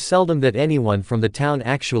 it was seldom that anyone from the town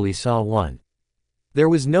actually saw one. There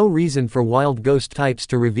was no reason for wild ghost types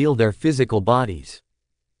to reveal their physical bodies.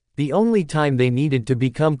 The only time they needed to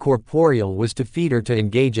become corporeal was to feed or to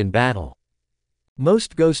engage in battle.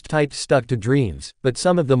 Most ghost types stuck to dreams, but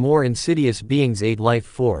some of the more insidious beings ate life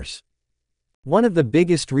force. One of the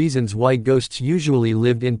biggest reasons why ghosts usually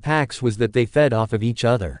lived in packs was that they fed off of each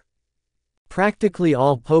other. Practically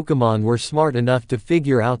all Pokémon were smart enough to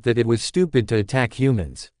figure out that it was stupid to attack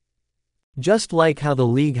humans. Just like how the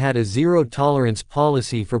League had a zero-tolerance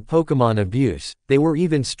policy for Pokémon abuse, they were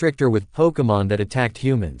even stricter with Pokémon that attacked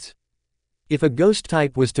humans. If a ghost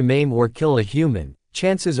type was to maim or kill a human,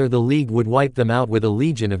 chances are the League would wipe them out with a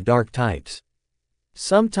legion of dark types.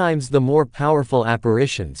 Sometimes the more powerful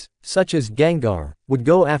apparitions, such as Gengar, would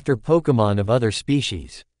go after Pokémon of other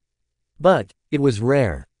species. But it was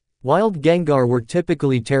rare. Wild Gengar were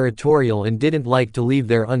typically territorial and didn't like to leave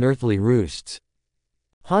their unearthly roosts.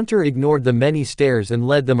 Haunter ignored the many stares and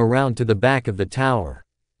led them around to the back of the tower.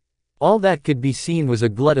 All that could be seen was a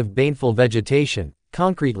glut of baneful vegetation,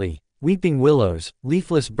 concretely, weeping willows,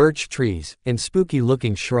 leafless birch trees, and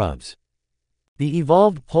spooky-looking shrubs. The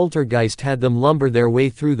evolved poltergeist had them lumber their way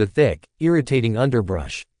through the thick, irritating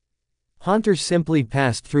underbrush. Haunter simply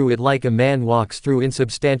passed through it like a man walks through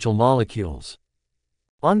insubstantial molecules.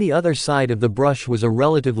 On the other side of the brush was a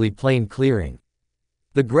relatively plain clearing.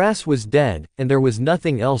 The grass was dead, and there was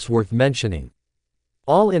nothing else worth mentioning.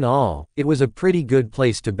 All in all, it was a pretty good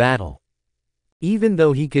place to battle. Even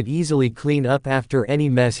though he could easily clean up after any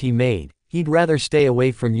mess he made, he'd rather stay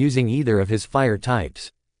away from using either of his fire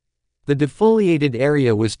types. The defoliated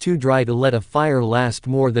area was too dry to let a fire last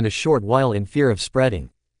more than a short while in fear of spreading.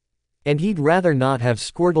 And he'd rather not have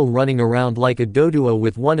Squirtle running around like a Doduo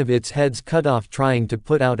with one of its heads cut off trying to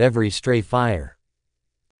put out every stray fire.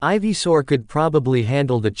 Ivysaur could probably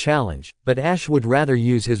handle the challenge, but Ash would rather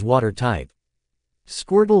use his water type.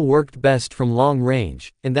 Squirtle worked best from long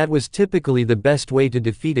range, and that was typically the best way to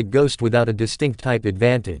defeat a ghost without a distinct type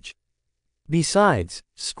advantage. Besides,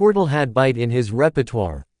 Squirtle had Bite in his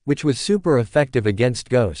repertoire, which was super effective against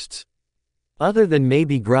ghosts. Other than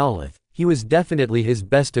maybe Growlithe, he was definitely his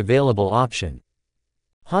best available option.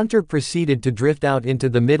 Haunter proceeded to drift out into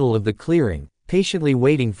the middle of the clearing, patiently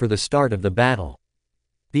waiting for the start of the battle.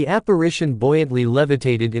 The apparition buoyantly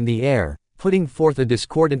levitated in the air, putting forth a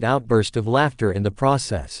discordant outburst of laughter in the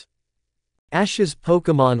process. Ash's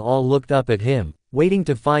Pokémon all looked up at him, waiting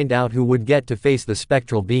to find out who would get to face the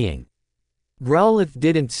spectral being. Growlithe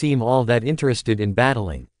didn't seem all that interested in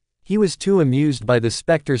battling. He was too amused by the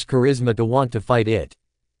specter's charisma to want to fight it.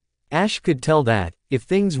 Ash could tell that, if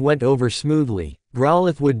things went over smoothly,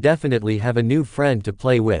 Growlithe would definitely have a new friend to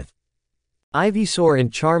play with. Ivysaur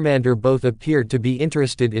and Charmander both appeared to be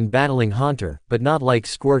interested in battling Haunter, but not like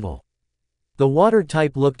Squirtle. The water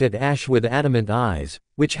type looked at Ash with adamant eyes,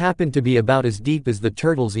 which happened to be about as deep as the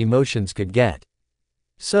turtle's emotions could get.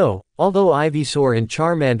 So, although Ivysaur and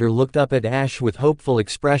Charmander looked up at Ash with hopeful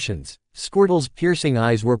expressions, Squirtle's piercing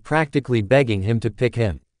eyes were practically begging him to pick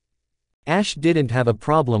him. Ash didn't have a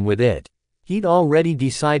problem with it. He'd already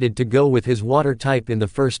decided to go with his water type in the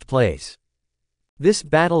first place. "This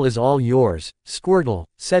battle is all yours, Squirtle,"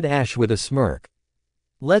 said Ash with a smirk.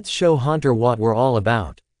 "Let's show Haunter what we're all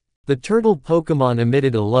about." The turtle Pokémon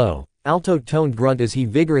emitted a low, alto-toned grunt as he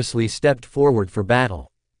vigorously stepped forward for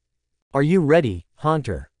battle. "Are you ready,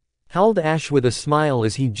 Haunter?" howled Ash with a smile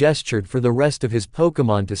as he gestured for the rest of his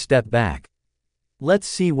Pokémon to step back. "Let's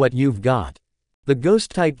see what you've got." The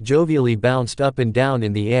ghost-type jovially bounced up and down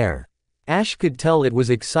in the air. Ash could tell it was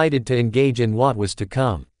excited to engage in what was to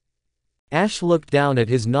come. Ash looked down at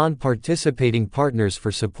his non-participating partners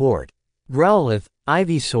for support. Growlithe,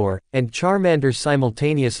 Ivysaur, and Charmander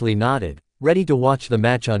simultaneously nodded, ready to watch the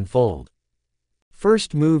match unfold.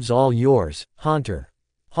 "First move's all yours, Haunter,"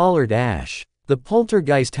 hollered Ash. The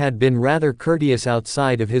poltergeist had been rather courteous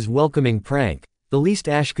outside of his welcoming prank. The least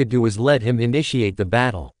Ash could do was let him initiate the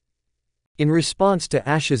battle. In response to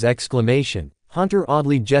Ash's exclamation, Haunter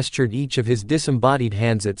oddly gestured each of his disembodied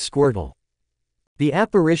hands at Squirtle. The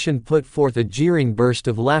apparition put forth a jeering burst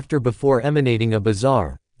of laughter before emanating a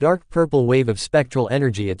bizarre, dark purple wave of spectral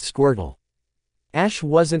energy at Squirtle. Ash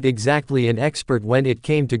wasn't exactly an expert when it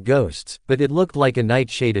came to ghosts, but it looked like a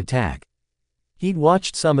nightshade attack. He'd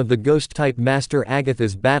watched some of the ghost-type Master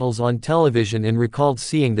Agatha's battles on television and recalled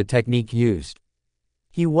seeing the technique used.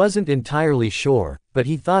 He wasn't entirely sure, but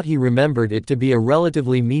he thought he remembered it to be a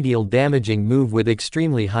relatively medial damaging move with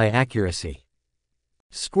extremely high accuracy.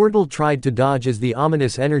 Squirtle tried to dodge as the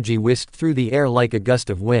ominous energy whisked through the air like a gust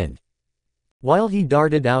of wind. While he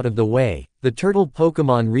darted out of the way, the turtle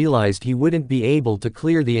Pokémon realized he wouldn't be able to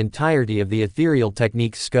clear the entirety of the ethereal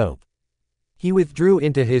technique's scope. He withdrew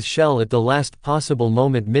into his shell at the last possible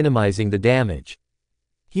moment, minimizing the damage.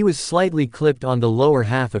 He was slightly clipped on the lower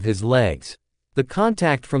half of his legs. The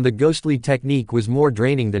contact from the ghostly technique was more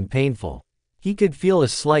draining than painful. He could feel a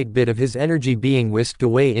slight bit of his energy being whisked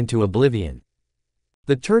away into oblivion.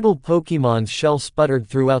 The turtle Pokémon's shell sputtered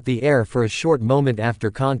throughout the air for a short moment after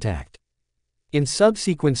contact. In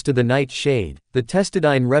subsequence to the nightshade, the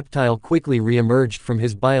Testudine reptile quickly re-emerged from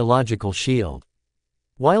his biological shield.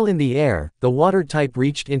 While in the air, the water type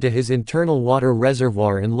reached into his internal water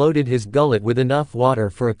reservoir and loaded his gullet with enough water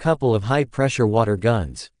for a couple of high-pressure water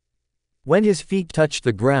guns. When his feet touched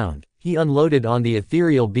the ground, he unloaded on the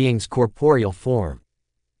ethereal being's corporeal form.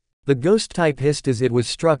 The ghost type hissed as it was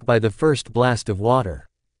struck by the first blast of water.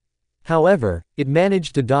 However, it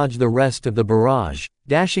managed to dodge the rest of the barrage,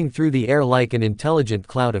 dashing through the air like an intelligent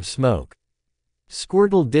cloud of smoke.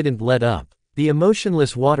 Squirtle didn't let up. The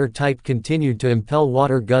emotionless water type continued to impel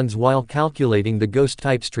water guns while calculating the ghost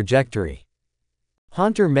type's trajectory.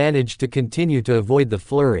 Haunter managed to continue to avoid the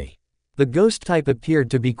flurry. The ghost type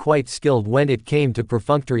appeared to be quite skilled when it came to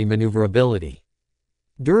perfunctory maneuverability.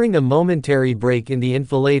 During a momentary break in the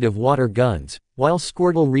enfilade of water guns, while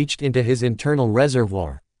Squirtle reached into his internal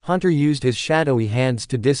reservoir, Haunter used his shadowy hands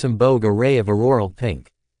to disembowel a ray of auroral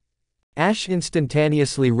pink. Ash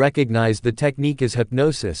instantaneously recognized the technique as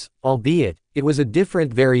hypnosis, albeit, it was a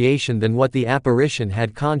different variation than what the apparition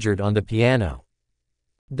had conjured on the piano.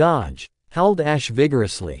 "Dodge!" howled Ash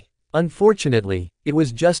vigorously. Unfortunately, it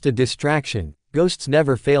was just a distraction. Ghosts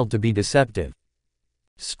never failed to be deceptive.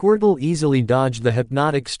 Squirtle easily dodged the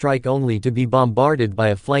hypnotic strike only to be bombarded by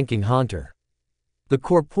a flanking Haunter. The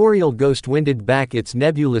corporeal ghost winded back its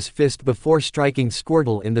nebulous fist before striking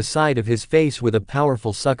Squirtle in the side of his face with a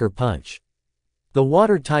powerful sucker punch. The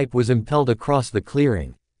water type was impelled across the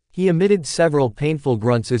clearing. He emitted several painful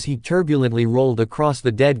grunts as he turbulently rolled across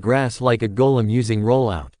the dead grass like a golem using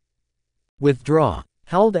rollout. "Withdraw!"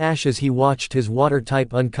 howled Ash as he watched his water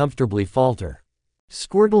type uncomfortably falter.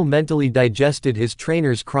 Squirtle mentally digested his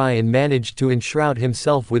trainer's cry and managed to enshroud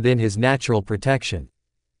himself within his natural protection.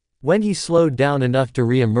 When he slowed down enough to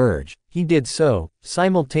re-emerge, he did so,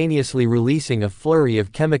 simultaneously releasing a flurry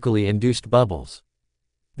of chemically induced bubbles.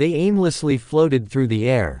 They aimlessly floated through the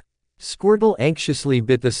air. Squirtle anxiously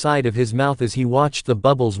bit the side of his mouth as he watched the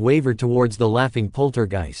bubbles waver towards the laughing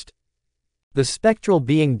poltergeist. The spectral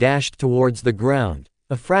being dashed towards the ground.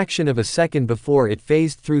 A fraction of a second before it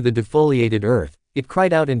phased through the defoliated earth, it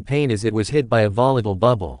cried out in pain as it was hit by a volatile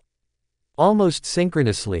bubble. Almost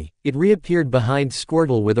synchronously, it reappeared behind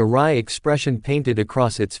Squirtle with a wry expression painted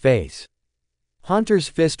across its face. Haunter's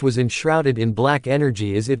fist was enshrouded in black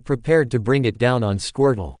energy as it prepared to bring it down on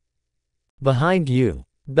Squirtle. "Behind you!"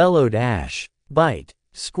 bellowed Ash. "Bite!"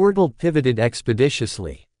 Squirtle pivoted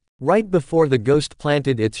expeditiously. Right before the ghost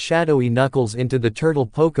planted its shadowy knuckles into the turtle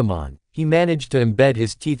Pokémon, he managed to embed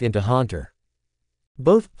his teeth into Haunter.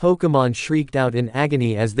 Both Pokémon shrieked out in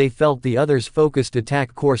agony as they felt the other's focused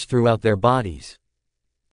attack course throughout their bodies.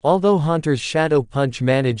 Although Haunter's Shadow Punch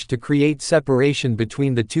managed to create separation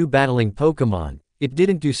between the two battling Pokémon, it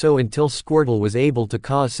didn't do so until Squirtle was able to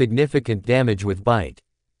cause significant damage with Bite.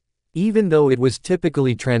 Even though it was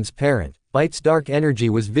typically transparent, Bite's dark energy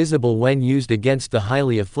was visible when used against the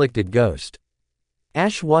highly afflicted ghost.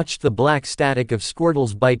 Ash watched the black static of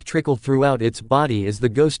Squirtle's bite trickle throughout its body as the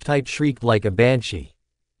ghost type shrieked like a banshee.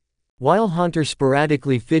 While Haunter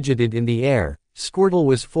sporadically fidgeted in the air, Squirtle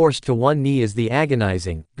was forced to one knee as the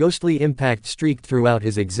agonizing, ghostly impact streaked throughout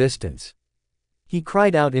his existence. He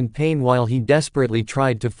cried out in pain while he desperately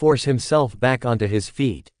tried to force himself back onto his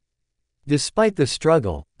feet. Despite the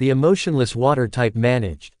struggle, the emotionless water type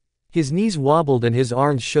managed. His knees wobbled and his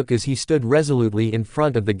arms shook as he stood resolutely in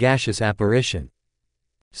front of the gaseous apparition.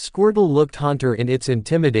 Squirtle looked Haunter in its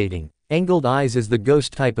intimidating, angled eyes as the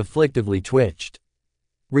ghost type afflictively twitched.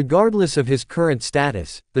 Regardless of his current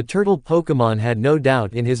status, the turtle Pokémon had no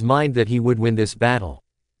doubt in his mind that he would win this battle.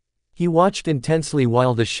 He watched intensely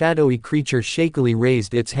while the shadowy creature shakily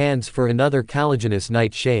raised its hands for another caligenous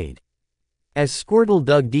nightshade. As Squirtle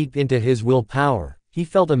dug deep into his willpower, he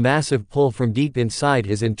felt a massive pull from deep inside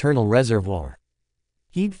his internal reservoir.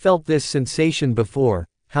 He'd felt this sensation before,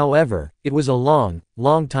 however, it was a long,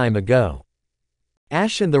 long time ago.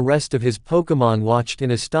 Ash and the rest of his Pokémon watched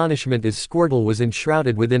in astonishment as Squirtle was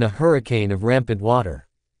enshrouded within a hurricane of rampant water.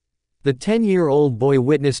 The 10-year-old boy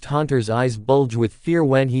witnessed Haunter's eyes bulge with fear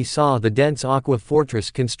when he saw the dense aqua fortress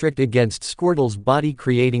constrict against Squirtle's body,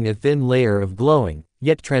 creating a thin layer of glowing,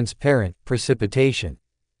 yet transparent, precipitation.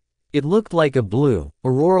 It looked like a blue,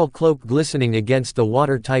 auroral cloak glistening against the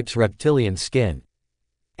water type's reptilian skin.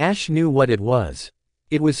 Ash knew what it was.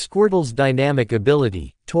 It was Squirtle's dynamic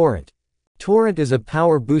ability, Torrent. Torrent is a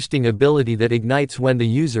power-boosting ability that ignites when the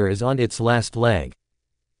user is on its last leg.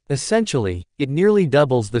 Essentially, it nearly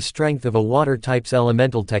doubles the strength of a water type's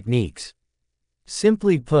elemental techniques.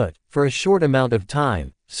 Simply put, for a short amount of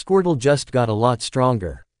time, Squirtle just got a lot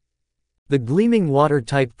stronger. The gleaming water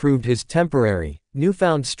type proved his temporary,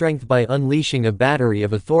 newfound strength by unleashing a battery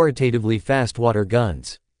of authoritatively fast water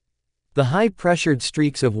guns. The high-pressured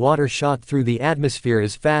streaks of water shot through the atmosphere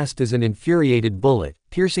as fast as an infuriated bullet,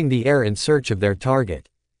 piercing the air in search of their target.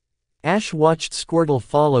 Ash watched Squirtle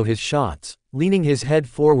follow his shots, leaning his head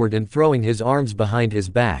forward and throwing his arms behind his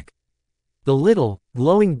back. The little,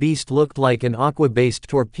 glowing beast looked like an aqua-based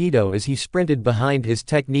torpedo as he sprinted behind his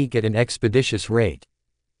technique at an expeditious rate.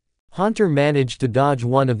 Haunter managed to dodge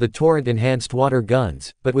one of the torrent-enhanced water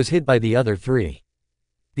guns, but was hit by the other three.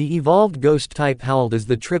 The evolved ghost type howled as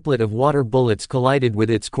the triplet of water bullets collided with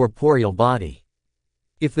its corporeal body.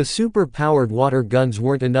 If the super-powered water guns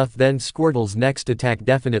weren't enough, then Squirtle's next attack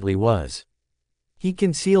definitely was. He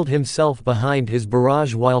concealed himself behind his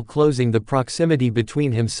barrage while closing the proximity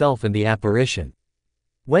between himself and the apparition.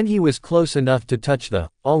 When he was close enough to touch the,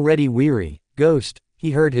 already weary, ghost,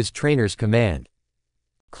 he heard his trainer's command.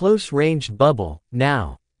 "Close-ranged bubble,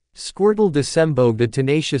 now!" Squirtle disemboweled a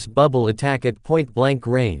tenacious bubble attack at point-blank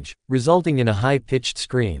range, resulting in a high-pitched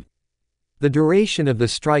scream. The duration of the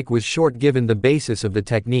strike was short given the basis of the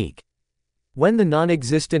technique. When the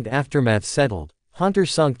non-existent aftermath settled, Haunter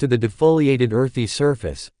sunk to the defoliated earthy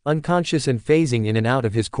surface, unconscious and phasing in and out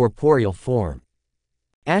of his corporeal form.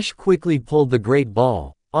 Ash quickly pulled the great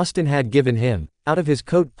ball Austin had given him out of his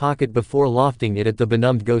coat pocket before lofting it at the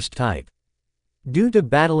benumbed ghost type. Due to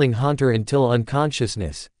battling Haunter until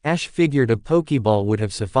unconsciousness, Ash figured a Pokeball would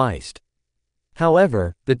have sufficed.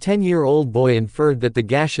 However, the 10-year-old boy inferred that the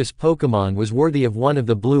gaseous Pokémon was worthy of one of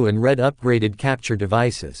the blue and red upgraded capture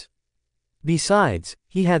devices. Besides,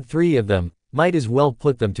 he had 3 of them, might as well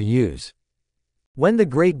put them to use. When the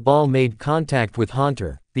great ball made contact with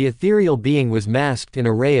Haunter, the ethereal being was masked in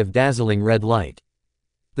a ray of dazzling red light.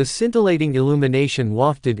 The scintillating illumination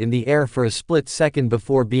wafted in the air for a split second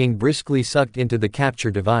before being briskly sucked into the capture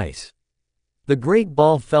device. The great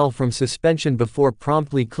ball fell from suspension before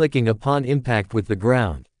promptly clicking upon impact with the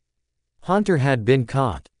ground. Haunter had been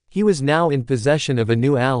caught. He was now in possession of a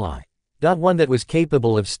new ally. One that was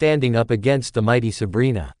capable of standing up against the mighty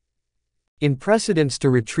Sabrina. In precedence to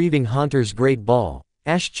retrieving Haunter's great ball,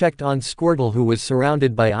 Ash checked on Squirtle, who was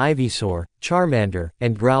surrounded by Ivysaur, Charmander,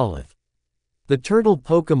 and Growlithe. The turtle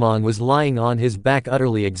Pokémon was lying on his back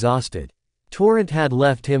utterly exhausted. Torrent had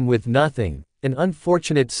left him with nothing, an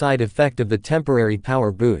unfortunate side effect of the temporary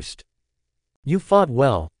power boost. You fought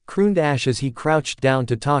well, crooned Ash as he crouched down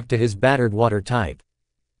to talk to his battered water type.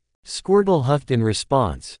 Squirtle huffed in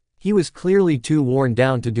response. He was clearly too worn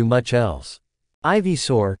down to do much else.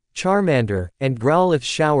 Ivysaur, Charmander, and Growlithe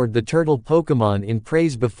showered the turtle Pokémon in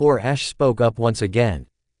praise before Ash spoke up once again.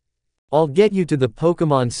 "I'll get you to the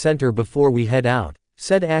Pokémon Center before we head out,"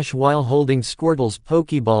 said Ash while holding Squirtle's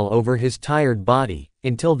Pokeball over his tired body.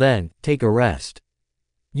 "Until then, take a rest.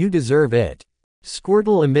 You deserve it."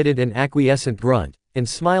 Squirtle emitted an acquiescent grunt, and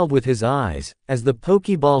smiled with his eyes, as the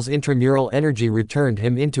Pokeball's intramural energy returned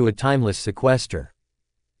him into a timeless sequester.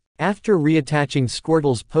 After reattaching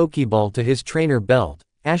Squirtle's Pokeball to his trainer belt,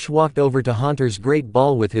 Ash walked over to Haunter's Great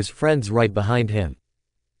Ball with his friends right behind him.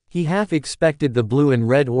 He half expected the blue and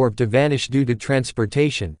red orb to vanish due to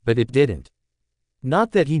transportation, but it didn't.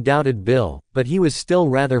 Not that he doubted Bill, but he was still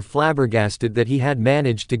rather flabbergasted that he had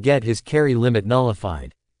managed to get his carry limit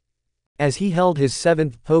nullified. As he held his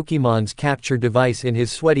 7th Pokémon's capture device in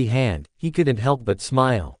his sweaty hand, he couldn't help but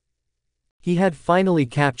smile. He had finally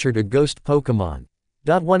captured a ghost Pokémon,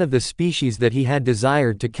 one of the species that he had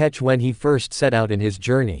desired to catch when he first set out in his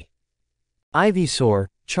journey. Ivysaur,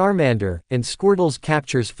 Charmander, and Squirtle's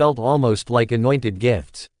captures felt almost like anointed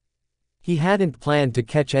gifts. He hadn't planned to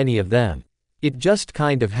catch any of them. It just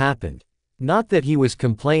kind of happened. Not that he was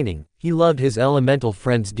complaining, he loved his elemental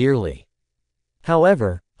friends dearly.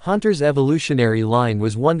 However, Haunter's evolutionary line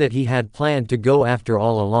was one that he had planned to go after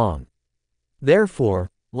all along. Therefore,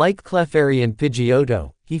 like Clefairy and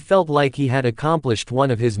Pidgeotto, he felt like he had accomplished one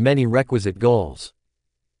of his many requisite goals.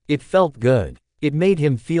 It felt good. It made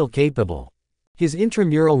him feel capable. His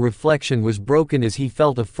intramural reflection was broken as he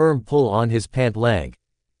felt a firm pull on his pant leg.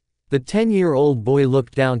 The 10-year-old boy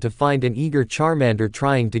looked down to find an eager Charmander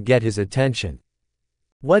trying to get his attention.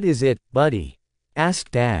 "What is it, buddy?"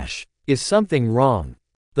 asked Ash. "Is something wrong?"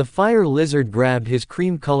 The fire lizard grabbed his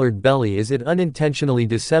cream-colored belly as it unintentionally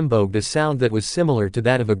disemboweled a sound that was similar to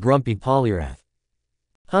that of a grumpy Poliwrath.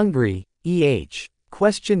 "Hungry,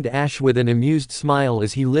 questioned Ash with an amused smile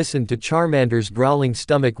as he listened to Charmander's growling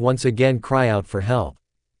stomach once again cry out for help.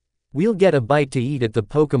 "We'll get a bite to eat at the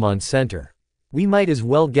Pokémon Center. We might as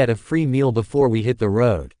well get a free meal before we hit the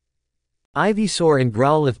road." Ivysaur and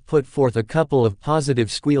Growlithe put forth a couple of positive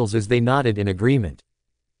squeals as they nodded in agreement.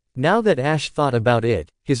 Now that Ash thought about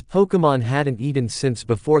it, his Pokémon hadn't eaten since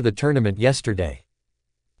before the tournament yesterday.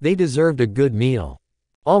 They deserved a good meal.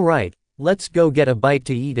 "All right, let's go get a bite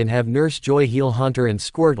to eat and have Nurse Joy heal Haunter and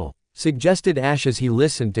Squirtle," suggested Ash as he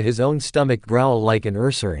listened to his own stomach growl like an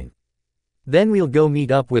Ursaring. "Then we'll go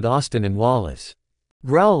meet up with Austin and Wallace."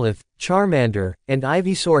 Growlithe, Charmander, and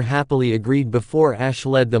Ivysaur happily agreed before Ash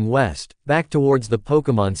led them west, back towards the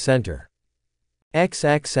Pokémon Center.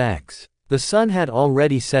 XXX. The sun had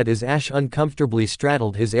already set as Ash uncomfortably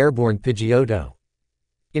straddled his airborne Pidgeotto.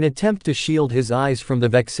 In attempt to shield his eyes from the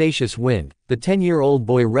vexatious wind, the 10-year-old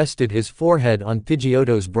boy rested his forehead on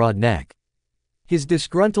Pidgeotto's broad neck. His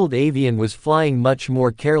disgruntled avian was flying much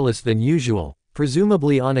more careless than usual,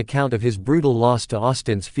 presumably on account of his brutal loss to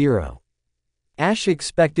Austin's Fearow. Ash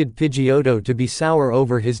expected Pidgeotto to be sour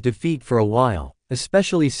over his defeat for a while,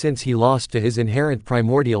 especially since he lost to his inherent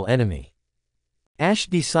primordial enemy. Ash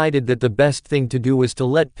decided that the best thing to do was to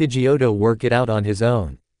let Pidgeotto work it out on his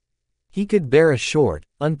own. He could bear a short,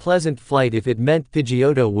 unpleasant flight if it meant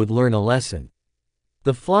Pidgeotto would learn a lesson.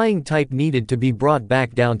 The flying type needed to be brought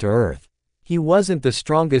back down to earth. He wasn't the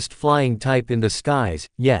strongest flying type in the skies,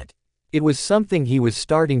 yet. It was something he was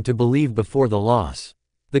starting to believe before the loss.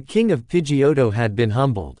 The king of Pidgeotto had been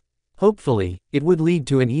humbled. Hopefully, it would lead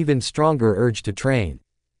to an even stronger urge to train.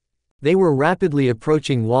 They were rapidly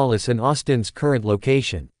approaching Wallace and Austin's current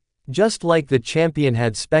location. Just like the champion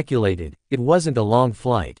had speculated, it wasn't a long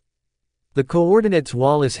flight. The coordinates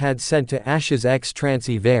Wallace had sent to Ash's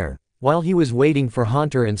ex-Transceiver, while he was waiting for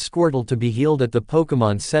Haunter and Squirtle to be healed at the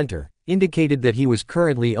Pokémon Center, indicated that he was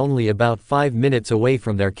currently only about 5 minutes away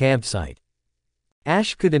from their campsite.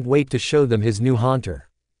 Ash couldn't wait to show them his new Haunter.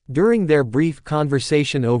 During their brief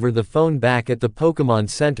conversation over the phone back at the Pokémon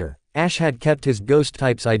Center, Ash had kept his ghost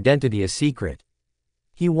type's identity a secret.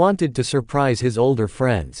 He wanted to surprise his older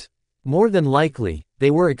friends. More than likely, they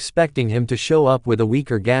were expecting him to show up with a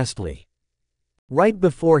weaker Ghastly. Right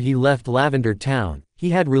before he left Lavender Town, he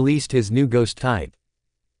had released his new ghost type.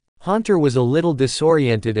 Haunter was a little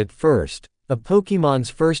disoriented at first. A Pokémon's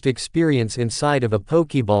first experience inside of a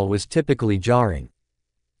Pokéball was typically jarring.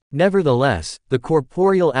 Nevertheless, the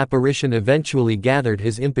corporeal apparition eventually gathered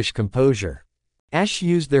his impish composure. Ash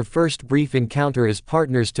used their first brief encounter as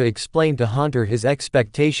partners to explain to Haunter his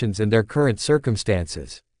expectations and their current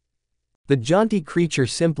circumstances. The jaunty creature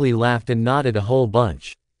simply laughed and nodded a whole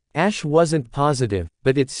bunch. Ash wasn't positive,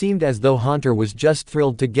 but it seemed as though Haunter was just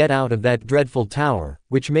thrilled to get out of that dreadful tower,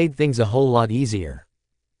 which made things a whole lot easier.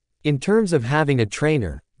 In terms of having a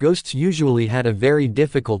trainer, ghosts usually had a very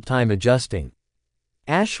difficult time adjusting.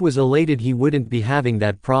 Ash was elated he wouldn't be having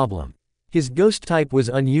that problem. His ghost type was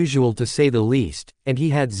unusual to say the least, and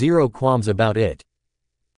he had zero qualms about it.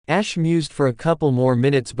 Ash mused for a couple more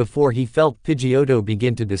minutes before he felt Pidgeotto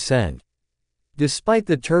begin to descend. Despite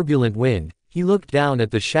the turbulent wind, he looked down at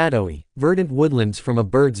the shadowy, verdant woodlands from a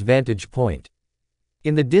bird's vantage point.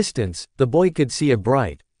 In the distance, the boy could see a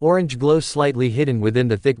bright, orange glow slightly hidden within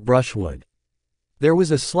the thick brushwood. There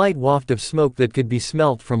was a slight waft of smoke that could be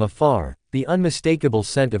smelt from afar, the unmistakable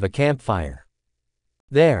scent of a campfire.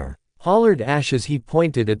 "There!" hollered Ash as he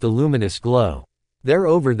pointed at the luminous glow. "They're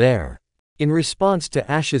over there." In response to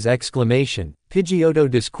Ash's exclamation, Pidgeotto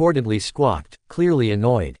discordantly squawked, clearly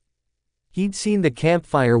annoyed. He'd seen the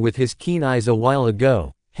campfire with his keen eyes a while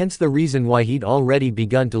ago, hence the reason why he'd already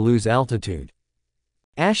begun to lose altitude.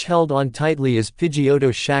 Ash held on tightly as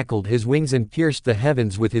Pidgeotto shackled his wings and pierced the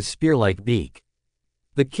heavens with his spear-like beak.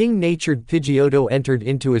 The king-natured Pidgeotto entered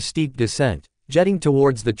into a steep descent, jetting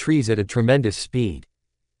towards the trees at a tremendous speed.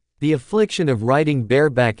 The affliction of riding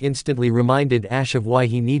bareback instantly reminded Ash of why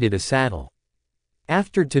he needed a saddle.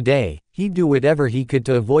 After today, he'd do whatever he could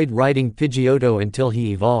to avoid riding Pidgeotto until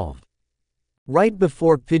he evolved. Right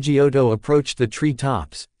before Pidgeotto approached the tree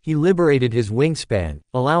tops, he liberated his wingspan,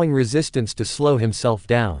 allowing resistance to slow himself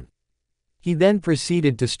down. He then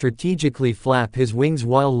proceeded to strategically flap his wings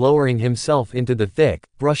while lowering himself into the thick,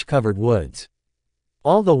 brush-covered woods.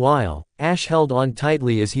 All the while, Ash held on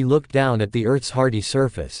tightly as he looked down at the Earth's hardy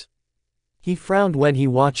surface. He frowned when he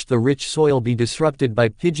watched the rich soil be disrupted by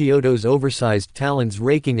Pidgeotto's oversized talons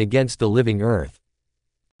raking against the living earth.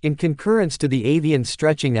 In concurrence to the avian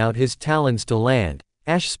stretching out his talons to land,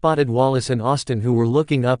 Ash spotted Wallace and Austin, who were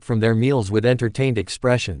looking up from their meals with entertained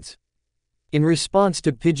expressions. In response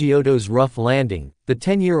to Pidgeotto's rough landing, the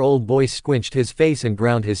 10-year-old boy squinched his face and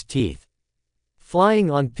ground his teeth. Flying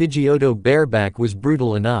on Pidgeotto bareback was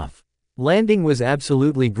brutal enough. Landing was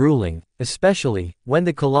absolutely grueling, especially when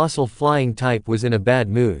the colossal flying type was in a bad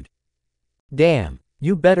mood. "Damn,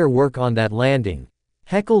 you better work on that landing,"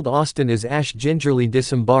 heckled Austin as Ash gingerly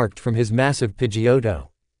disembarked from his massive Pidgeotto.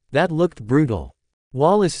 "That looked brutal."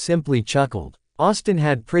 Wallace simply chuckled. Austin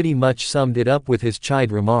had pretty much summed it up with his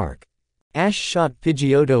chide remark. Ash shot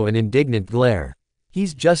Pidgeotto an indignant glare.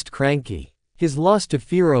 "He's just cranky. His loss to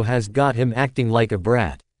Firo has got him acting like a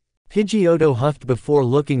brat." Pidgeotto huffed before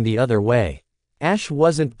looking the other way. Ash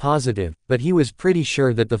wasn't positive, but he was pretty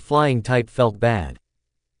sure that the flying type felt bad.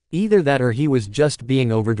 Either that or he was just being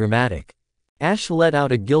overdramatic. Ash let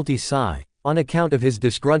out a guilty sigh, on account of his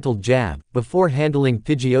disgruntled jab, before handling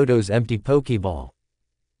Pidgeotto's empty Pokeball.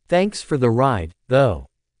 "Thanks for the ride, though.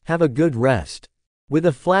 Have a good rest." With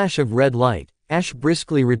a flash of red light, Ash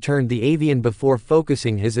briskly returned the avian before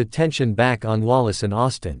focusing his attention back on Wallace and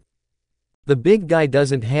Austin. "The big guy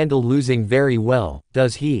doesn't handle losing very well,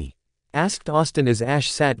 does he?" asked Austin as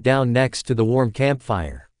Ash sat down next to the warm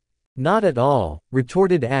campfire. "Not at all,"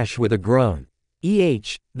 retorted Ash with a groan.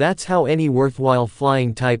 That's how any worthwhile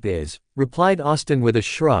flying type is," replied Austin with a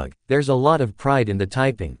shrug. "There's a lot of pride in the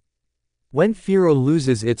typing. When Firo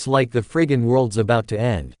loses, it's like the friggin' world's about to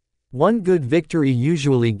end. One good victory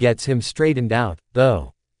usually gets him straightened out,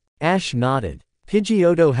 though." Ash nodded.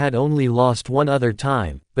 Pidgeotto had only lost one other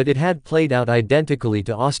time, but it had played out identically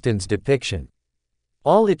to Austin's depiction.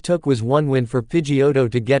 All it took was one win for Pidgeotto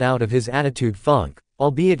to get out of his attitude funk,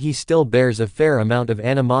 albeit he still bears a fair amount of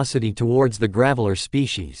animosity towards the Graveler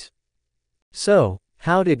species. "So,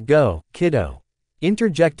 how'd it go, kiddo?"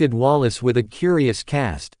 interjected Wallace with a curious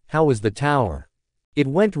cast. "How was the tower?" "It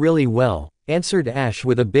went really well," answered Ash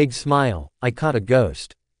with a big smile. "I caught a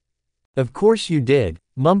ghost." "Of course you did,"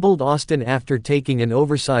 mumbled Austin after taking an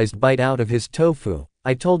oversized bite out of his tofu.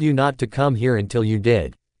 "I told you not to come here until you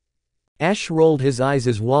did." Ash rolled his eyes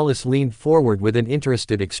as Wallace leaned forward with an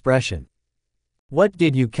interested expression. "What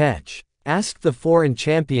did you catch?" asked the foreign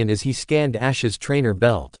champion as he scanned Ash's trainer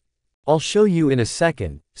belt. "I'll show you in a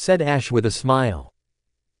second," said Ash with a smile.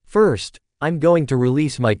 "First, I'm going to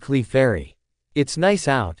release my Clefairy. It's nice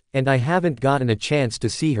out, and I haven't gotten a chance to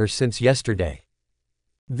see her since yesterday."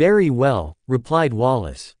 "Very well," replied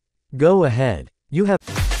Wallace. "Go ahead. You have